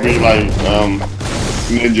 Yeah, it'll be like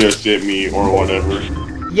Ninja Sit Me or whatever.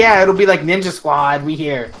 Yeah, it'll be like Ninja Squad. We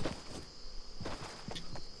here.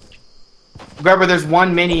 Grubber, there's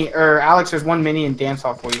one mini, or Alex, there's one mini in dance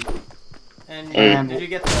hall for you. And Hey. did you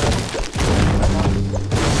get the...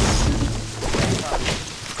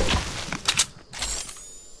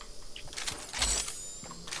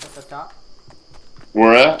 At the top?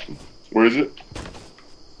 Where at? Where is it?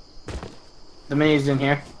 The mini's in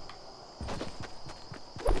here.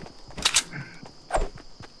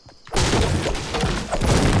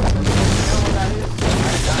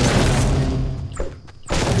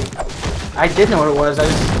 I did know what it was. I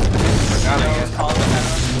just forgot. I guess.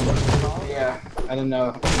 Yeah, I didn't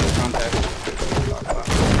know the context.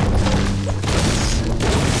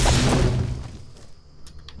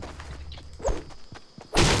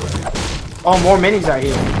 Oh, more minis out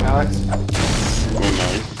here, Alex. Oh,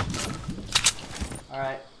 nice.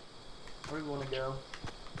 Alright. Where do we want to go?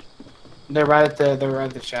 They're right at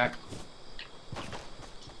the shack.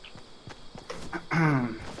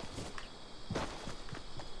 I'm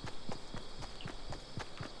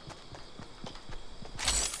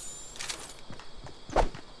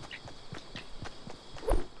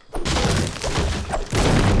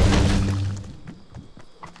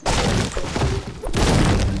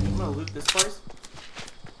gonna loot this place.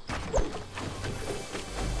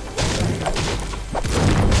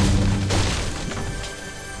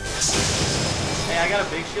 Hey, I got a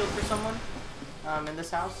big shield for someone. In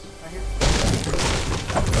this house, right here.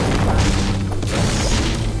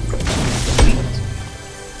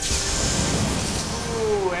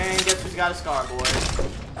 Ooh, and guess who's got a scar, boys?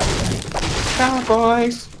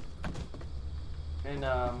 Cowboys. And,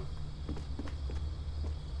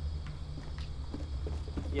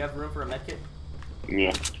 you have room for a medkit?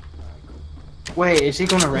 Yeah. Wait, is he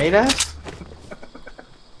gonna raid us?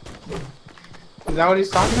 Is that what he's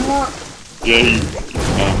talking about? Yeah,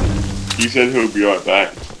 he said he'll be right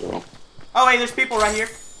back. So. Oh, hey, there's people right here.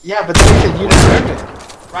 Yeah, but then he said you deserved it.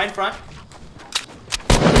 Right in front.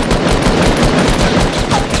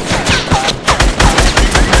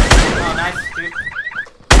 Oh, nice, dude.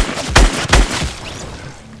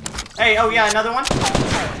 Hey, oh yeah, another one.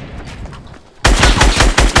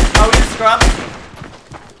 Oh, he's a scrub.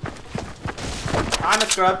 I'm a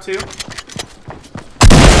scrub too.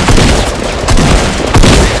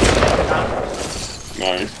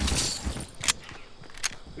 Nice.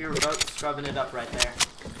 We were both scrubbing it up right there.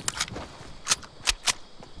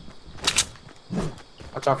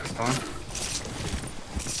 Watch out for Storm.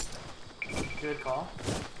 Good call.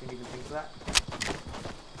 Didn't even think of that.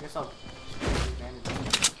 Guess I'll manage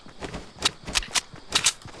it.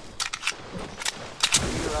 You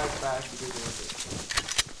realize fast, you do worth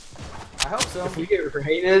it. I hope so. If we get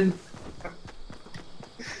raided.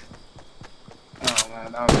 Oh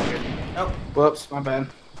man, that was good. Nope. Whoops, my bad.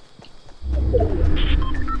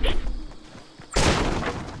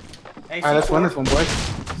 Hey, Alright, let's win this one, boys.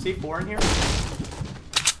 C4 in here?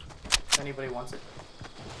 If anybody wants it.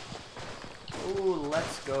 Ooh,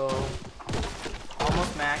 let's go.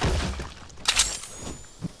 Almost max.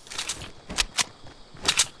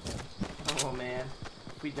 Oh man.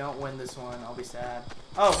 If we don't win this one, I'll be sad.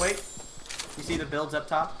 Oh, wait. You see the builds up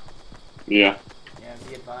top? Yeah. Yeah,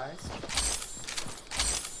 be advised.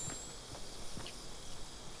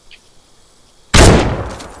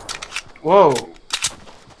 Whoa.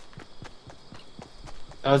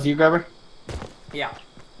 That was you, Grubber? Yeah.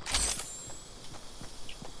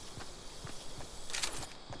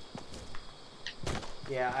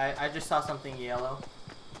 Yeah, I just saw something yellow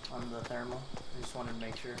on the thermal. I just wanted to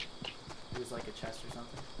make sure it was like a chest or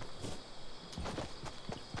something.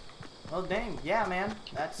 Well, dang. Yeah, man.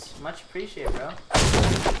 That's much appreciated, bro. That's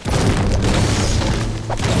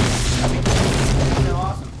so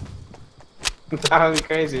awesome. That would be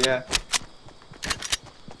crazy, yeah.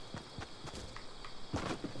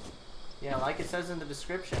 Yeah, like it says in the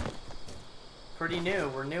description. Pretty new.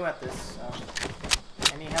 We're new at this, so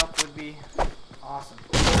any help would be awesome.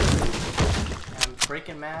 And I'm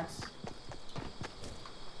breaking mats.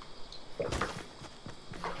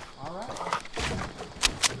 Alright.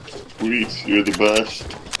 Sweet, you're the best.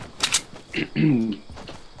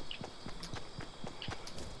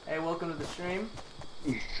 Hey, welcome to the stream.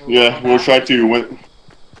 Yeah, we'll try to win.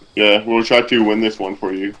 Yeah, we'll try to win this one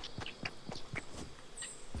for you.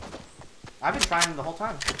 I've been trying the whole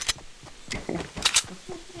time.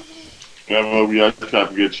 Yeah, well, we actually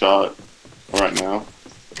have a good shot right now.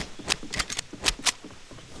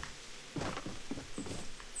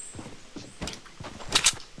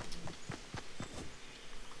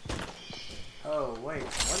 Oh, wait.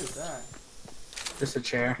 What is that? Just a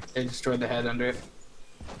chair. They destroyed the head under it.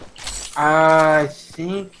 I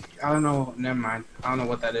think... I don't know. Never mind. I don't know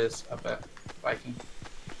what that is up at Viking.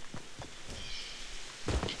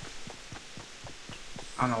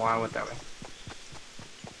 I don't know why I went that way.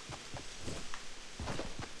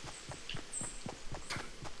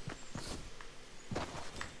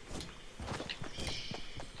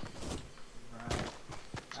 Right.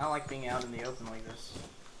 I don't like being out in the open like this.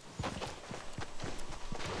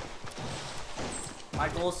 My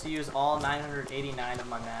goal is to use all 989 of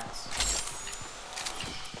my mats.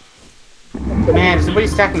 Man, is somebody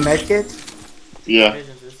stacking medkits? Yeah.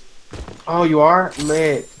 Visions is. Oh, you are?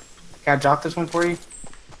 Lit. Can I drop this one for you?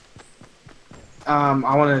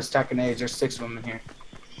 I wanted to stack grenades. There's 6 of them in here.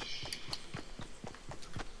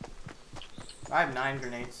 I have 9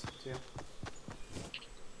 grenades, too.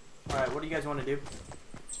 Alright, what do you guys want to do?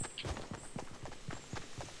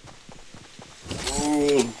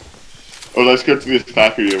 Oh, let's go to this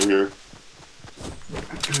factory over here.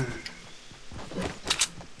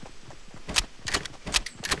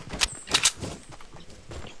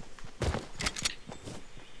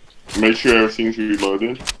 Make sure everything's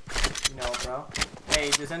reloaded. No, bro. Hey,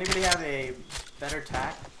 does anybody have a better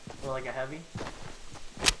tack? Or like a heavy?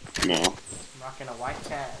 No. I'm rocking a white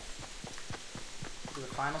tag. To the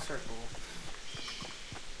final circle.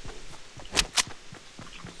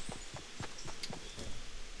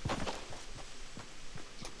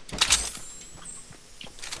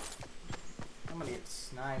 I'm gonna get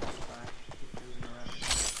sniped if I keep moving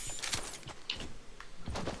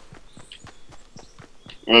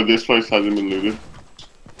around. This place hasn't been looted.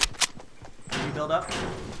 Can you build up?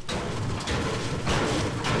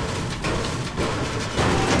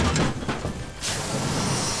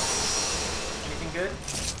 Anything good?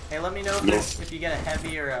 Hey, let me know if, if you get a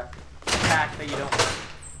heavy or a pack that you don't want.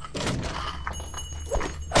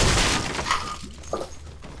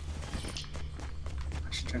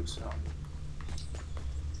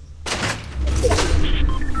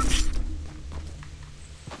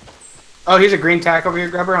 Oh, here's a green tack over here,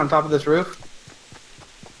 Grubber, on top of this roof.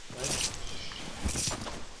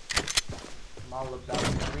 I'm all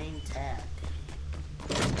about green tack.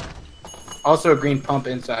 Also a green pump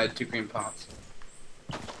inside, 2 green pumps.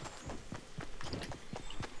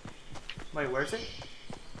 Wait, where's it?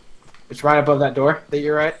 It's right above that door that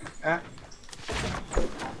you're right at.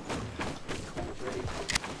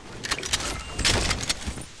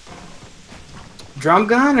 Drum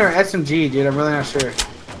gun or SMG, dude? I'm really not sure.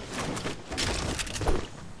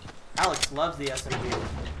 Alex loves the SMG.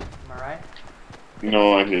 Am I right?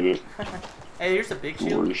 No, I hate it. Hey, here's a big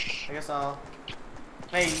shield. Worse. I guess I'll...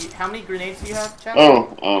 Hey, how many grenades do you have, Chad?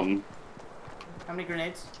 Oh, How many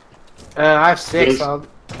grenades? I have 6. There's- I'll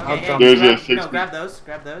Okay, dump There's grab, a 6 no, grab those.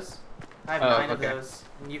 Grab those. I have 9 of okay. those.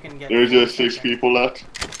 And you can get... There's 4 just 6 seconds. people left.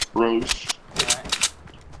 Rose. Alright.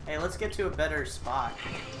 Hey, let's get to a better spot.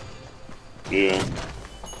 Yeah.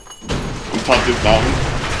 On top of this mountain.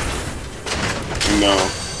 No.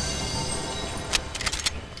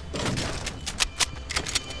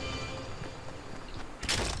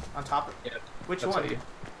 On top of... Yeah, Which that's one? what you-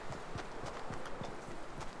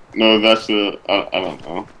 No, that's the. I don't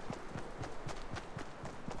know.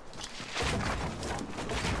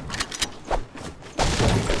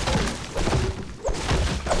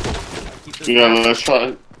 Keep this Yeah, down. let's try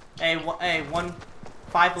it. Hey,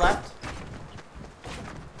 5 left.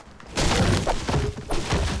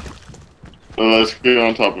 Let's get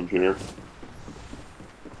on top of here.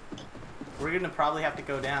 We're gonna probably have to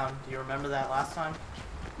go down. Do you remember that last time?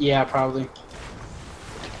 Yeah, probably.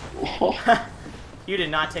 You did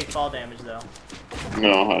not take fall damage though.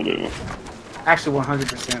 No, I didn't. Actually,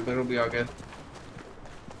 100%, but it'll be all good.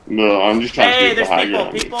 No, I'm just trying Hey, to get there's the high people.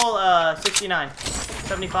 ground. People, 69.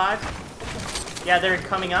 75. Yeah, they're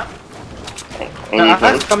coming up. Oh, That's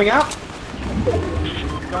there's coming out?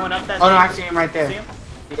 Going up that Oh, no, I thing. see him right See there. him?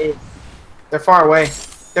 They're far away.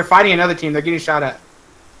 They're fighting another team. They're getting shot at.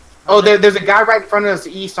 Oh, there's a guy right in front of us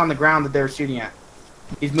east on the ground that they're shooting at.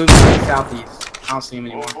 He's moving to the southeast. I don't see him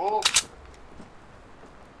anymore. Oh,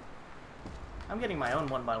 I'm getting my own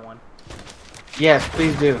 1x1. Yes,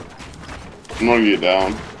 please do. I'm gonna get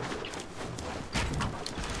down.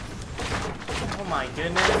 Oh my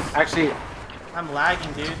goodness. Actually, I'm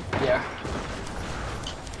lagging, dude. yeah.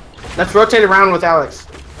 Let's rotate around with Alex.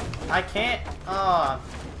 I can't.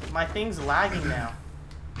 My thing's lagging now.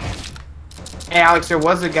 Hey, Alex, there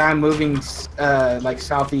was a guy moving like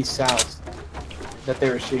southeast south that they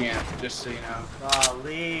were shooting at, just so you know.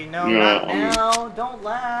 Golly, no, Yeah, not now. Don't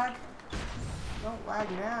lag. Don't lag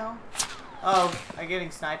now. Oh, I'm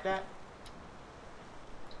getting sniped at.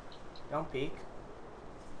 Don't peek.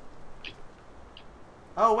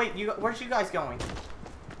 Oh wait, where's you guys going?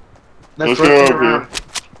 Let's go rotate over around. here.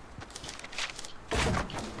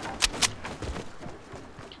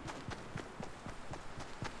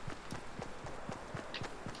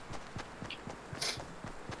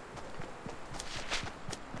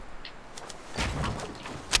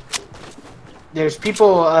 There's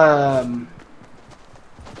people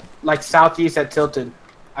like southeast at Tilted.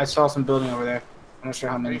 I saw some building over there. I'm not sure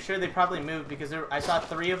how Are many. you sure they probably moved because I saw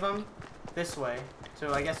 3 of them this way.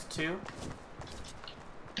 So I guess 2,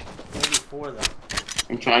 maybe 4 though.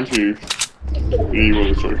 I'm trying to see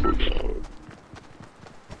where the circle goes.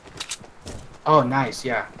 Oh, nice.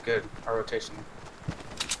 Yeah, good. Our rotation.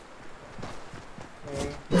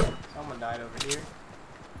 Okay, someone died over here.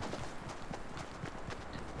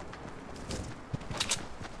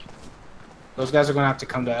 Those guys are going to have to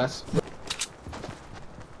come to us.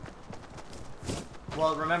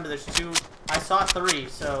 Well, remember there's 2. I saw 3,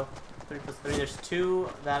 so 3 plus 3. There's 2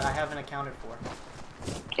 that I haven't accounted for.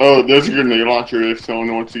 Oh, there's a grenade launcher if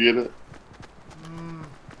someone wants to get it.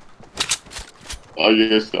 I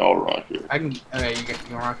guess I'll rock it. I can. Okay, you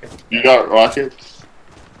can rocket. You got rockets?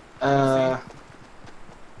 No,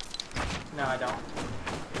 I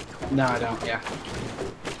don't. No, I don't. Yeah.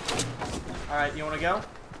 Alright, you wanna go?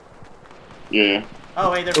 Yeah.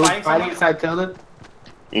 Oh, wait, they're Who's fighting fighting someone? inside Tilted?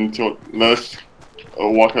 Until let's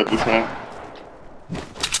walk up this ramp.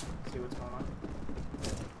 See what's going on.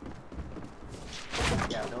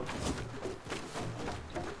 Yeah, build.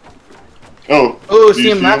 Oh. Oh, do see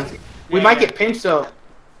you him left. We Yeah, might yeah. get pinched though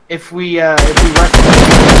if we rush.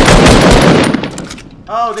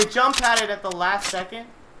 Oh, they jumped at it at the last second?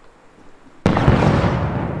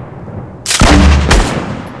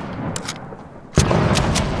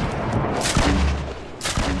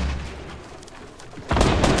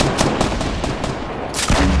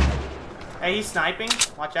 Hey, he's sniping.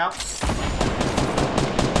 Watch out.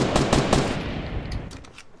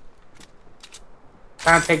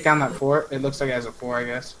 Trying to take down that fort. It looks like it has a 4, I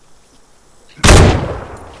guess.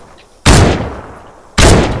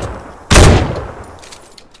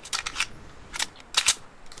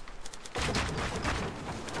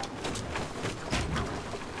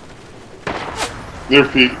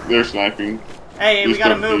 They're sniping. Hey, we Just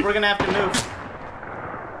gotta don't move. peek. We're gonna have to move.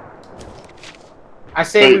 I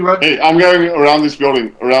say we rotate. Hey, I'm going around this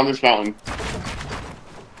building, around this mountain.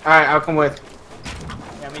 Alright, I'll come with.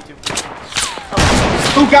 Yeah, me too.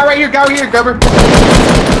 Ooh, guy right here, Gubber.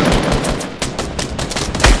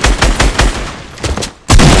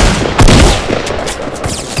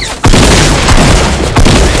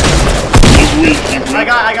 He's weak, he's weak.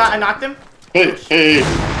 I knocked him. Hey.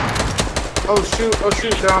 Oh shoot,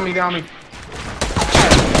 they're on me.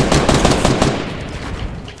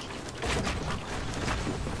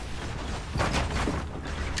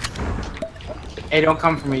 Hey, don't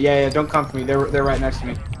come for me. Yeah, don't come for me. They're right next to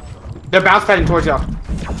me. They're bounce fighting towards y'all.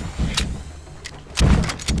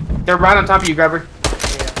 They're right on top of you, Grubber.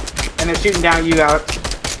 Yeah. And they're shooting down at you, Alex.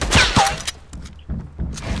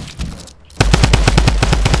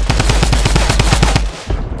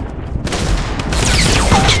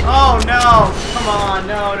 Oh no! Come on,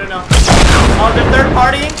 no. Oh, they're third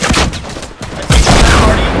partying? I think they're third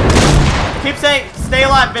partying. Keep saying, stay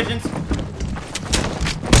alive, Visions.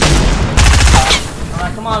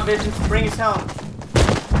 Alright, come on, Visions, bring us home.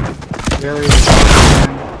 Really?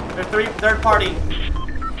 They're third party.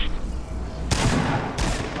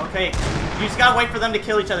 Okay, you just gotta wait for them to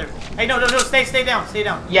kill each other. Hey, no, stay down.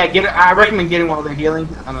 Yeah, I recommend getting while they're healing.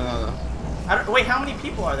 I don't know though. Wait, how many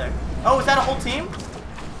people are there? Oh, is that a whole team?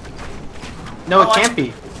 No, it can't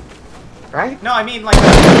be. Right? No, I mean like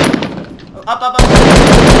up.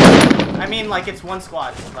 I mean like it's one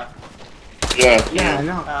squad left. Yeah, I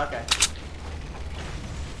know. Oh, okay.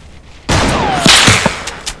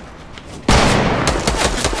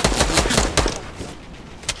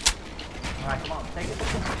 Alright, come on, take it.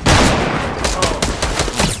 Oh.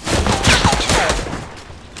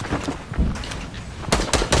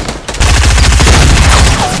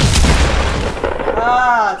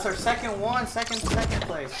 Ah, it's our second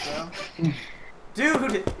place, bro.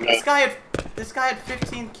 Dude, this guy had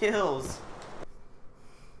 15 kills.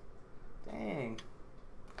 Dang.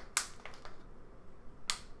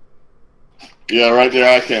 Yeah, right there.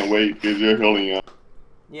 I can't wait because they're healing up.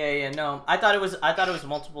 Yeah, no. I thought it was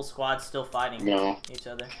multiple squads still fighting each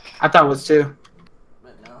other. I thought it was too.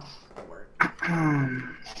 But no, it worked.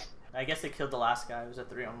 I guess they killed the last guy. It was a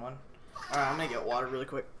 3-on-1. Alright, I'm gonna get water really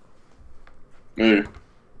quick. Hey.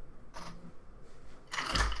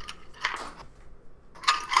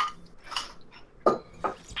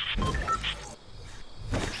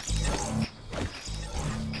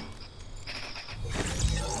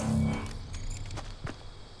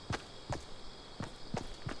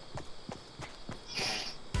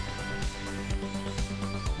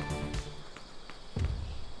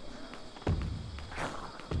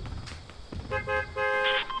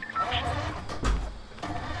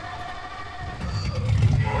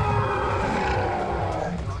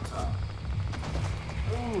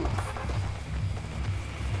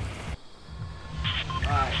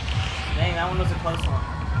 Alright. Dang, that one was a close one.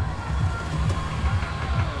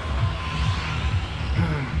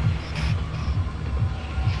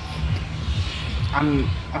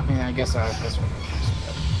 I guess this one.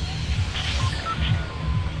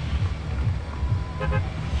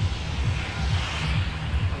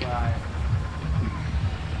 Alright.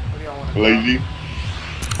 What do y'all want to do? Lazy.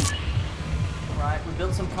 Alright, we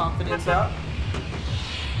built some confidence up.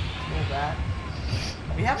 Pull back.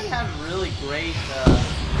 We haven't had really great,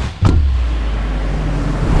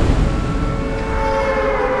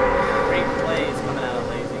 great plays coming out of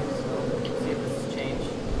Lazy, so let's see if this has changed.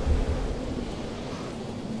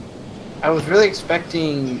 I was really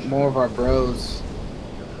expecting more of our bros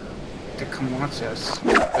to come watch us,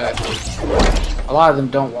 but a lot of them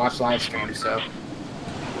don't watch live streams, so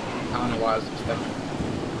I don't know what I was expecting.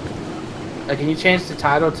 Like, can you change the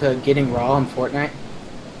title to Getting Raw in Fortnite?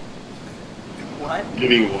 What?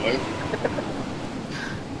 Getting what?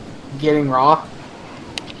 Getting Raw?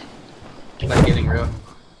 Like Getting Real.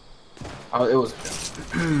 Oh, it was...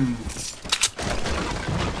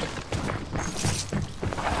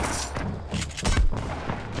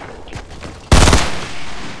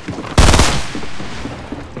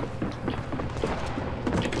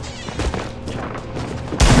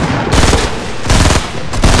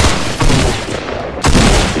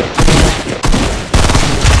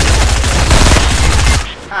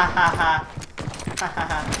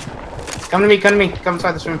 Come to me, come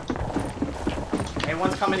inside this room. Hey,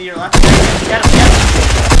 one's coming to your left. Get him.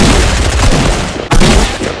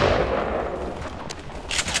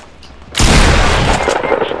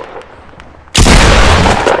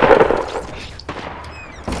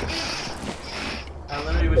 I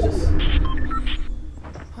literally was just...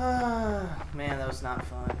 Man, that was not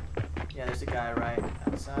fun. Yeah, there's a guy right.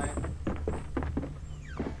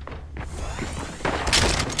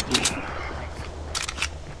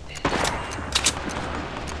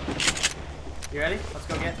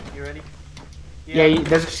 Yeah,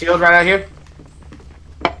 there's a shield right out here.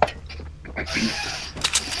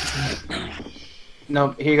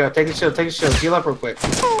 No, here you go. Take the shield. Take the shield. Heal up real quick.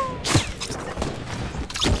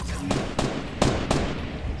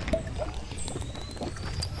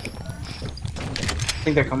 I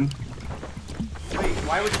think they're coming. Wait,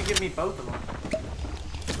 why would you give me both of them?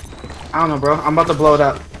 I don't know, bro. I'm about to blow it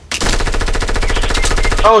up.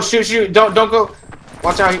 Oh, shoot, shoot. Don't go.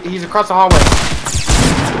 Watch out. He's across the hallway.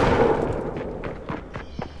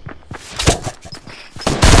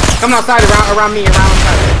 Come outside, around me, around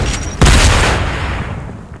outside.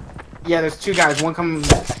 Yeah, there's two guys. One coming.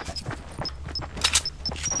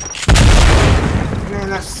 Man,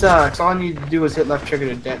 that sucks. All I need to do is hit left trigger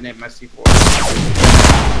to detonate my C4.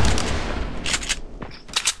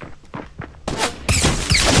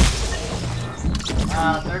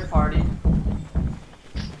 Third party.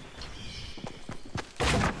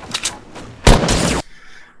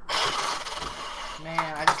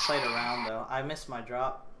 Man, I just played around though. I missed my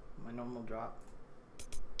drop. My normal drop.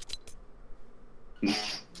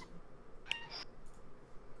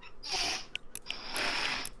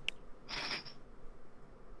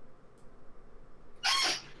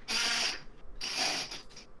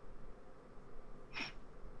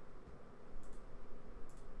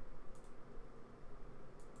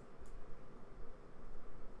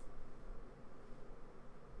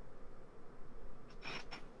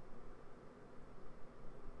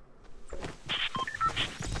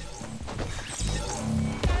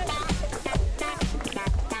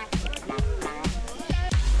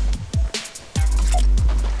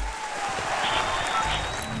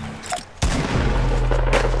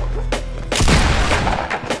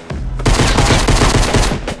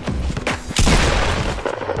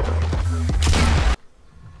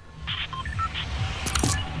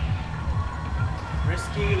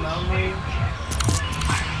 Risky, lonely.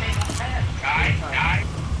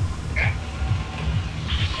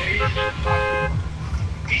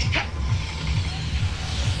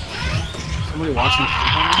 Somebody watching this.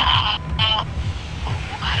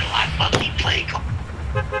 Why do I fucking play?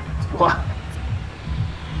 What?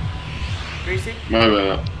 Greasy? My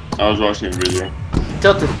bad. I was watching a video.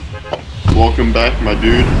 Tilted. Welcome back, my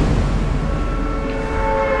dude.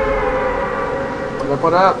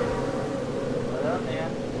 What up? What up,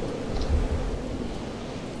 man?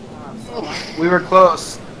 Oh, I'm so lucky. We were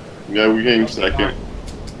close. Yeah, we came second.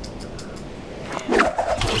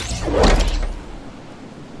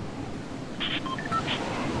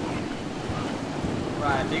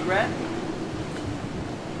 Right, Big Red?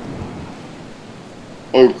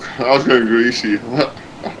 Oh, I was going greasy. Of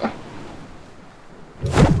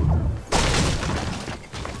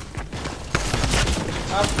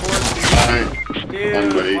course, dude. I'm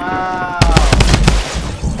late. Wow.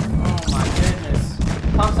 Oh my goodness.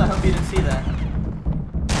 Pumps, I hope you didn't see that.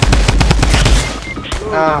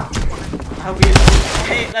 Ooh. I hope you didn't see.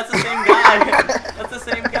 Hey, that's the same guy. That's the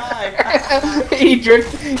same guy.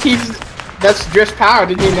 That's drift power.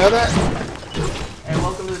 Didn't you know that? Hey,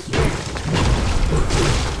 welcome to the stream.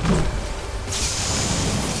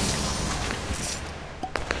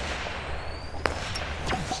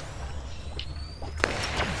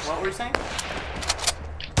 What were you saying?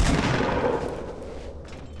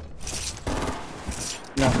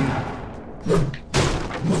 Nothing.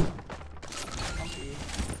 Pumpy.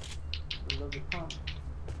 We love the pump.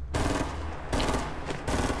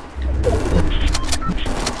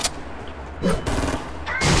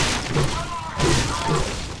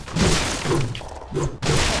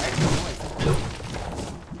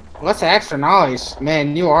 What's the extra noise?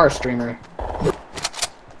 Man, you are a streamer.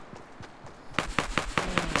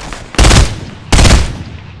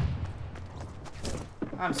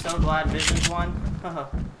 I'm so glad Visions won.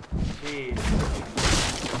 Jeez.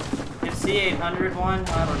 If C800 won,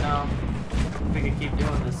 I don't know if we could keep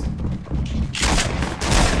doing this.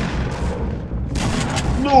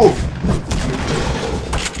 No!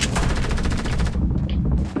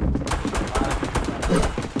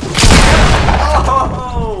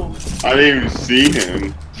 Oh! I didn't even see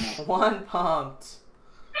him. One pumped.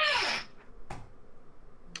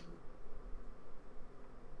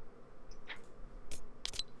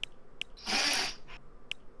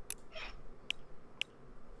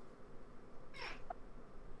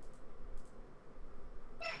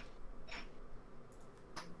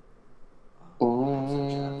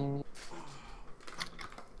 Oh.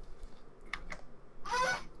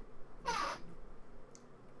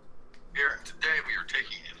 Here, today we are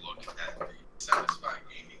taking a look at the Satisfying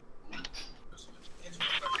Gaming.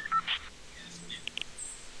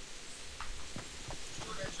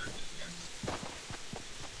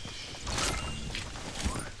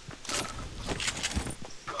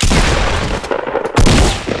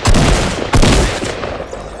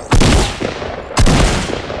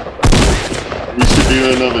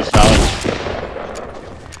 do another challenge.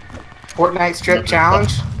 Fortnite strip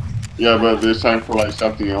challenge. Yeah, but this time for like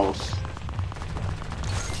something else.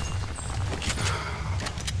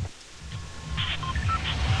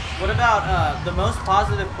 What about the most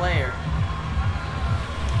positive player?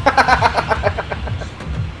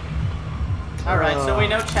 Alright, so we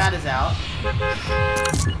know Chad is out.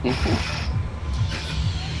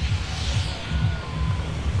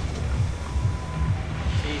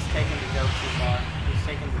 He's taking the joke too far. He's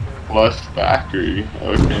taking the joke. Plus factory.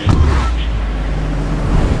 Okay. I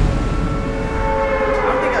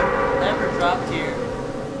don't think I've ever dropped here.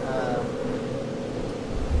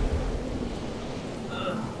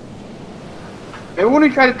 Remember when we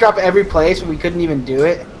tried to drop every place and we couldn't even do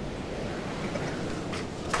it?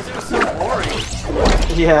 Because it was so boring.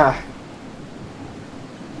 Yeah.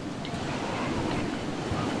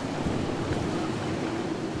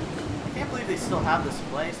 I can't believe they still have this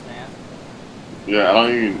place, man. Yeah, I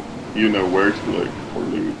don't even know where to look for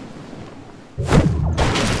loot.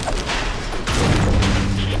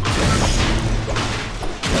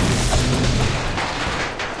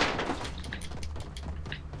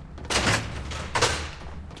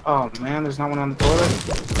 Oh man, there's not one on the toilet.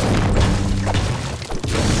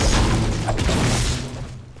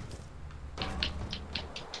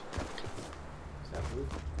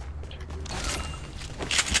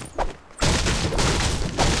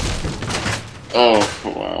 Oh,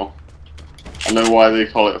 wow. I know why they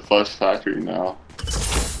call it Fuss Factory now.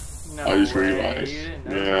 No I just way. realized. You didn't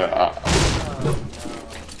know Yeah, that? Oh,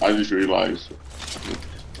 I just realized.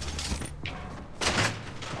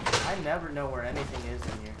 I never know where anything is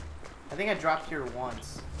in here. I think I dropped here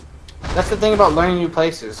once. That's the thing about learning new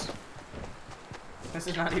places. This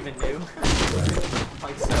is not even new.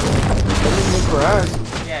 Like so. This is new for us.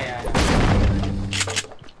 Yeah, I know.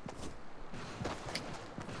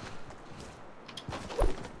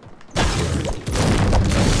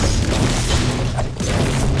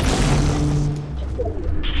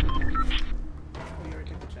 Oh, you already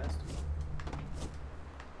took the chest?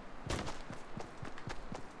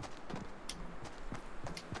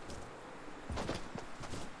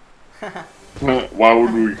 Why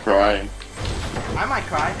would we cry? I might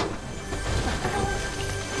cry.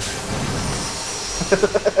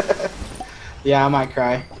 Yeah, I might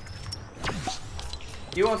cry.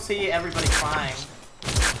 You won't see everybody crying.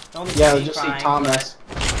 You'll only Yeah, see I'll me just crying, see Thomas.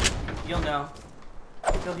 but you'll know.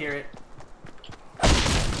 You'll hear it.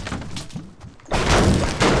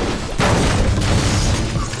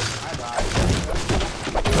 Bye-bye.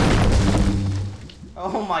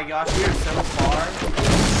 Oh my gosh, we are so far.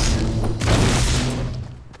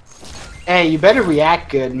 Hey, you better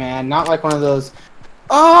react good, man. Not like one of those.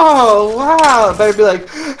 Oh wow! It better be like,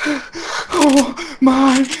 oh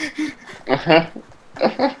my.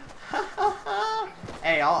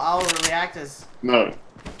 Hey, I'll react as. No.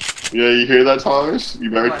 Yeah, you hear that, Thomas?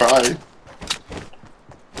 You better What? cry.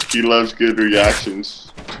 He loves good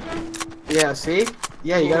reactions. Yeah, see?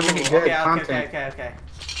 Yeah, you gotta make it good content. Okay.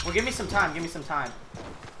 Well, give me some time. Give me some time.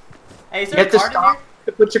 Hey, is You there have a to card in here?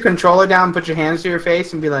 stop, put your controller down, put your hands to your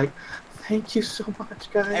face, and be like, "Thank you so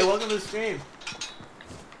much, guys." Hey, welcome to the stream.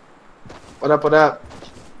 What up? What up?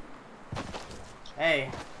 Hey,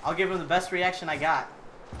 I'll give him the best reaction I got.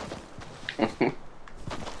 And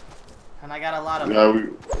I got a lot of Yeah,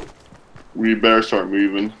 we better start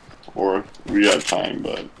moving, or we have time,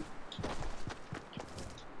 but.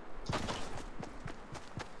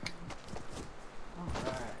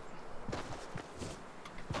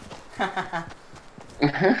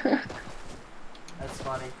 That's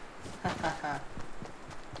funny.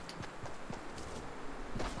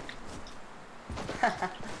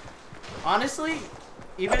 Honestly,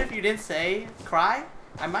 even if you didn't say cry,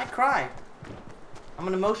 I might cry. I'm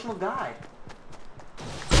an emotional guy.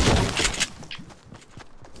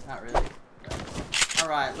 Not really. All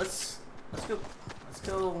right, let's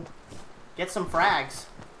go get some frags.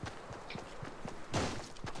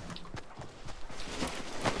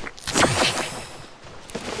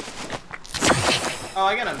 Oh,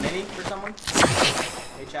 I got a mini for someone.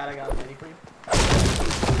 Hey, Chad, I got a mini for you.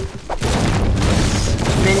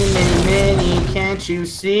 Mini, can't you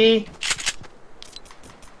see?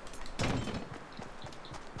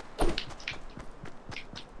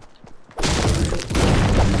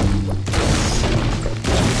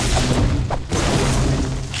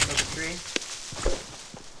 Over tree.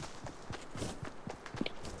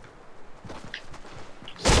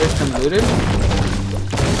 There's some looted.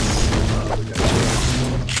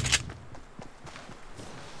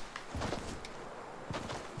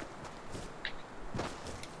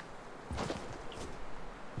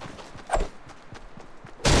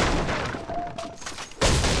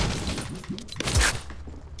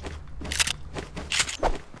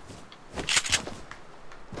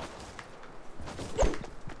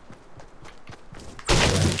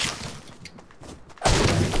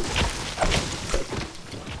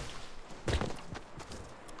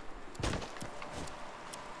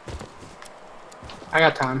 I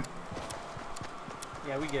got time.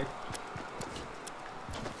 Yeah, we good.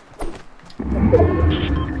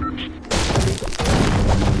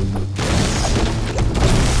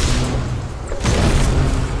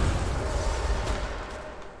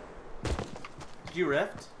 Did you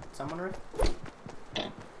rift? Someone rift?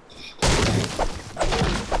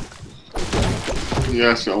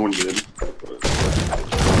 Yeah, someone did.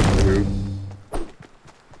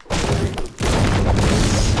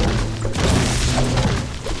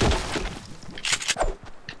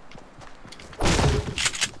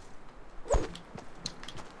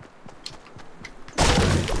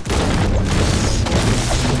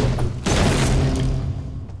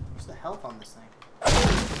 What's the health on this thing?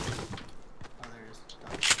 Oh, there it is.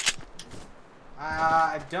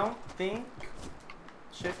 I don't think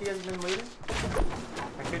Shifty has been looted.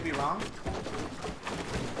 I could be wrong.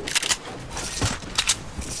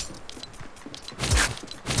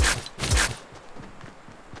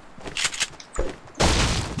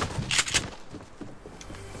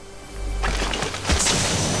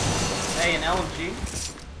 Hey, an LMG.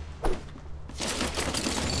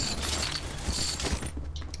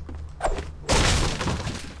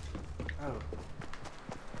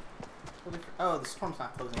 Oh, the storm's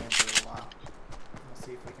not closing in for a little while. Let's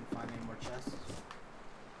see if we can find any more chests.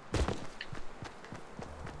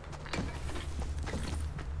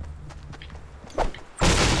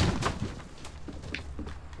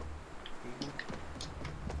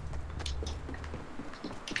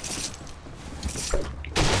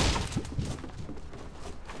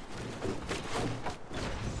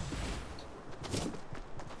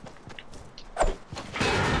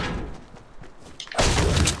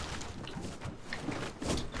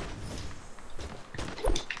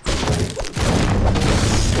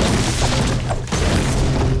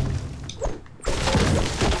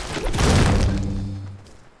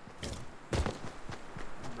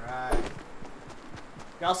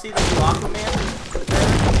 Y'all see the new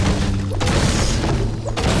Aquaman?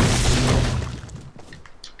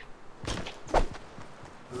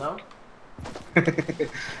 Hello?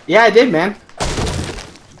 Yeah, I did, man.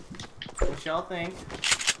 What y'all think?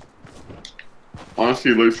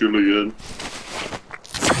 Honestly, it looks really good.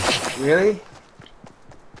 Really?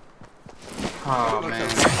 Oh man,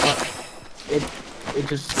 it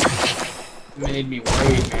just made me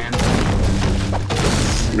worried, man.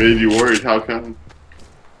 Made you worried? How come?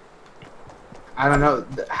 I don't know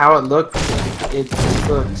how it looked. It just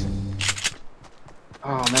looked.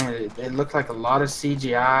 Oh man, it looked like a lot of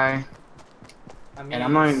CGI. I mean, And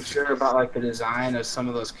I'm not even sure about like the design of some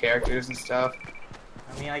of those characters and stuff.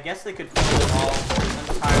 I mean, I guess they could film it all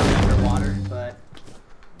entirely underwater, but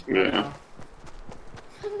Yeah.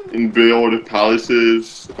 And build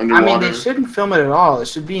palaces underwater. I mean, they shouldn't film it at all. It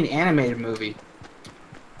should be an animated movie.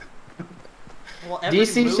 Well, every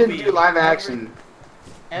DC movie, shouldn't do live action.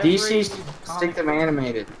 Every DC should stick them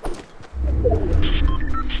animated. Hey,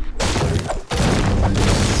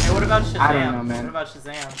 what about Shazam? I don't know, man. What about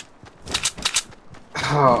Shazam?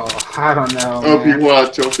 Oh, I don't know. Oh, man. people are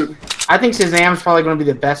tilted. I think Shazam's probably going to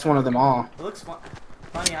be the best one of them all. It looks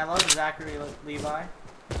funny. I love Zachary Levi.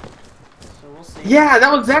 So we'll see. Yeah,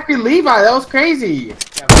 that was Zachary Levi. That was crazy. Yeah,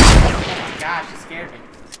 but, oh my gosh, it scared me.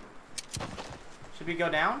 Should we go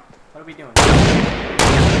down? What are we doing?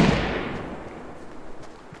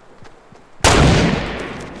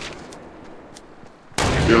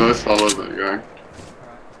 Yeah, let's follow that guy.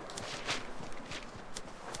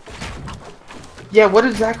 Yeah, what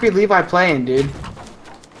is Zachary Levi playing, dude?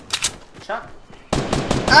 Chuck.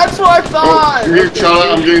 That's what I thought! Oh, you're getting shot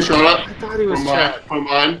at. I'm getting shot at. I thought he was From Chuck.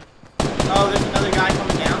 mine. Oh, there's another guy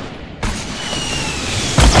coming down.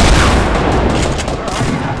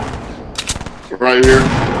 Right here.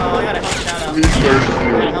 Oh, I gotta help Chad out. He's I gotta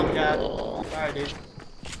thirsty. help Chad. Sorry, dude.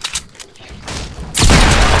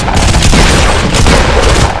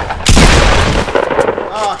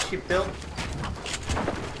 Oh, she built.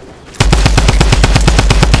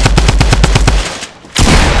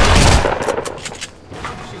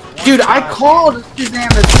 Dude, I called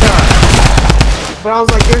Shazam as Chuck. But I was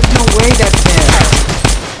like, there's no way that's him.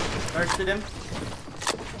 Bursted him.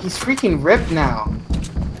 He's freaking ripped now.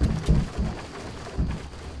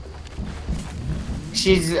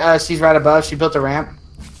 She's right above. She built a ramp.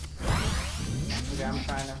 Okay, I'm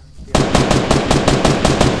trying to.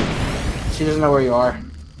 She doesn't know where you are.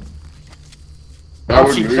 That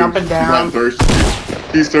would She's move. jumping She's down. not thirsty.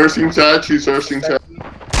 She's thirsting, Chad. She's thirsting, Chad.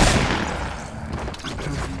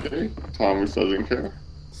 Okay, Thomas doesn't care.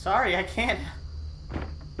 Sorry, I can't.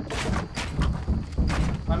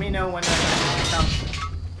 Let me know when it comes.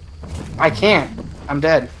 I can't. I'm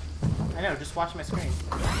dead. I know, just watch my screen.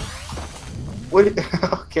 What?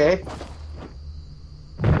 Okay.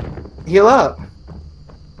 Heal up.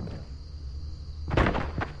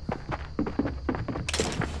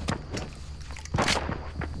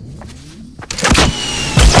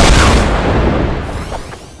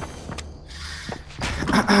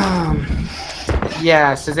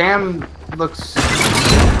 Yeah, Shazam looks...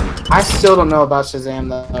 I still don't know about Shazam,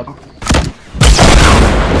 though.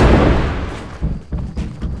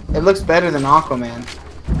 It looks better than Aquaman.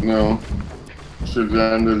 No.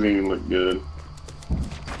 Shazam doesn't even look good.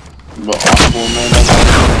 But Aquaman,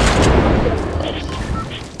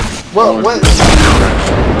 What?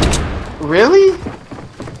 Really?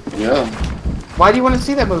 Yeah. Why do you want to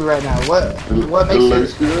see that movie right now? What makes it you...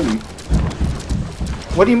 looks good.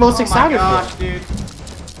 What are you most excited Oh my gosh, for? dude.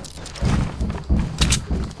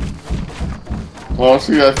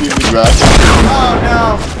 Honestly, I think the graphics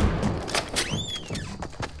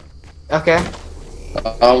Oh Okay. I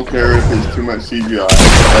don't care if it's too much CGI.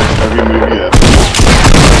 That's every movie ever. no.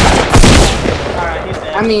 Alright, he's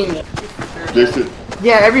dead. I mean, He's for sure This dead. is,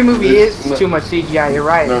 yeah, every movie This- is too much CGI, you're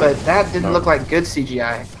right, No. but that didn't No. look like good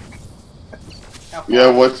CGI. How far? yeah,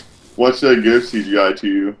 what's a good CGI to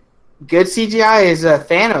you? Good CGI is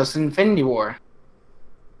Thanos in Infinity War.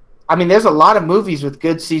 I mean, there's a lot of movies with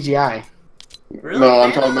good CGI. Really? No, I'm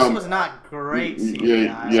Thanos talking about- was not great Yeah,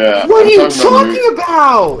 CGI. yeah. What I'm are you talking about talking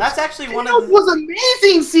about? That's actually one of Thanos the... was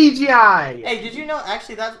amazing CGI. Hey, did you know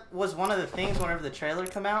actually that was one of the things whenever the trailer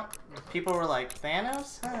come out? People were like,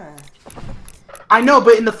 Thanos? Huh. I know,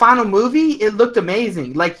 but in the final movie, it looked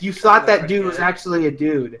amazing. Like, you thought that pretty dude was good. actually a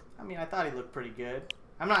dude. I mean, I thought he looked pretty good.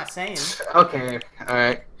 I'm not saying. Okay,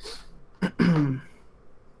 alright.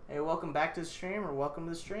 Hey, welcome back to the stream, or welcome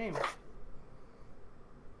to the stream.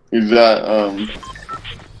 Is that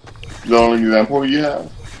the only example you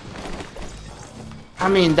have? I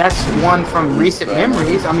mean, that's one from recent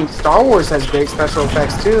memories. I mean, Star Wars has great special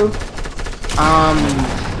effects, too.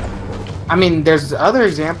 I mean, there's other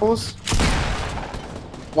examples.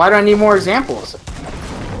 Why do I need more examples?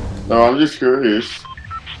 No, I'm just curious.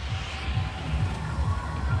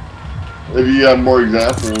 If you have more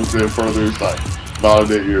examples, then further like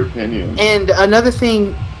validate your opinion. And another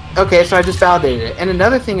thing... Okay, so I just validated it. And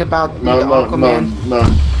another thing about the Aquaman... No.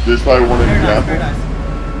 Just like one Paradise, example.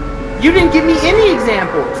 Paradise. You didn't give me any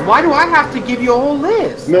examples. Why do I have to give you a whole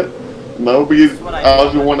list? No, because That's what I I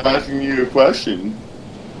was do. the one asking you a question.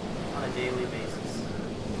 On a daily basis.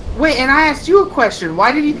 Wait, and I asked you a question.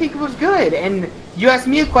 Why did you think it was good? And you asked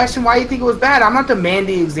me a question. Why do you think it was bad? I'm not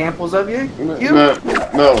demanding examples of you. No,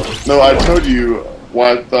 I told you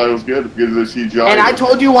why I thought it was good because of the CGI. And I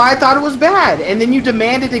told you why I thought it was bad. And then you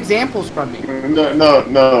demanded examples from me.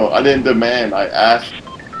 No, I didn't demand. I asked.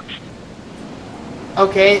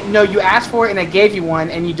 Okay, no, you asked for it and I gave you one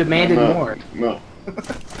and you demanded more. No.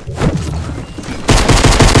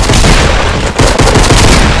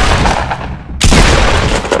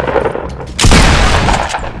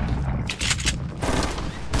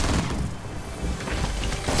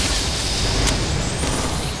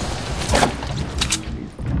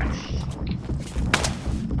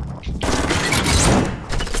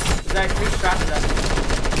 Zach, who's trapped that?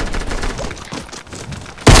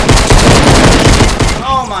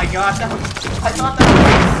 Oh my gosh, I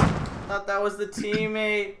thought that was the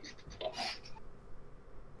teammate.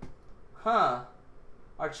 Huh.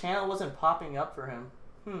 Our channel wasn't popping up for him.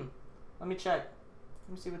 Let me check.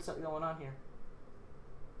 Let me see what's going on here.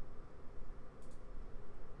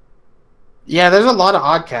 Yeah, there's a lot of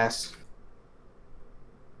Oddcasts.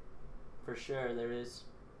 For sure, there is.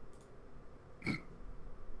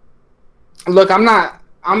 Look,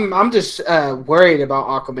 I'm just worried about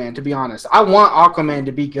Aquaman, to be honest. I want Aquaman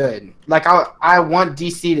to be good. Like, I want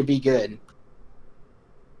DC to be good.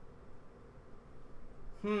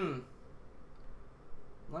 Let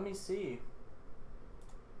me see.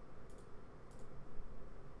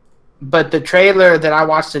 But the trailer that I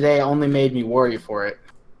watched today only made me worry for it.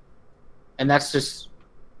 And that's just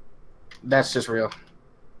real.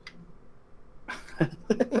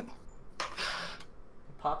 It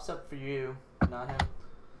pops up for you, not him.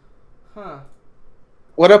 Huh.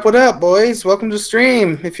 What up, boys? Welcome to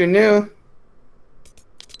stream, if you're new.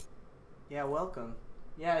 Yeah, welcome.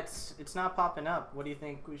 Yeah, it's not popping up. What do you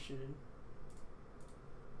think we should...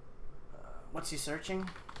 what's he searching?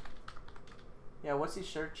 Yeah, what's he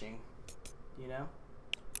searching? You know?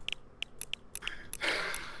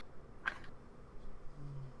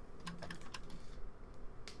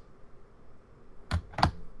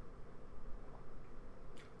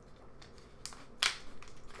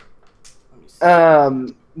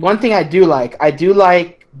 One thing I do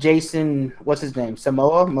like Jason, what's his name?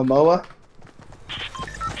 Momoa?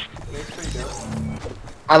 Yeah, it's pretty dope.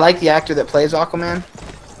 I like the actor that plays Aquaman.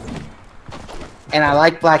 And I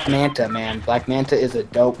like Black Manta, man. Black Manta is a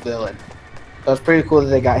dope villain. So it's pretty cool that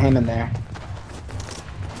they got him in there.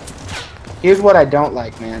 Here's what I don't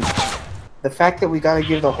like, man. The fact that we gotta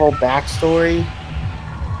give the whole backstory.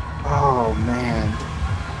 Oh, man.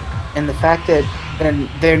 And the fact that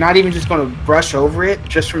they're not even just going to brush over it.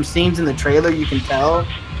 Just from scenes in the trailer, you can tell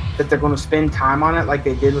that they're going to spend time on it like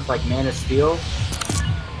they did with, like, Man of Steel.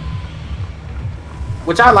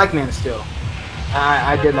 Which I like Man of Steel.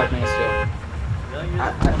 I did like Man of Steel. Really?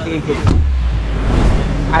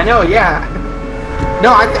 I know, yeah.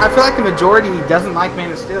 No, I feel like the majority doesn't like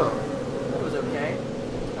Man of Steel. That was okay.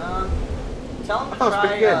 Tell them to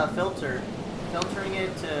try filtering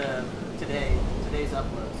it to today's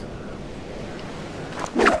uploads.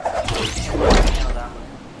 Handle that one.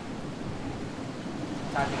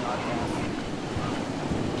 Typing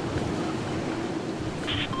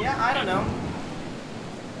Oddcast. Yeah, I don't know.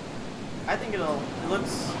 I think it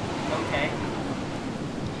looks okay.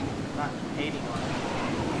 Not hating on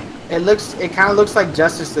it. It kind of looks like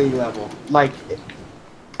Justice League level. Like,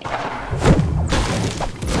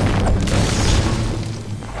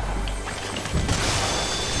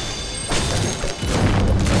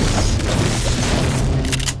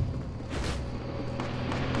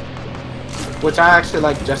 which I actually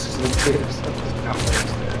like Justice League too. So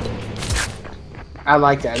I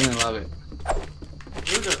liked it. I didn't love it.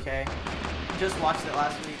 It was okay. Just watched it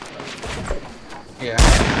last week. Yeah.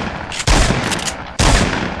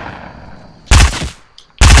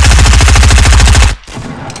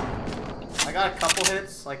 I got a couple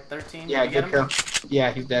hits, like 13. Yeah, Did you good get him? kill.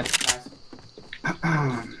 Yeah, he's dead. Nice.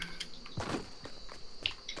 Alright,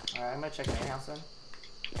 I'm gonna check main house then.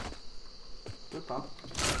 Good pump.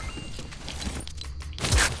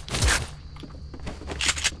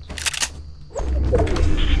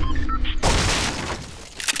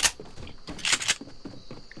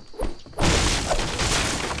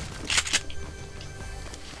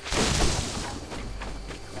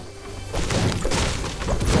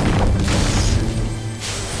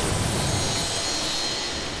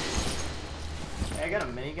 Hey, I got a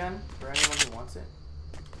minigun for anyone who wants it.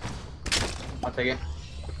 I'll take it.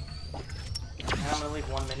 And I'm gonna leave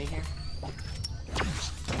one mini here.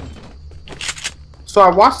 So I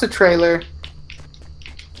watched the trailer.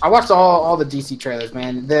 I watched all the DC trailers,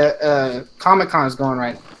 man. The Comic-Con is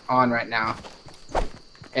going on right now,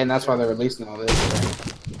 and that's why they're releasing all this.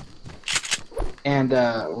 And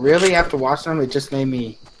really, after watching them, it just made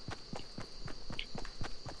me.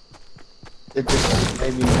 It just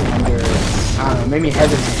made me wonder. I don't know. Made me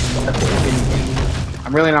hesitant.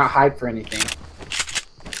 I'm really not hyped for anything.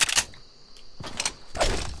 I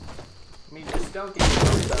mean, just don't get your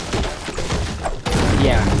hopes up.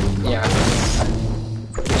 Yeah.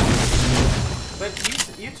 But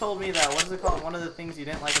you told me that, what is it called? One of the things you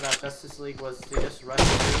didn't like about Justice League was they just rushed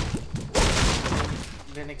through.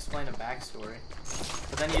 You didn't explain a backstory.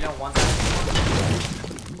 But then you don't want that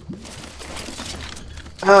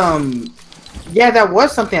anymore. Yeah, that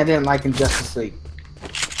was something I didn't like in Justice League.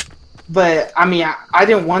 But, I mean, I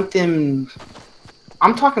didn't want them...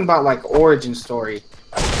 I'm talking about, like, origin story.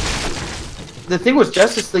 The thing with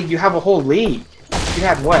Justice League, you have a whole league. You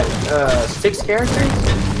had, what, 6 characters?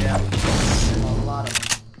 Yeah. A lot of them.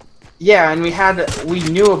 Yeah, and we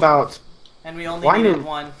knew about... And we only needed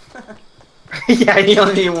one. Yeah, you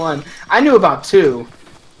only needed one. I knew about 2.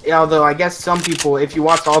 Although, I guess some people, if you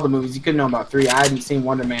watched all the movies, you could know about 3. I hadn't seen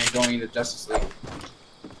Wonder Man going into Justice League.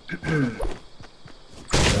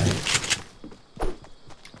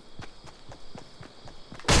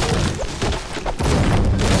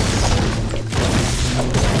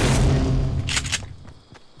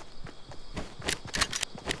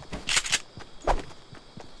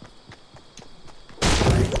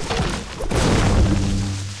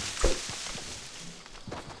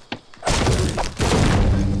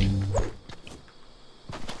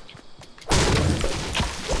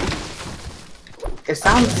 It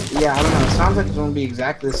sounds, yeah, I don't know. It sounds like it's going to be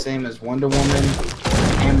exactly the same as Wonder Woman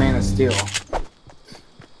and Man of Steel.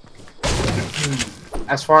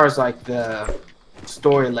 As far as, like, the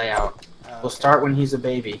story layout. We'll start when he's a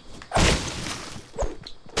baby. Man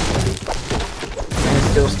of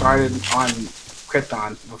Steel started on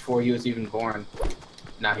Krypton before he was even born.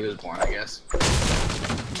 Now he was born, I guess.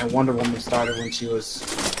 And Wonder Woman started when she was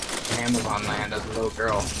in Amazon land as a little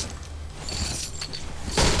girl.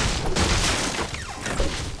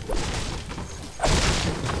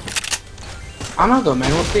 I don't know though, man.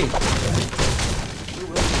 We'll see.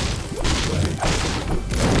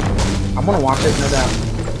 I'm gonna watch it, no doubt.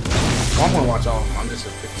 Well, I'm gonna watch all of them. I'm just a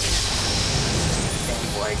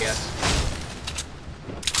fanboy, I guess.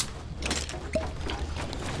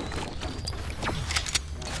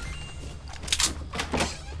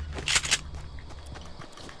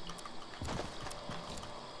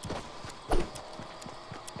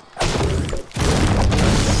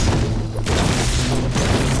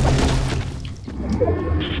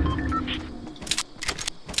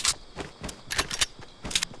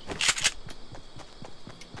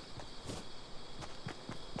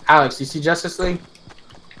 Alex, you see Justice League?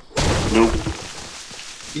 Nope.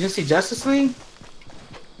 You didn't see Justice League?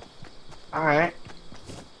 Alright.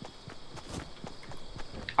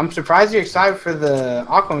 I'm surprised you're excited for the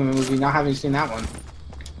Aquaman movie, not having seen that one.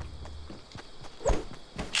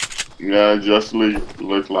 Yeah, Justice League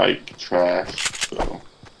looked like trash. So.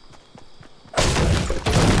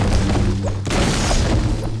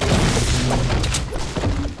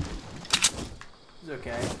 It's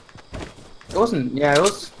okay. It wasn't. Yeah, it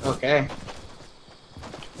was okay.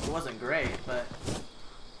 It wasn't great, but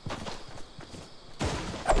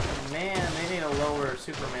man, they need to lower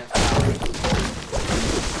Superman's powers.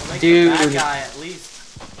 Make Dude, the bad guy at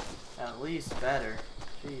least better.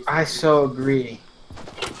 Jeez, I so agree.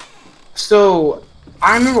 So,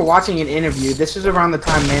 I remember watching an interview. This was around the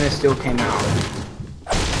time Man of Steel came out,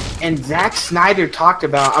 and Zack Snyder talked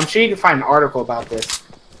about. I'm sure you can find an article about this,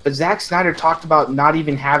 but Zack Snyder talked about not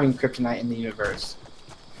even having kryptonite in the universe.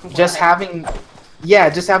 What? Just having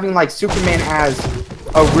like Superman as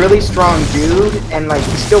a really strong dude, and like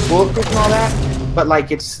he's still bulletproof and all that, but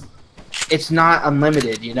like it's not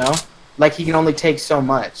unlimited, you know? Like he can only take so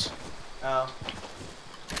much. Oh.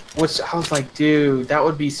 Which I was like, dude, that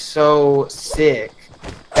would be so sick.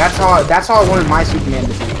 That's how I wanted my Superman to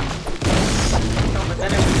be. No, but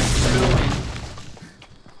then it would just ruin.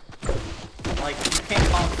 Like you can't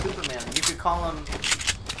call him Superman. You could call him.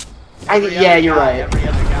 Yeah, you're right. Every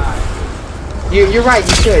other guy. You're right.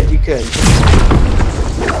 You could.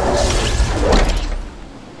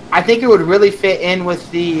 I think it would really fit in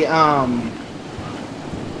with the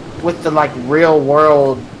like real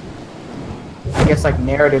world, I guess, like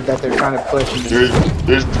narrative that they're trying to push. There's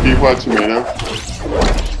people at Tomato.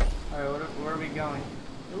 Alright, where are we going?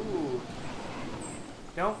 Ooh.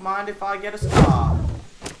 Don't mind if I get a scar.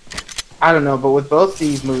 I don't know, but with both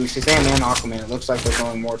these movies, Shazam and Aquaman, it looks like they're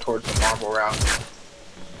going more towards the Marvel route.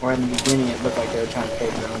 Where in the beginning it looked like they were trying to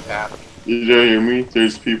pave their own path. You don't hear me?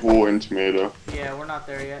 There's people in Tomato. Yeah, we're not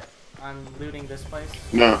there yet. I'm looting this place.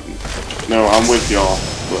 No, I'm with y'all,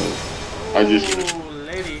 but I just. Ooh,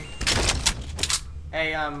 lady.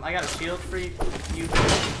 Hey, I got a shield for you.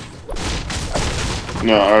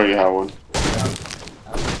 No, I already have one.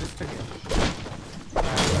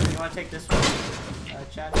 You want to take this one,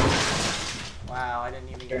 Chad? Wow, I didn't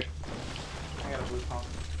even get. I got a blue pump.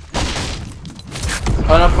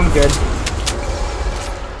 Oh no, I'm good.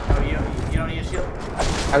 Oh, you don't need a shield?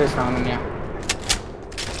 I just found them, yeah.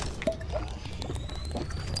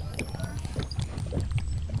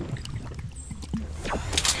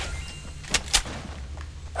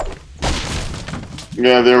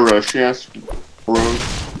 Yeah, they're rushing us. Road.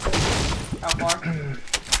 How far?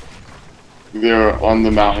 They're on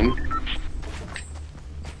the mountain.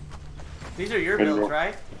 These are your builds,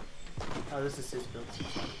 right? Oh, this is his build.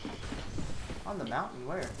 On the mountain,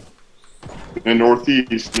 where? In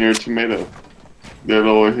northeast, near Tomato. Their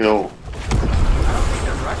little hill. I don't think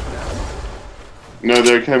they're rushing us. No,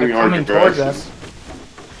 they're coming They're our coming towards direction. us.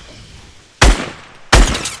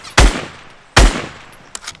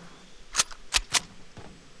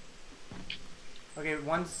 Okay,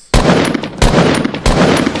 once.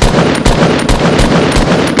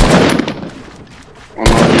 I'm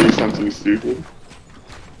not doing something stupid.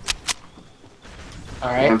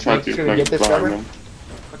 Alright, I'm trying make to sure to get this behind over. them.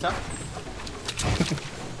 What's up?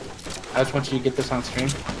 I just want you to get this on stream.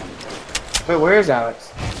 Wait, where is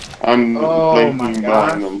Alex? I'm Oh my blinking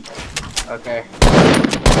gosh. behind them. Okay.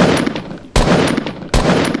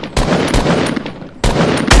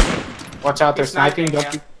 Watch out, they're He's sniping. sniping, Don't yeah.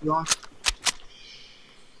 keep going.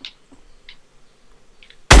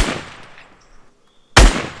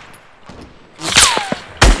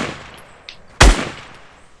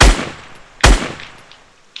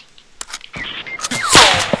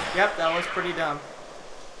 Yep, that was pretty dumb.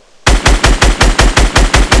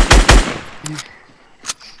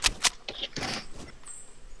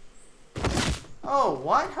 Oh,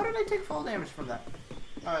 what? How did I take fall damage from that?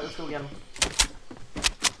 Alright, let's go get him.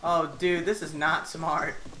 Oh, dude, this is not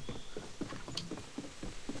smart.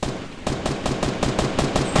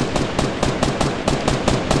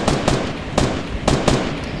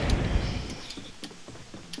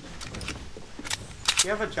 Do you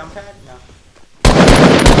have a jump pad? No.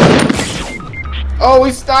 Oh,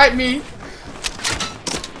 he sniped me!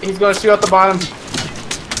 He's gonna shoot out the bottom.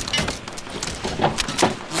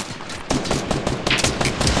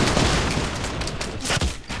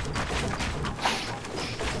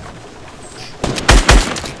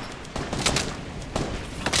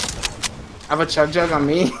 I have a chug jug on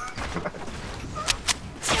me.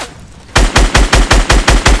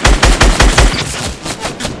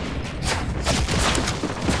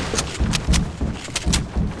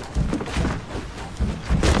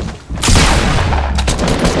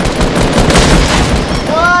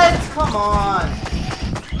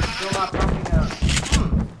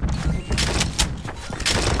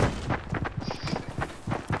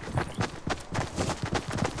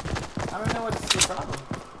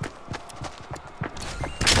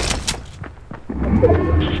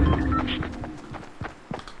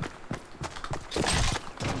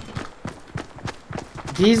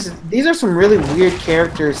 These are some really weird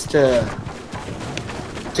characters to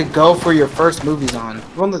go for your first movies on.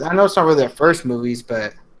 Well, I know it's not really their first movies,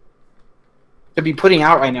 but to be putting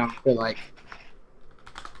out right now, I feel like.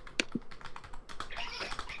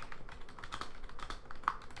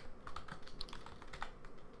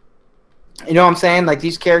 You know what I'm saying? Like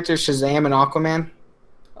these characters, Shazam and Aquaman.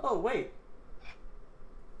 Oh, wait.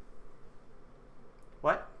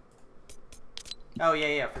 What? Oh,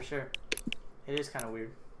 yeah, for sure. It is kind of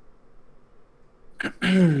weird.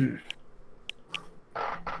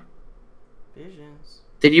 Visions.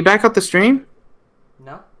 Did you back up the stream?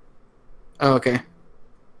 No. Oh, okay.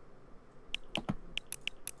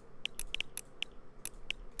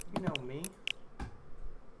 You know me.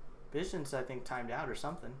 Visions, I think, timed out or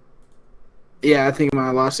something. Yeah, I think I might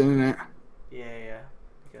have lost internet. Yeah.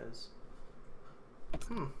 Because...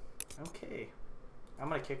 Okay. I'm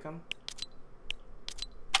gonna kick him.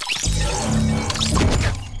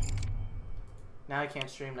 Now I can't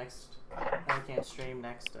stream next.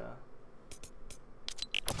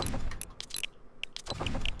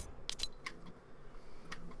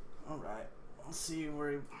 All right. Let's see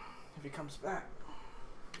if he comes back.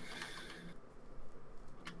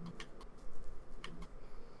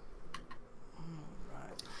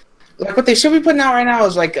 Like what they should be putting out right now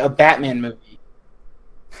is like a Batman movie.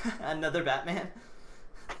 Another Batman.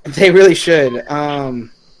 They really should.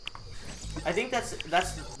 I think that's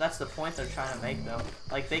the point they're trying to make, though.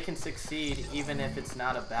 Like they can succeed even if it's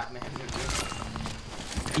not a Batman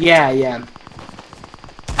movie. Yeah.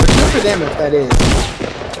 But good for them if that is,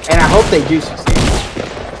 and I hope they do succeed.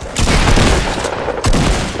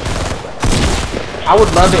 I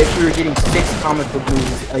would love it if we were getting 6 comic book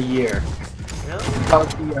movies a year. Really? That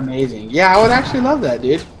would be amazing. Yeah, I would actually love that,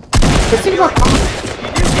 dude. I feel like you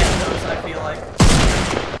do get those, I feel like.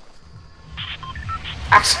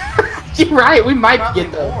 Actually, you're right. We might Probably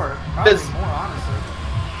get those. more, honestly.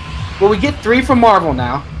 Well, we get 3 from Marvel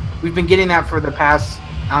now. We've been getting that for the past,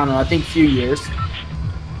 I don't know, I think few years.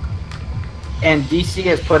 And DC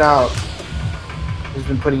has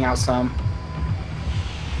been putting out some.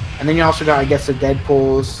 And then you also got, I guess, the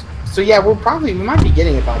Deadpools. So yeah, we might be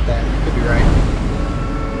getting about that. You could be right.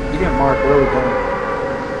 You didn't mark where we're going.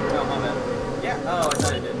 Oh, my bad. Yeah. Oh, I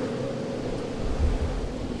thought I did.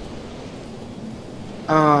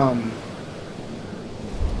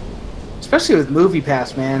 Especially with Movie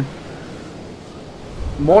Pass, man.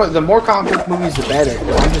 The more comic book movies, the better.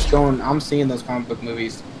 I'm seeing those comic book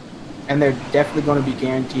movies, and they're definitely going to be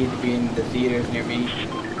guaranteed to be in the theaters near me.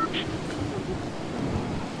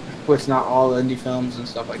 Which not all indie films and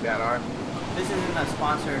stuff like that are. This isn't a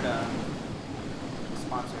sponsored.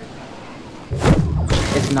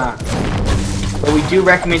 It's not. But we do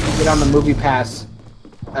recommend you get on the Movie Pass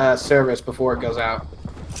service before it goes out.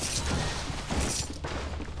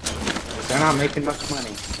 They're not making much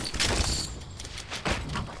money.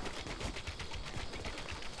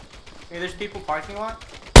 Hey, there's people parking lot?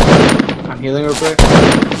 I'm healing real quick.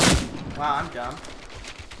 Wow, I'm dumb.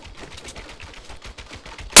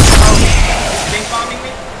 Oh, stink bombing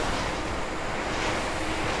me?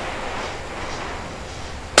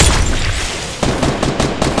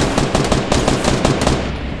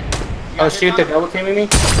 Oh shoot, they're double teaming me?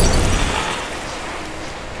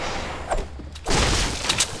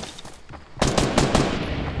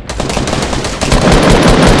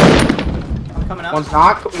 I'm coming up. One's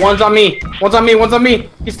knocked. One's on me. One's on me.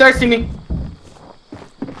 He's thirsty me.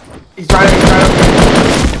 He's right up.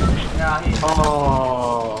 Yeah,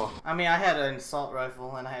 Oh. I mean, I had an assault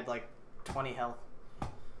rifle and I had like 20 health.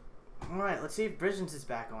 Alright, let's see if Visions is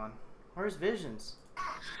back on. Where's Visions?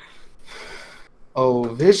 Oh,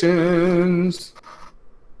 Visions.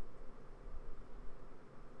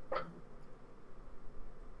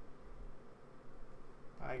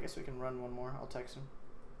 I guess we can run one more. I'll text him.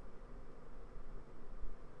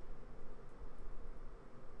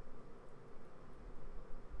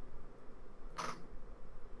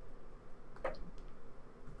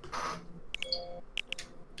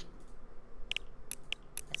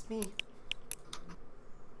 That's me.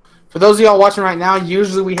 For those of y'all watching right now,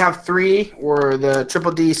 usually we have 3. We're the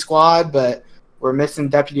Triple D squad, but we're missing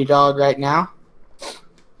Deputy Dog right now.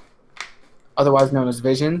 Otherwise known as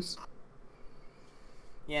Visions.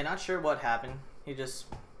 Yeah, not sure what happened. He just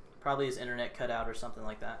probably his internet cut out or something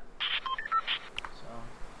like that. So,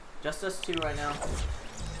 just us 2 right now.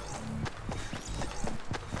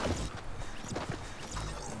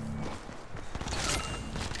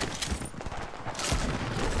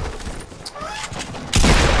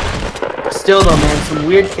 Still though, man, some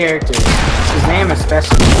weird characters. Shazam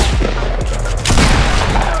especially.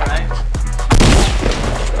 Alright.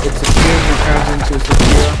 It's a kid who turns into a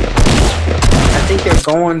think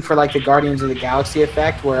they're going for like the Guardians of the Galaxy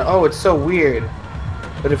effect, where oh, it's so weird,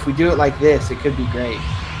 but if we do it like this, it could be great.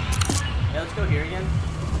 Yeah, let's go here again.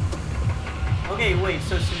 Okay, wait.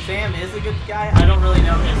 So Shazam is a good guy. I don't really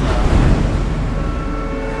know his.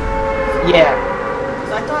 Yeah.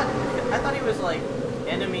 Cause I thought he was like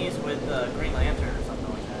enemies with Green Lantern or something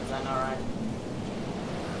like that. Is that not right?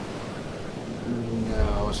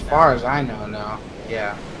 No, as far as I know, no.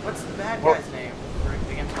 Yeah. What's the bad guy's name for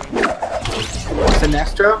against Green Lantern?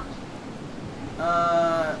 Sinestro?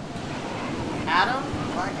 Adam?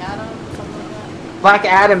 Black Adam? Something like that? Black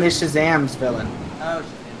Adam is Shazam's villain. Oh, Shazam.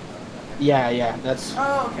 Okay. Yeah, that's...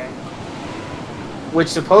 Oh, okay. Which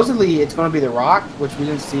supposedly it's going to be The Rock, which we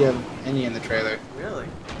didn't see of any in the trailer. Really?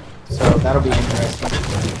 So that'll be interesting.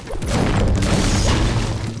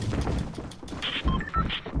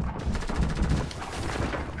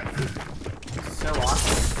 So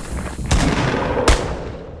awesome.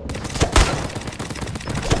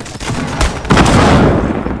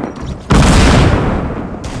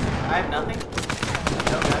 I have nothing.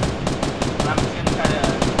 No gun. But I'm just gonna try to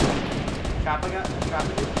trap a dude.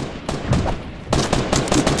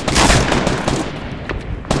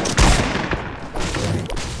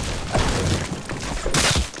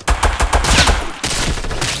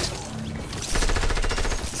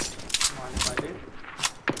 Come on, if I do.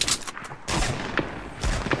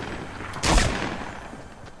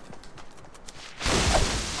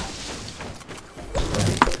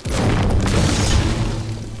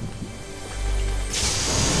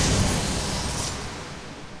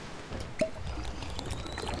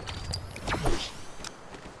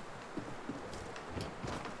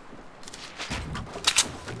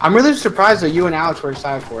 I'm really surprised that you and Alex were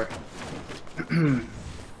excited for it.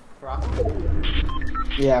 Rock.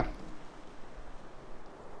 Yeah.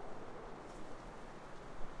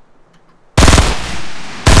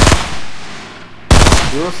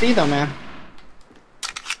 We will see though, man.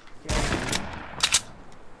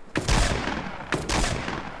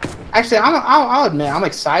 Actually, I'll admit I'm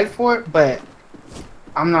excited for it, but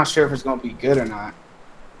I'm not sure if it's gonna be good or not.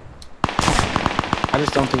 I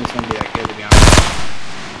just don't think it's gonna be that good, to be honest.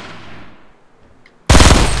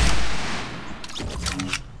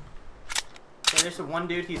 Okay, there's one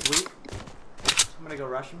dude, he's weak. I'm gonna go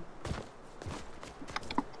rush him.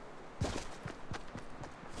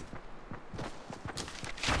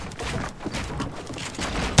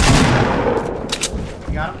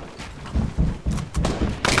 You got him?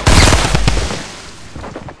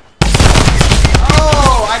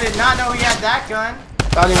 Oh, I did not know he had that gun.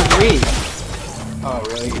 Thought he was weak. Oh,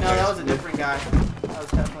 really? No, that was a different guy. That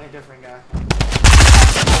was definitely a different guy.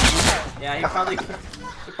 Yeah, he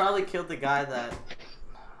probably killed the guy that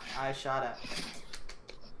I shot at.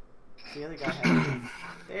 The other guy had.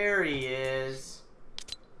 There he is.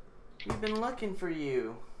 We've been looking for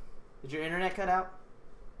you. Did your internet cut out?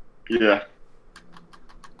 Yeah.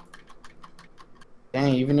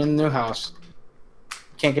 Dang, even in the new house.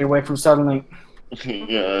 Can't get away from Suddenlink.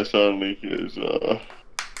 Yeah, Suddenlink is,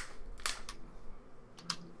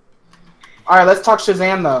 Alright, let's talk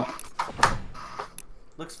Shazam, though.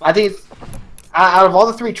 Looks fun. I think it's... Out of all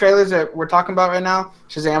the 3 trailers that we're talking about right now,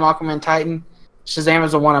 Shazam, Aquaman, Titan, Shazam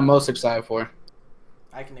is the one I'm most excited for.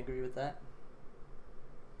 I can agree with that.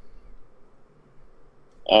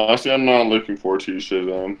 honestly, I'm not looking forward to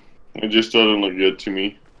Shazam. It just doesn't look good to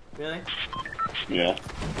me. Really? Yeah.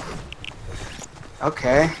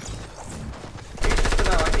 Okay. Just because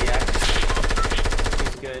I like the actor.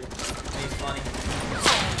 He's good. And he's funny.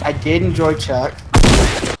 I did enjoy Chuck.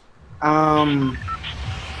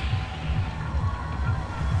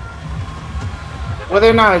 Whether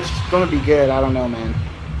or not it's going to be good, I don't know, man.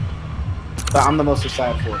 But I'm the most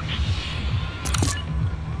excited for it.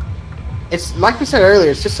 It's, like we said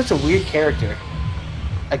earlier, it's just such a weird character.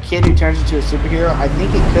 A kid who turns into a superhero, I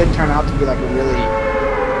think it could turn out to be like a really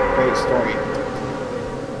great story.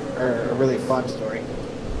 Or a really fun story.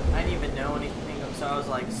 I didn't even know anything, so I was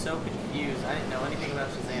like so confused. I didn't know anything about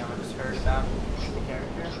Shazam. I just heard about the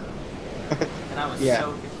character. And I was Yeah.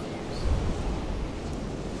 so confused.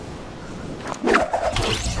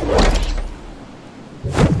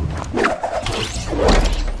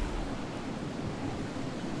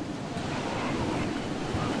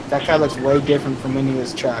 That guy looks way different from when he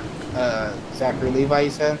was Chuck. Zachary Levi, you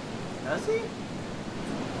said? Does he?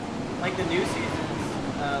 Like the new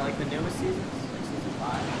seasons? Like the newest seasons? Like season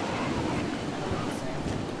 5? I don't know the same.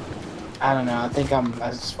 I don't know. I think I'm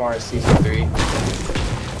as far as season 3. He does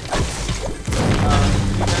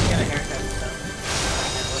get a haircut and stuff.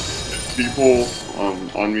 People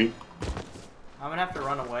on me. I'm gonna have to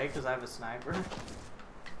run away because I have a sniper.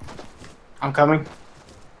 I'm coming.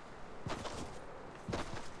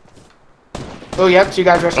 Oh, yep, two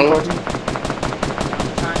guys rushing towards you.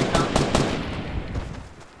 Trying to come.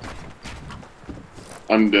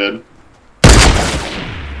 I'm dead.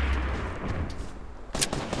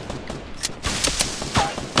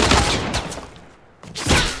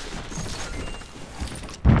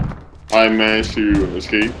 I managed to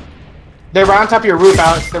escape. They're right on top of your roof,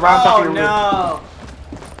 Alex. They're right on top of your roof. No.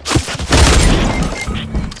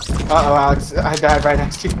 Uh-oh, Alex. I died right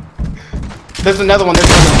next to you. There's another one. There's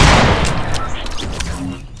another one.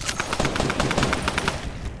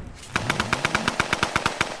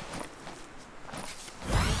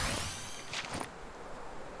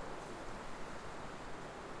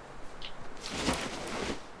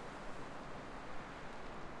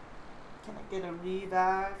 Can I get a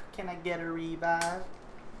revive? Can I get a revive?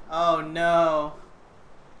 Oh no.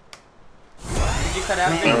 Did you cut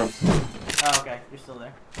out No. there? Oh, okay. You're still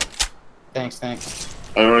there. Thanks, thanks.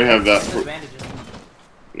 I already have that. There's bandages.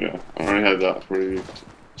 Yeah, I already had that for you,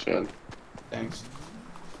 Chad. Thanks.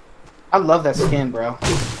 I love that skin, bro.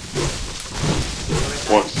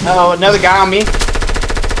 What? Oh, another guy on me.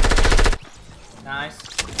 Nice.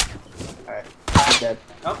 Alright, I'm dead.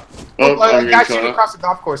 Oh. Oh, Oh, I'm guy getting shooting shot across the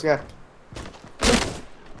golf course, yeah.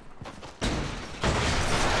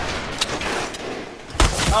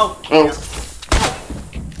 Oh. Oh. Yeah.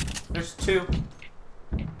 There's two.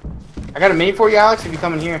 I got a mini for you, Alex, if you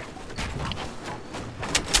come in here.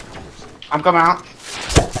 I'm coming out.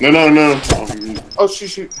 No. Oh,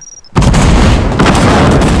 shoot.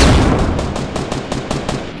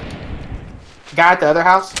 Guy at the other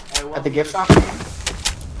house? Hey, At the gift shop?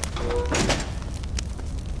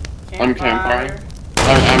 I'm campfiring.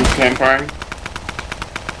 I'm campfiring.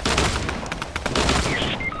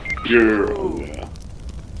 You're. Oh, yeah.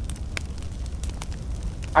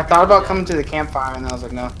 I thought about coming to the campfire and I was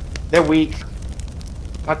like, no. They're weak.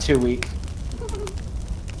 Not too weak.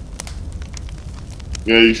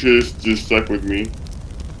 Yeah, you should have just stuck with me.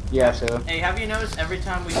 Yeah, so. Hey, have you noticed every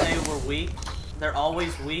time we say we're weak, they're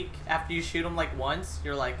always weak after you shoot them like once?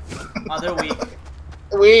 You're like, oh, they're weak.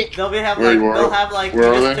 Weak. They'll have Where like, you are? they'll have like, Where you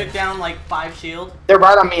are just they? took down like 5 shield. They're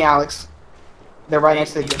right on me, Alex. They're right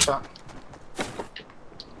next to the gift shop.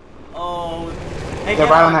 Oh, hey, They're get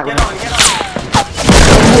right on, on that get ramp. on, get on.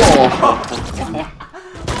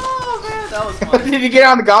 Oh man, that was fun. Did you get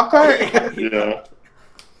on the golf cart? Yeah.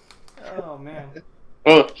 Oh man.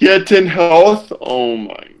 Oh, he had 10 health? Oh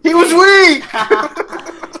my. He was weak!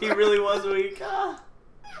 He really was weak. Ah.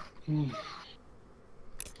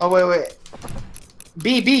 Oh, wait.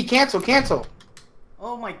 B, cancel.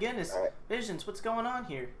 Oh my goodness. Alright. Visions, what's going on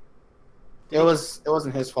here? It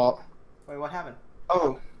wasn't his fault. Wait, what happened?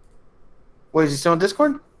 Oh. Wait, is he still on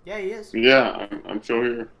Discord? Yeah, he is. Yeah, I'm still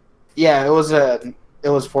here. Yeah, it was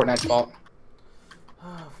Fortnite's fault.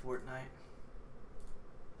 Oh, Fortnite.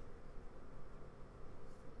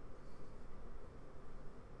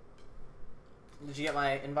 Did you get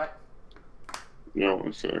my invite? No,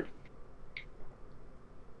 one sec.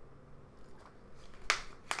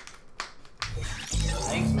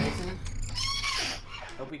 Thanks, Mason.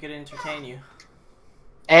 Hope we could entertain you.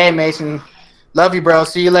 Hey, Mason. Love you, bro.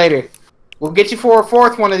 See you later. We'll get you for a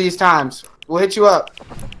fourth one of these times. We'll hit you up.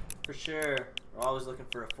 For sure. We're always looking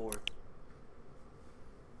for a fourth.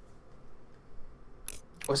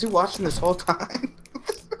 Was he watching this whole time?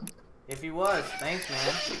 If he was, thanks,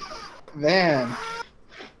 man. Man.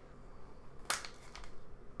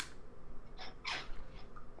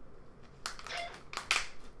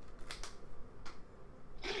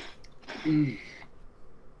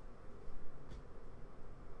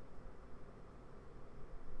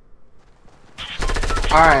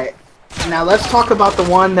 Alright, now let's talk about the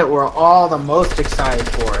one that we're all the most excited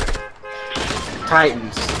for.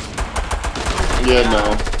 Titans. Yeah,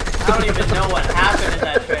 no. I don't even know what happened in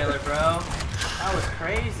that trailer, bro. That was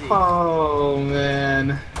crazy. Oh,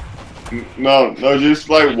 man. No, just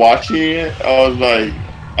like watching it, I was like,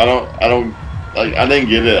 I didn't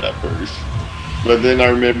get it at first. But then I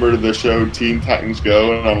remember the show Teen Titans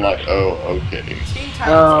Go, and I'm like, oh, okay. Teen Titans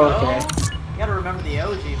Oh, Go? okay. You gotta remember the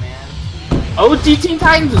OG, man. OG Teen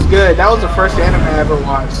Titans was good. That was the first anime I ever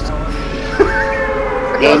watched.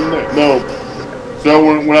 No. So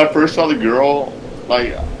when I first saw the girl,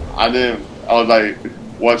 like, I was like,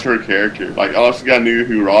 what's her character? Like, I also knew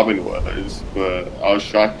who Robin was, but I was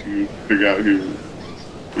shocked to figure out who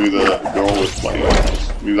the girl was playing.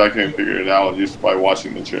 Because I couldn't figure it out just by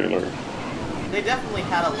watching the trailer. They definitely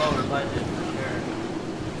had a lower budget, for sure.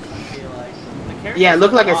 I feel like. The characters Yeah, it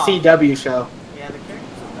looked like a off. CW show. Yeah, the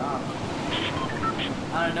characters look off.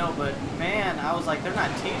 I don't know, but man, I was like, they're not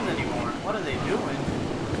teams anymore. What are they doing?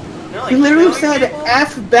 They're like He literally killing said people?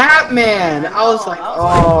 F Batman. I was like,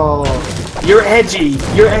 oh. You're edgy.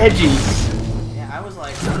 You're edgy. Yeah, I was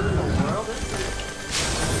like, what in the world is this?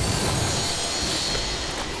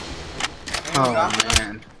 Anyone drop it?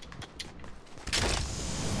 Man.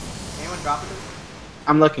 Anyone drop it?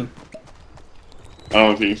 I'm looking. I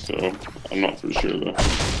don't think so. I'm not for sure though.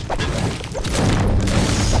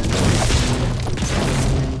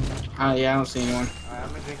 Yeah, I don't see anyone. Alright, I'm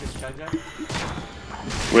gonna drink this chug jug.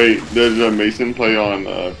 Wait, does Mason play on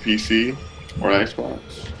PC or Xbox?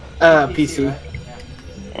 PC. Right? Yeah.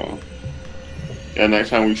 Oh. Yeah,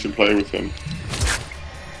 next time we should play with him.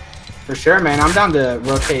 For sure, man. I'm down to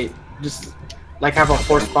rotate. Just like have a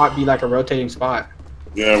fourth spot be like a rotating spot.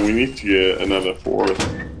 Yeah, we need to get another 4th.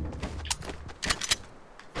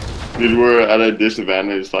 Dude, we're at a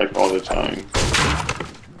disadvantage like all the time.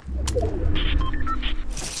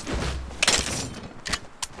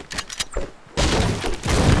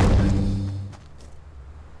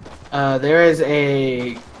 There is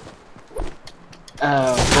a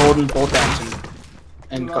golden bolt action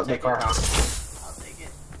in the car house. I'll take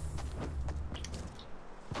it.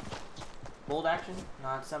 Bold action,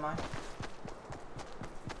 not semi.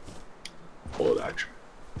 Bolt action.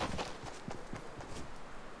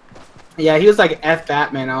 Yeah, he was like F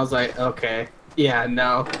Batman. I was like, okay. Yeah,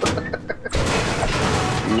 no.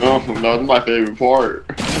 No, not my favorite part.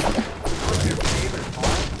 What's your favorite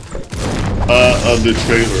part? Of the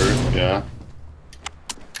trailer, yeah.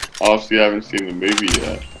 Obviously, I haven't seen the movie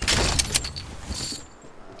yet.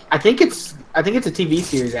 I think it's a TV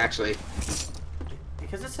series actually.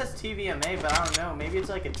 Because it says TVMA, but I don't know. Maybe it's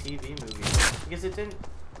like a TV movie. Because it didn't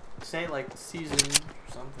say like season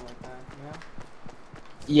or something like that, you know?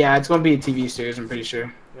 Yeah, it's gonna be a TV series. I'm pretty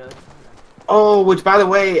sure. Really? Oh, which by the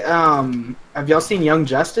way, have y'all seen Young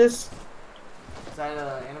Justice? Is that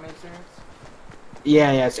an animated series?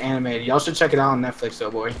 Yeah, it's animated. Y'all should check it out on Netflix,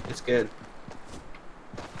 though, boy. It's good.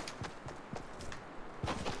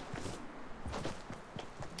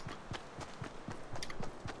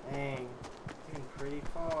 Dang, getting pretty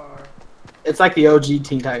far. It's like the OG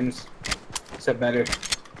Teen Titans, except better.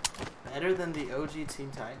 Better than the OG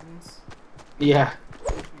Teen Titans? Yeah.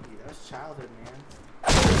 Gee, that was childhood, man.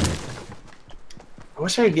 I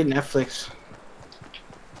wish I could get Netflix.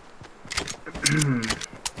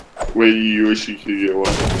 Wait, you wish you could get what?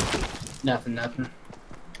 Nothing.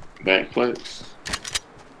 Netflix?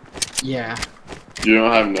 Yeah. You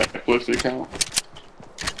don't have a Netflix account?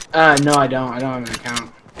 No, I don't. I don't have an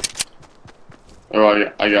account.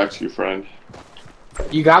 Oh, I got you, friend.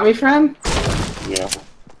 You got me, friend? Yeah.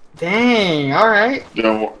 Dang. All right.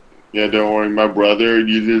 Don't worry. My brother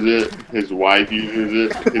uses it. His wife uses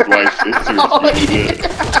it. His wife's sister uses it.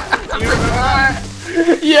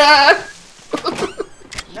 Yeah.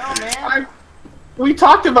 No, man. We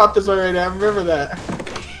talked about this already. I remember that.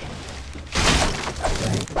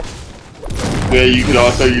 Yeah, you could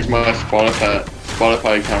also use my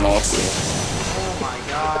Spotify account also. Oh my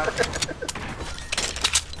god.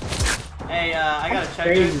 Hey, I got a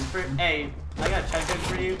check good for. Hey, I got a check good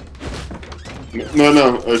for you.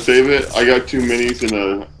 No, save it. I got 2 minis and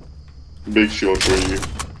a big shield for you.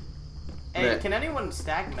 Hey, Right. can anyone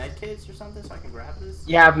stack medkits or something so I can grab this?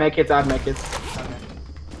 Yeah, I've make it. Okay.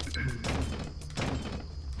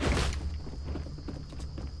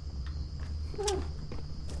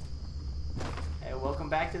 Hey, welcome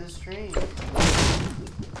back to the stream.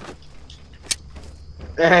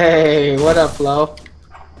 Hey, what up, Flo?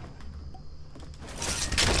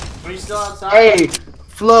 Are you still outside? Hey,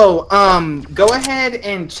 Flo. Go ahead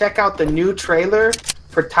and check out the new trailer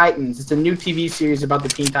for Titans. It's a new TV series about the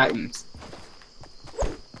Teen Titans.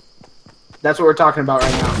 That's what we're talking about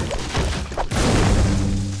right now.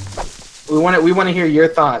 We want to hear your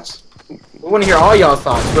thoughts. We want to hear all y'all's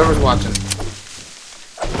thoughts. Whoever's watching.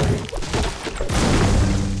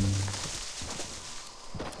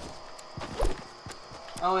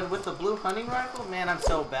 Oh, and with the blue hunting rifle? Man, I'm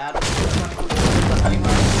so bad with the hunting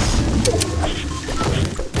rifle.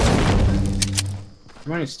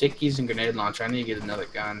 I'm running stickies and grenade launcher. I need to get another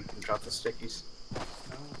gun and drop the stickies.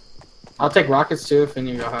 I'll take rockets too if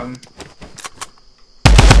any of y'all have them.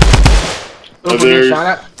 Oh, there's- shot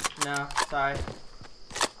at? No, sorry.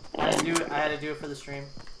 I had to do it for the stream.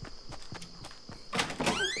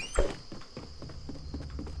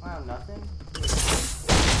 Wow, nothing?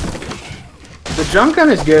 The jump gun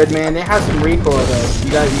is good, man. It has some recoil though.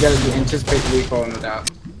 You gotta anticipate the recoil, no doubt.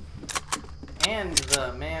 And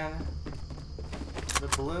the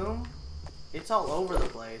bloom, it's all over the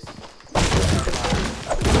place.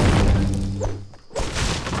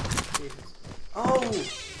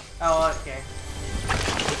 Oh, okay.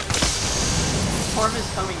 Storm is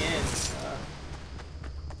coming in.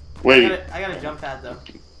 Wait, I got a jump pad though.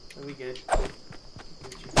 Are we good?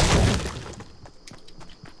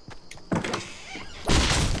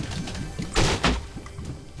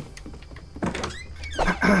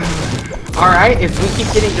 Alright, if we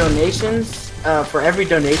keep getting donations, for every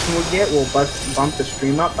donation we get, we'll bump the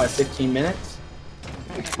stream up by 15 minutes.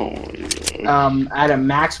 Oh my god. At a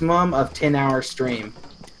maximum of 10-hour stream.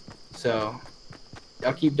 So,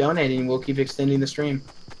 y'all keep donating, we'll keep extending the stream.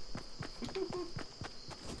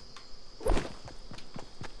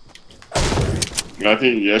 I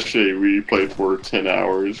think yesterday we played for 10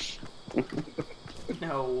 hours.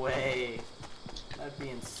 No way. That'd be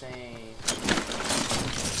insane.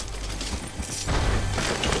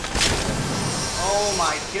 Oh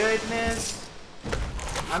my goodness.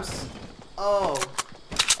 Oh.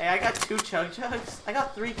 Hey, I got 2 chug jugs. I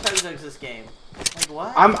got 3 chug jugs this game. Like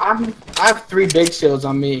what? I have 3 big shields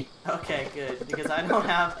on me. Okay, good. Because I don't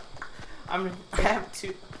have. I have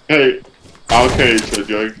 2. Hey, okay, so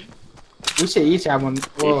Jug. We should each have one.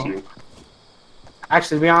 Well,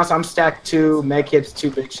 actually, to be honest, I'm stacked 2 med kits, 2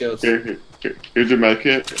 big shields. Here's your med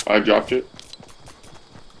kit. I dropped it.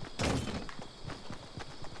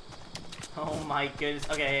 Oh my goodness.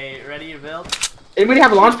 Okay, hey, ready to build? Anybody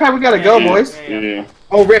have a launch pad? We gotta go, boys. Yeah.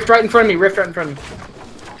 Oh, rift right in front of me. Rift right in front of me.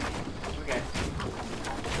 Okay.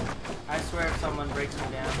 I swear if someone breaks me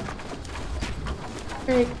down.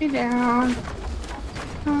 Break me down.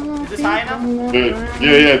 Is this high enough?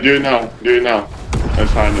 Yeah, do it now. Do it now.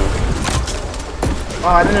 That's high enough. Oh,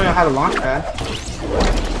 I didn't know how to launch pad.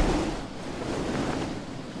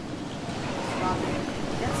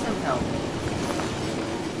 Get some help.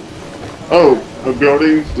 Oh, the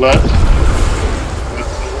building's left.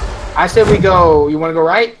 I said we go. You want to go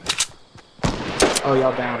right? Oh,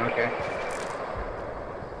 y'all down. Okay.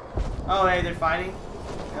 Oh, hey, they're fighting.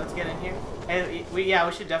 Let's get in here. Hey, we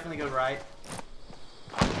should definitely go right.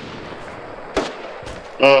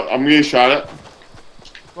 I'm getting shot at.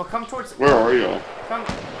 Well, come towards. Where are y'all? Come.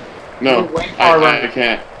 No, I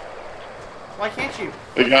can't. Why can't you?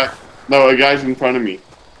 A guy's in front of me.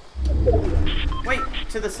 Wait,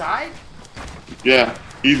 to the side? Yeah,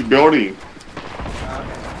 he's building.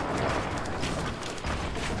 Okay.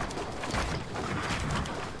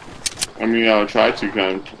 I mean, I'll try to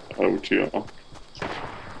come over to y'all.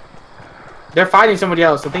 They're fighting somebody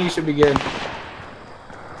else. I think you should be good.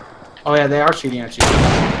 Oh yeah, they are shooting at you.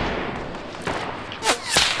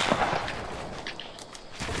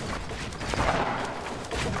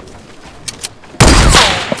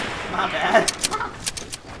 My bad.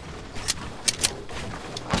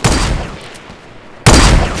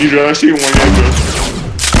 He's rushing one of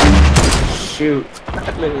Shoot.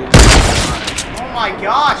 Oh my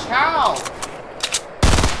gosh, how?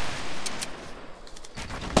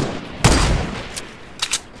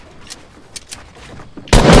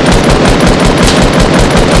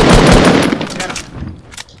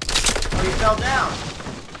 Oh, he fell down.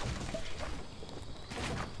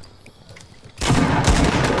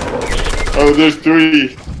 Oh, there's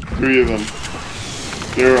three of them.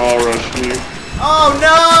 They're all rushing you. Oh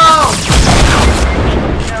no!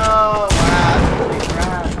 No! Wow, that's really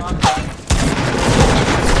trash.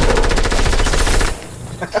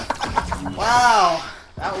 Wow,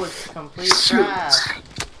 that was complete trash.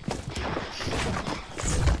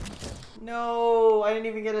 No, I didn't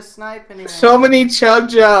even get a snipe anymore. So many chug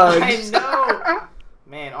jugs. I know.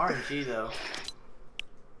 Man, RNG though.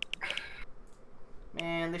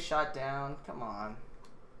 Man, they shot down. Come on.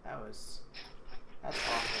 That's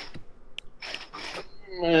awful.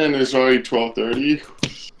 Man, it's already 12:30.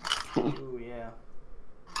 Ooh, yeah.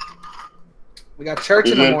 We got church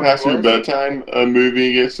Is in the that morning. past your bedtime? A movie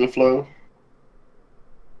against the flow?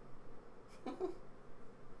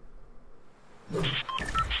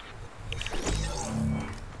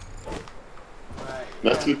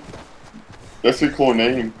 Right, That's a cool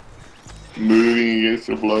name. Moving against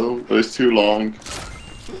the flow, but it's too long.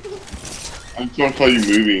 I'm just gonna call you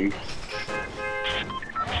moving.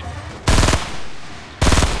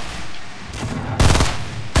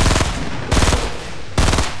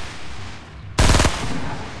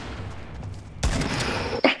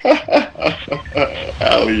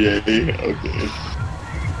 Allier, okay.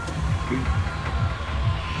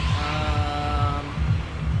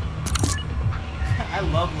 I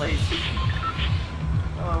love lazy.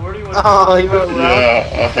 Oh, where do you want to Oh, you went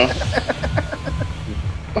Yeah,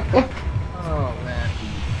 Oh man.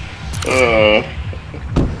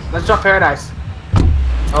 Let's drop Paradise.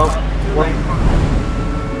 Oh,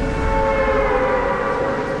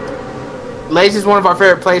 Lazy's one of our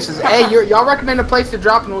favorite places. Hey, y'all recommend a place to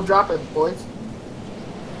drop and we'll drop it, boys.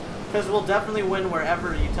 Because we'll definitely win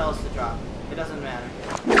wherever you tell us to drop. It doesn't matter.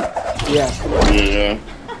 Yeah. yeah.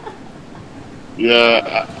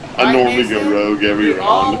 Yeah, I Right, normally Mason? go rogue every We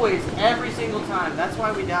round. always, every single time. That's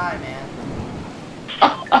why we die, man.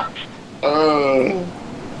 I'm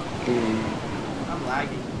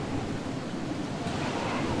lagging.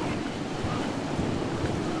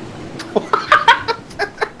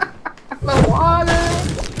 The water.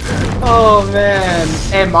 Oh man.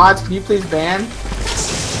 And mods, can you please ban?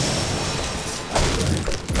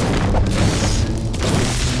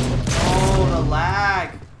 Oh, the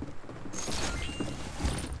lag.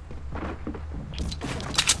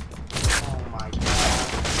 Oh my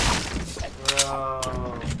god. Bro.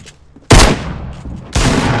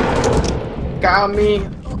 Got me.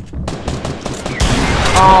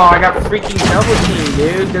 Oh, I got freaking double team,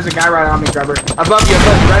 dude. There's a guy right on me, Trevor. Above you,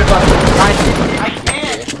 right above you. Behind you. I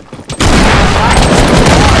can't.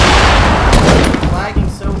 I'm lagging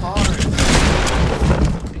so hard.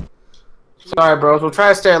 Sorry, bros. We'll try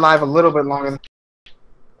to stay alive a little bit longer.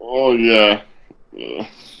 Oh yeah. Yeah.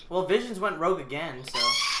 Well, Visions went rogue again, so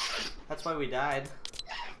that's why we died.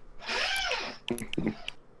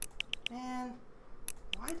 Man,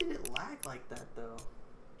 why did it lag like that though?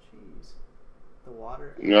 Jeez. The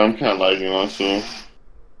water. Yeah, I'm kind of lagging also.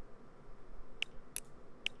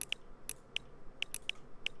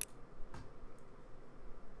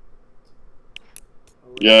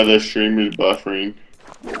 Yeah, the stream is buffering.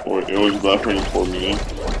 Or it was buffering for me.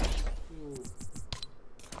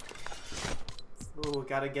 Ooh,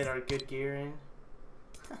 gotta get our good gear in.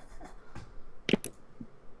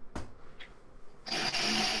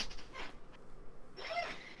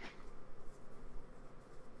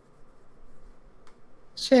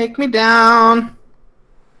 Shake me down.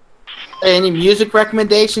 Any music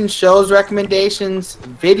recommendations, shows recommendations,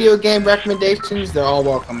 video game recommendations, they're all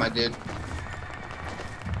welcome, my dude.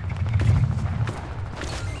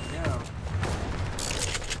 No.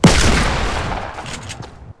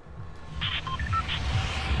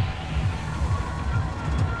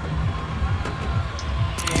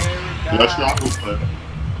 Let's not go play.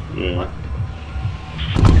 Yeah.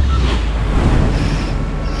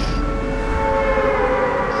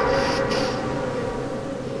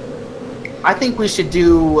 I think we should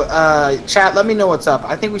do, chat, let me know what's up.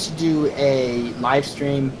 I think we should do a live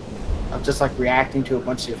stream of just like reacting to a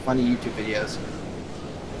bunch of funny YouTube videos.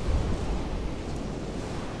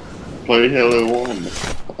 Play Halo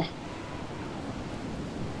 1.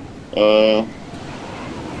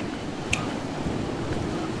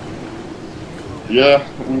 Yeah,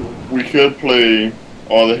 we could play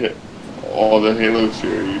all the Halo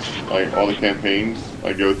series, like all the campaigns.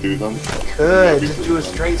 I go through them. Could just do a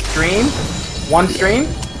straight stream, one stream.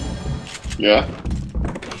 Yeah,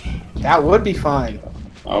 That would be fun.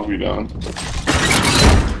 I'll be down.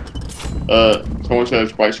 Someone said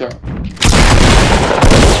spike shot.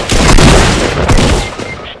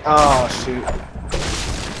 Oh shoot!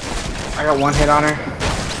 I got one hit on her.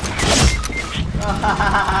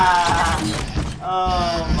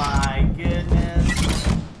 Oh my goodness.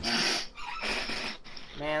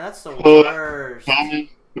 Man, that's the worst.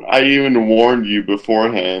 I even warned you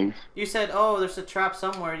beforehand. You said, oh, there's a trap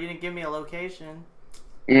somewhere. You didn't give me a location.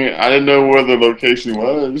 I didn't know where the location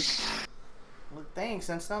was. Well, thanks.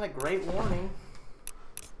 That's not a great warning.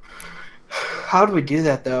 How do we do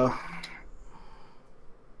that though?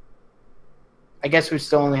 I guess we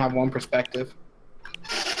still only have one perspective.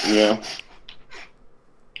 Yeah.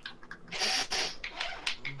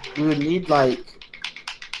 We would need like.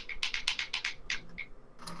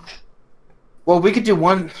 Well, we could do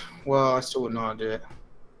one. Well, I still wouldn't know how to do it.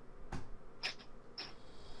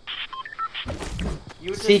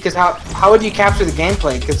 You See, because how would you capture the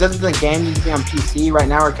gameplay? Because doesn't the game need to be on PC? Right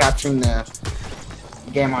now, we're capturing the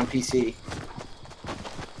game on PC.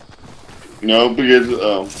 No, because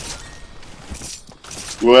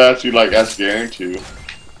we'll actually like ask Garen to.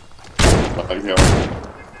 Like,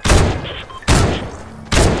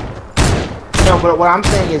 No, but what I'm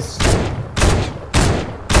saying is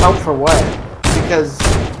help for what? Because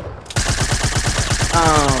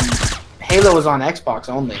Halo is on Xbox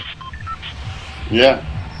only. Yeah.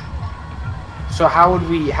 So how would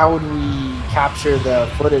we capture the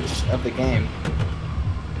footage of the game?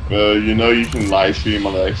 You know you can live stream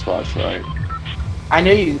on the Xbox, right? I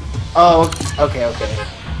know you. Oh, okay.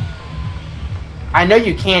 I know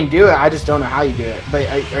you can do it. I just don't know how you do it. But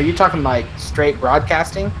are you talking like straight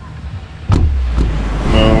broadcasting?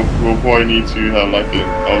 No, we'll probably need to have like an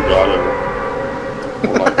Elgato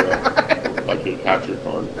or like a capture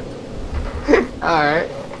card. All right.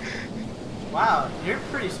 Wow, you're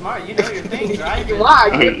pretty smart. You know your things, right? Wow,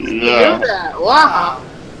 you Yeah. do that. Wow.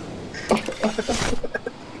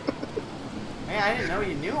 Man, I didn't know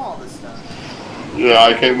you knew all this stuff. Yeah,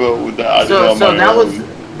 I came up with that idea on So my that own.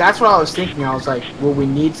 was that's what I was thinking. I was like, well, we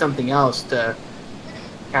need something else to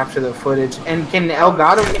capture the footage. And can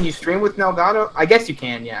Elgato? Can you stream with Elgato? I guess you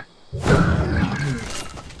can. Yeah. I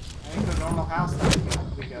think the normal house that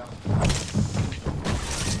we go.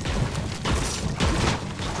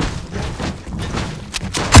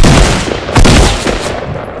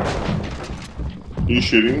 You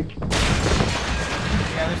shooting?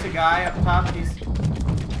 Yeah, there's a guy up top. He's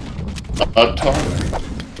Up top?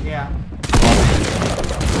 yeah.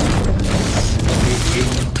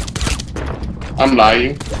 I'm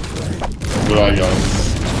lying. But I got him.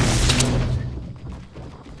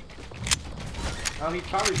 Oh, he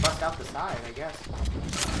probably bust out the side, I guess.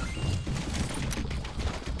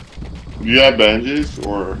 Do you have bandages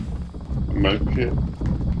or a med kit?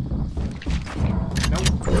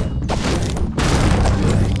 Nope.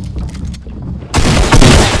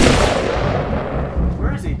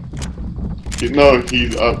 Where is he? No,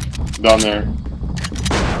 he's up down there.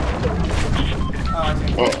 Oh, I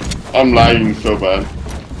see. Oh, I'm lagging so bad.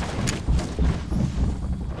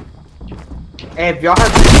 Hey, if y'all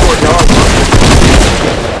have Discord, y'all are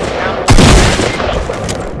welcome.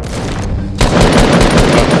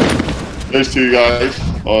 There's two guys.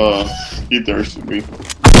 He thirsted me.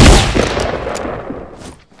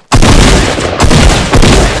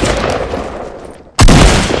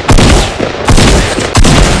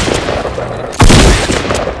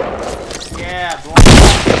 Yeah, boys.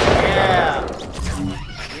 Yeah.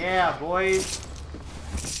 Yeah, boys.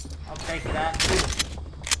 I'll take that too.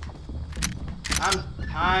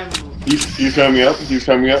 He's coming up. He's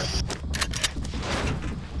coming up.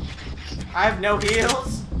 I have no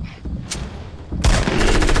heals.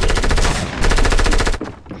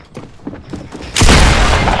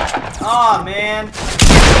 Oh man.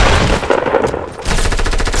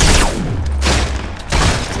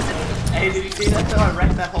 Hey, did you see that though? I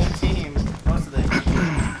wrecked that whole team. Most of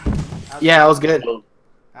it. Yeah, that was good.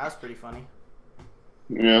 That was pretty funny.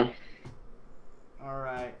 Yeah.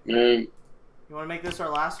 Alright. And You wanna make this our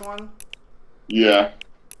last one? yeah.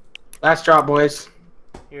 Last drop, boys.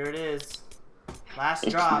 Here it is. Last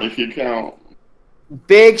Let's drop. make it count.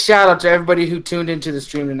 Big shout out to everybody who tuned into the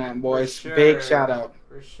stream tonight, boys. For sure. Big shout out.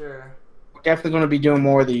 For sure. We're definitely going to be doing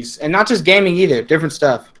more of these, and not just gaming either. Different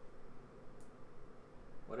stuff.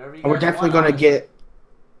 Whatever you And we're guys definitely want, going to honestly. get,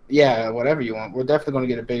 yeah, whatever you want. We're definitely going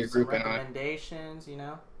to get a bigger Some group in on it. recommendations, you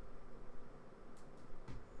know?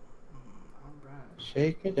 Alright.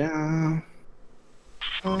 Shake it down.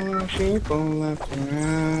 All people left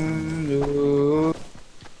around. Ooh.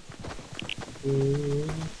 Ooh.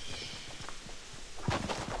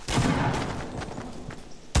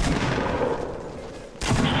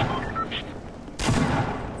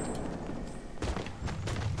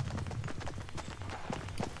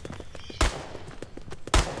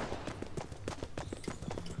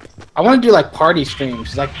 I want to do like party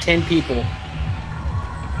streams, like 10 people,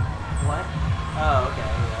 What? Oh, okay.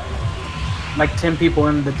 Yeah. like 10 people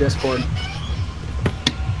in the Discord.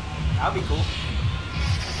 That'd be cool.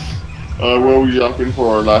 What are we dropping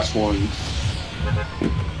for our last one?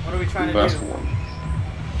 What are we trying to Last do? one.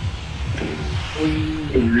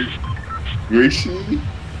 We Greasy?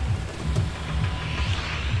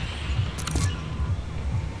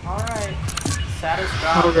 Alright. Saddest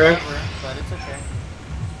drop Okay. ever, but it's okay.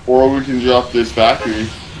 Or we can drop this factory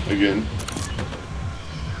again.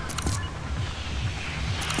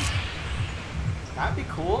 That'd be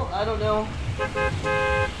cool. I don't know.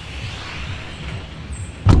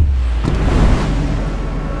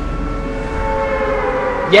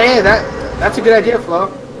 yeah, that's a good idea, Flo.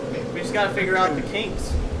 We just gotta figure out the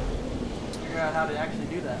kinks. Figure out how to actually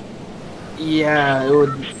do that. Yeah, it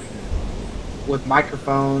would with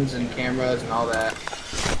microphones and cameras and all that.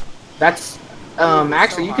 That's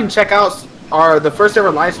actually you can check out the first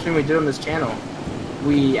ever live stream we did on this channel.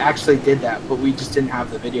 We actually did that, but we just didn't have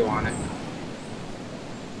the video on it.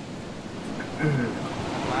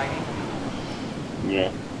 Lagging.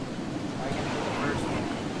 Yeah. Lagging for the first one.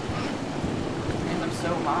 And I'm so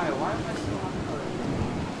high. Why am I so high?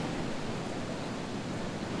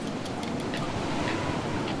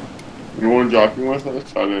 You want jockeying with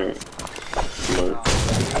us? I didn't. Look.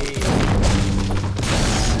 Oh, geez.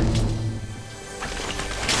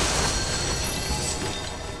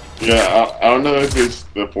 Yeah, I don't know if it's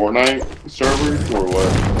the Fortnite servers or what.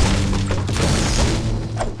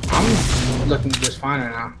 I'm looking just fine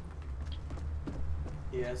right now.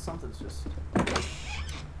 Yeah, something's just.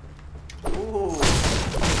 Ooh.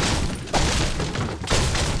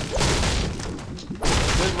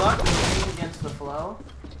 Good luck playing against the flow.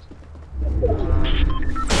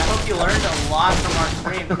 I hope you learned a blocked from our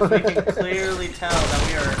stream because we can clearly tell that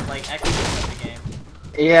we are like executing the game.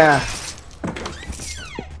 Yeah.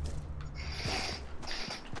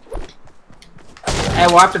 Hey,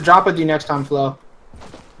 we'll have to drop with you next time, Flo.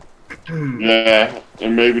 Yeah,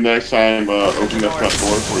 and maybe next time open the front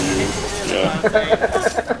door for you. Yeah.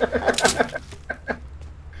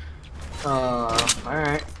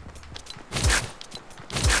 Alright.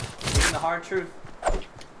 Speaking the hard truth.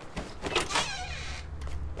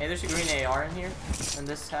 Hey, there's a green AR in here, in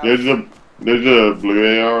this house. There's a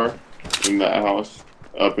blue AR in that house,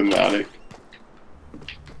 up in the attic.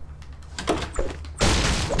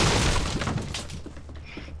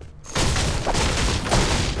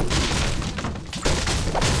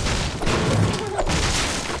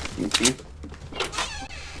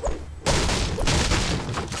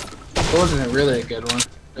 It wasn't really a good one.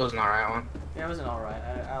 It was an alright one. Yeah, it was an alright.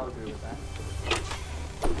 I'll agree with that.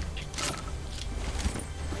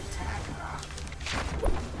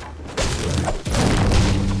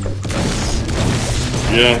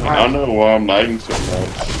 Yeah, I don't know why I'm lagging so much.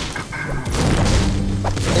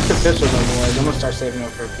 It's the pistols on the way. I'm gonna start saving up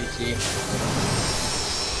for a PC.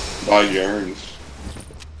 Buy yarns.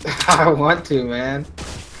 I want to, man.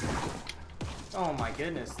 Oh my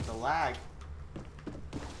goodness, the lag.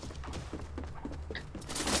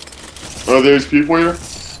 Oh, there's people here?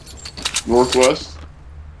 Northwest?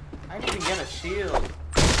 I didn't even get a shield.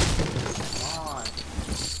 Come on.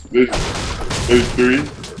 There's 3.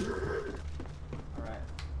 Alright.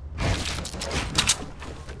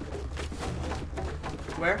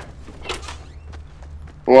 Where?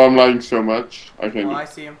 Well, I'm lagging so much. I Oh, can't. I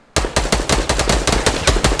see him.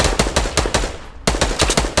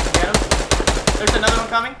 Get him. There's another one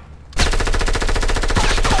coming.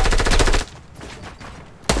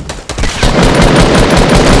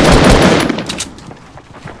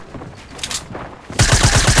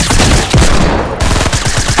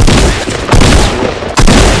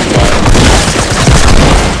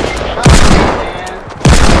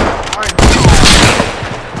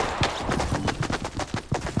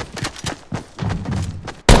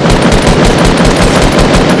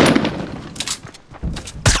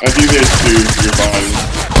 I think there's 2 your body.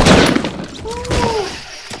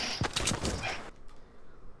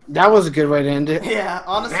 That was a good way to end it. Yeah,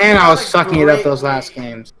 honestly. Man, I not was a sucking it up great those way- last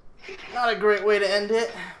games. Not a great way to end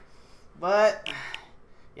it, but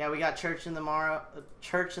yeah, we got church in the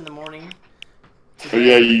morning. Oh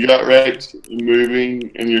yeah, you got wrecked moving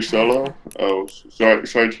in your solo? Oh, sorry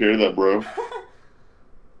to hear that, bro.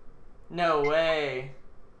 No way.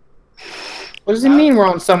 What does it mean we're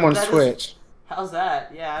on someone's that is- Twitch? How's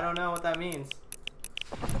that? Yeah, I don't know what that means.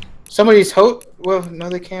 Somebody's Well, no,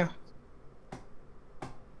 they can't.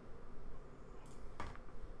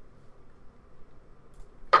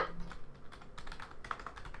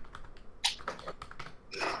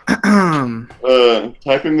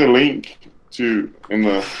 Type in the link in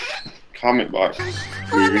the comment box.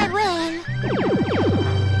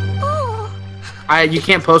 You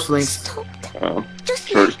can't post links.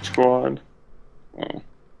 Church squad. Oh,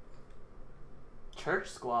 Church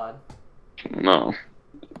squad. no.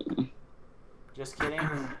 Just kidding.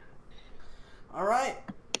 Alright.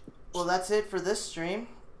 Well, that's it for this stream.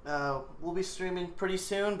 We'll be streaming pretty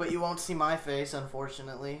soon, but you won't see my face,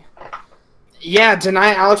 unfortunately. Yeah,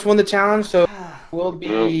 tonight Alex won the challenge, so we'll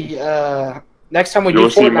be next time we do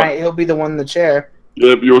Fortnite, he'll be the one in the chair.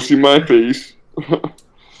 Yep, you'll see my face.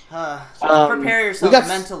 Prepare yourself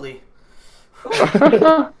mentally.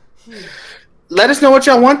 Let us know what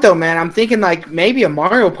y'all want, though, man. I'm thinking like maybe a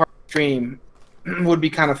Mario Party stream would be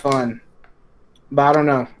kind of fun, but I don't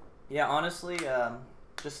know. Yeah, honestly,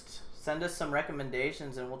 just send us some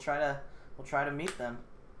recommendations, and we'll try to meet them.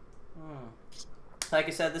 Like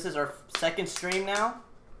I said, this is our second stream now,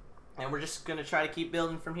 and we're just gonna try to keep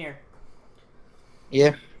building from here.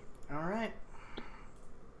 Yeah. All right.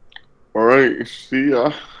 All right. See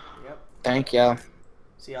ya. Thank y'all.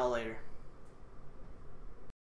 See y'all later.